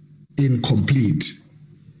 incomplete.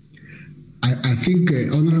 I think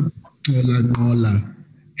Honorable Langola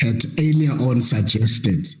had earlier on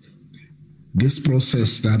suggested this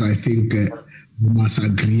process that I think we must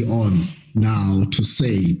agree on now to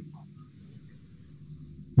say,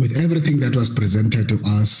 with everything that was presented to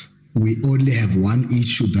us, we only have one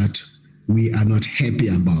issue that we are not happy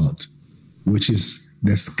about, which is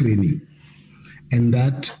the screening. And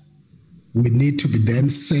that we need to be then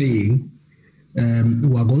saying,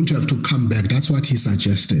 we are going to have to come back. That's what he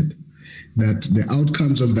suggested, that the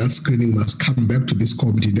outcomes of that screening must come back to this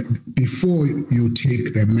committee before you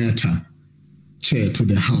take the matter, Chair, to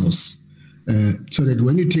the House, so that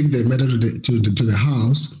when you take the matter to the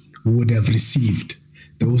House, we would have received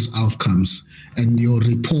those outcomes. And your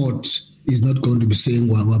report is not going to be saying,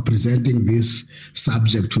 well, we're presenting this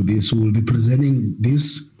subject to this. We will be presenting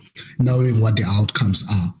this knowing what the outcomes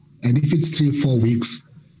are. And if it's 3-4 weeks,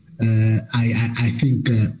 I think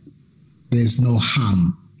there's no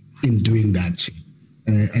harm in doing that.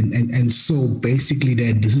 And so basically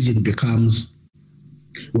the decision becomes,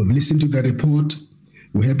 we've listened to the report,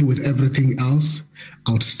 we're happy with everything else.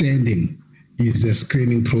 Outstanding is the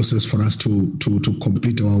screening process for us to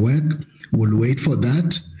complete our work. We'll wait for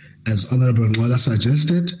that. As Honorable Ngola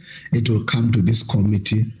suggested, it will come to this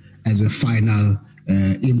committee as a final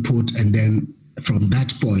input, and then from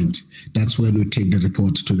that point, that's when we take the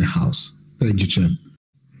report to the House. Thank you, Chair.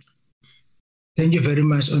 Thank you very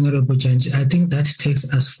much, Honorable Judge. I think that takes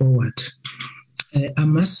us forward. I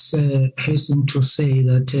must hasten to say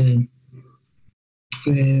that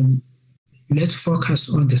let's focus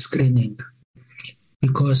on the screening,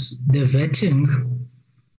 because the vetting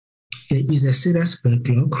is a serious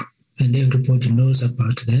backlog, and everybody knows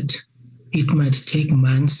about that. It might take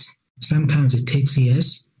months, sometimes it takes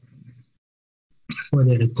years for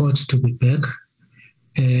the reports to be back.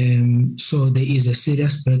 So there is a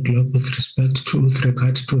serious backlog with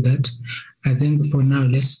regard to that. I think for now,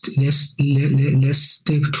 let's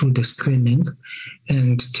stick to the screening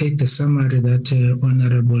and take the summary that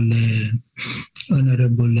Honorable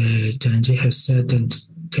Janji has said, and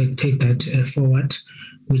take that forward,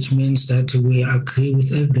 which means that we agree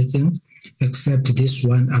with everything except this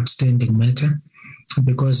one outstanding matter.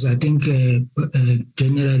 Because I think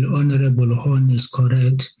General Honorable Horn is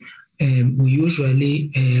correct. We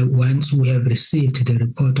usually, once we have received the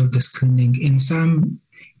report of the screening, in some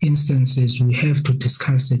instances, we have to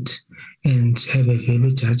discuss it and have a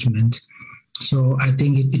value judgment. So I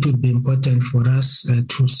think it would be important for us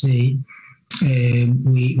to say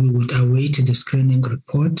we would await the screening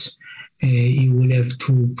report. You will have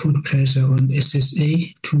to put pressure on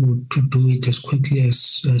SSA to do it as quickly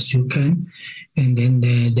as you can, and then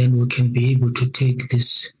we can be able to take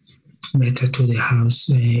this matter to the House,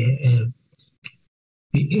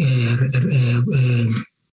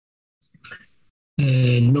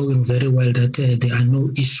 knowing very well that there are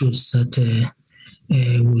no issues that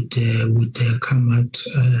would come out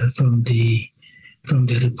from the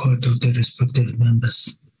report of the respective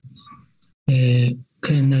members.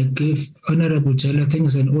 Can I give Honorable Jell, I think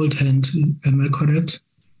it's an old hand, am I correct?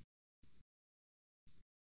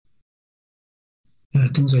 I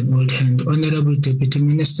think it's an old hand. Honorable Deputy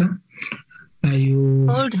Minister, are you?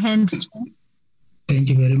 Old hand. Thank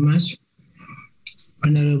you very much.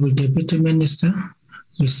 Honorable Deputy Minister,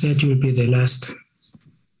 you said you will be the last.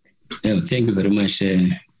 Thank you very much,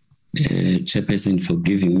 Chairperson, for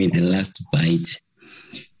giving me the last bite.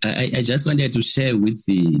 I just wanted to share with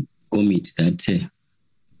the committee that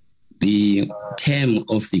the term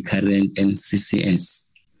of the current NCCS,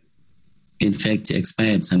 in fact,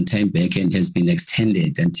 expired some time back and has been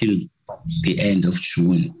extended until the end of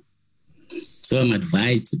June. So I'm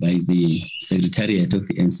advised by the Secretariat of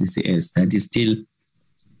the NCCS that it's still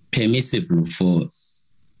permissible for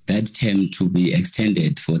that term to be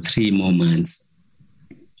extended for 3 more months,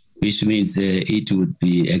 which means it would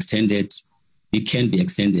be extended, it can be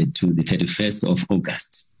extended to the 31st of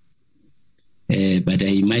August. But I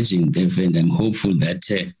imagine, and I'm hopeful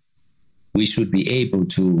that we should be able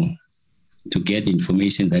to get the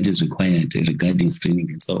information that is required regarding screening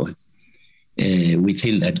and so on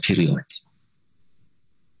within that period.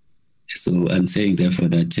 So I'm saying, therefore,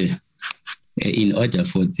 that in order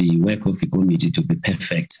for the work of the committee to be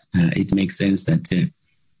perfect, it makes sense that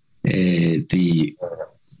the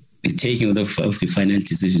taking of the final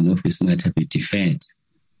decision of this matter be deferred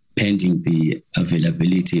pending the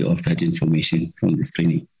availability of that information from the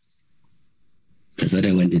screening. That's what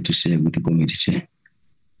I wanted to share with the committee chair.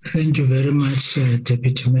 Thank you very much,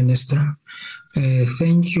 Deputy Minister.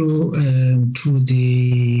 Thank you to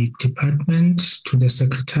the department, to the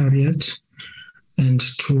Secretariat, and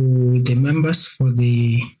to the members for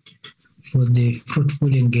the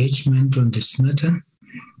fruitful engagement on this matter.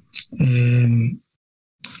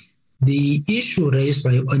 The issue raised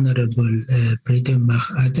by Honorable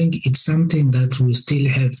Breitenbach, I think it's something that we still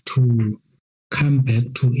have to come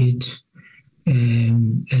back to it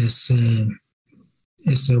as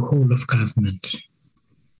a whole of government.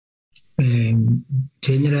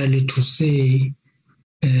 Generally to say,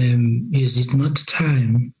 is it not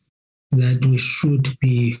time that we should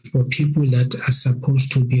be, for people that are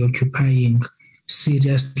supposed to be occupying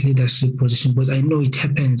serious leadership positions, but I know it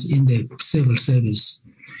happens in the civil service,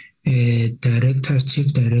 directors,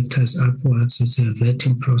 chief directors upwards, it's a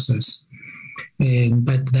vetting process.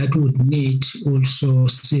 But that would need also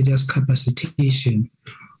serious capacitation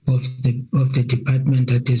of the department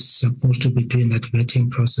that is supposed to be doing that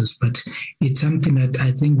vetting process. But it's something that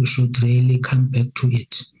I think we should really come back to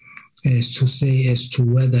it, as to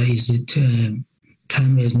whether is it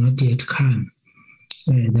time has not yet come,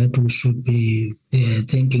 that we should be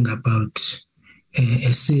thinking about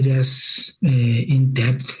a serious,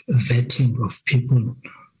 in-depth vetting of people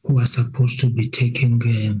who are supposed to be taking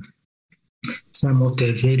some of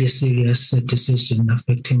the very serious decisions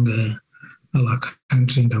affecting our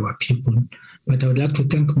country and our people. But I would like to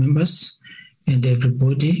thank members and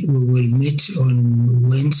everybody. We will meet on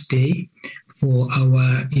Wednesday for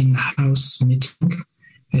our in-house meeting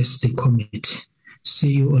as the committee.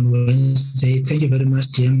 See you on Wednesday. Thank you very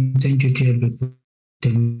much, Jim. Thank you to everybody.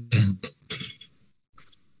 Thank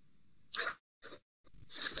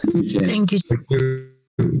you. Thank you.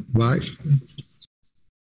 Bye.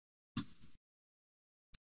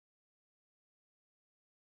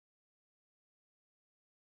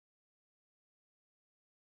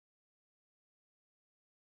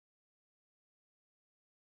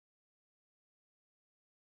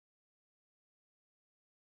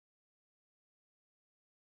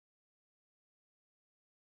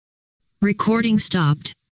 Recording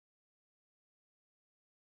stopped.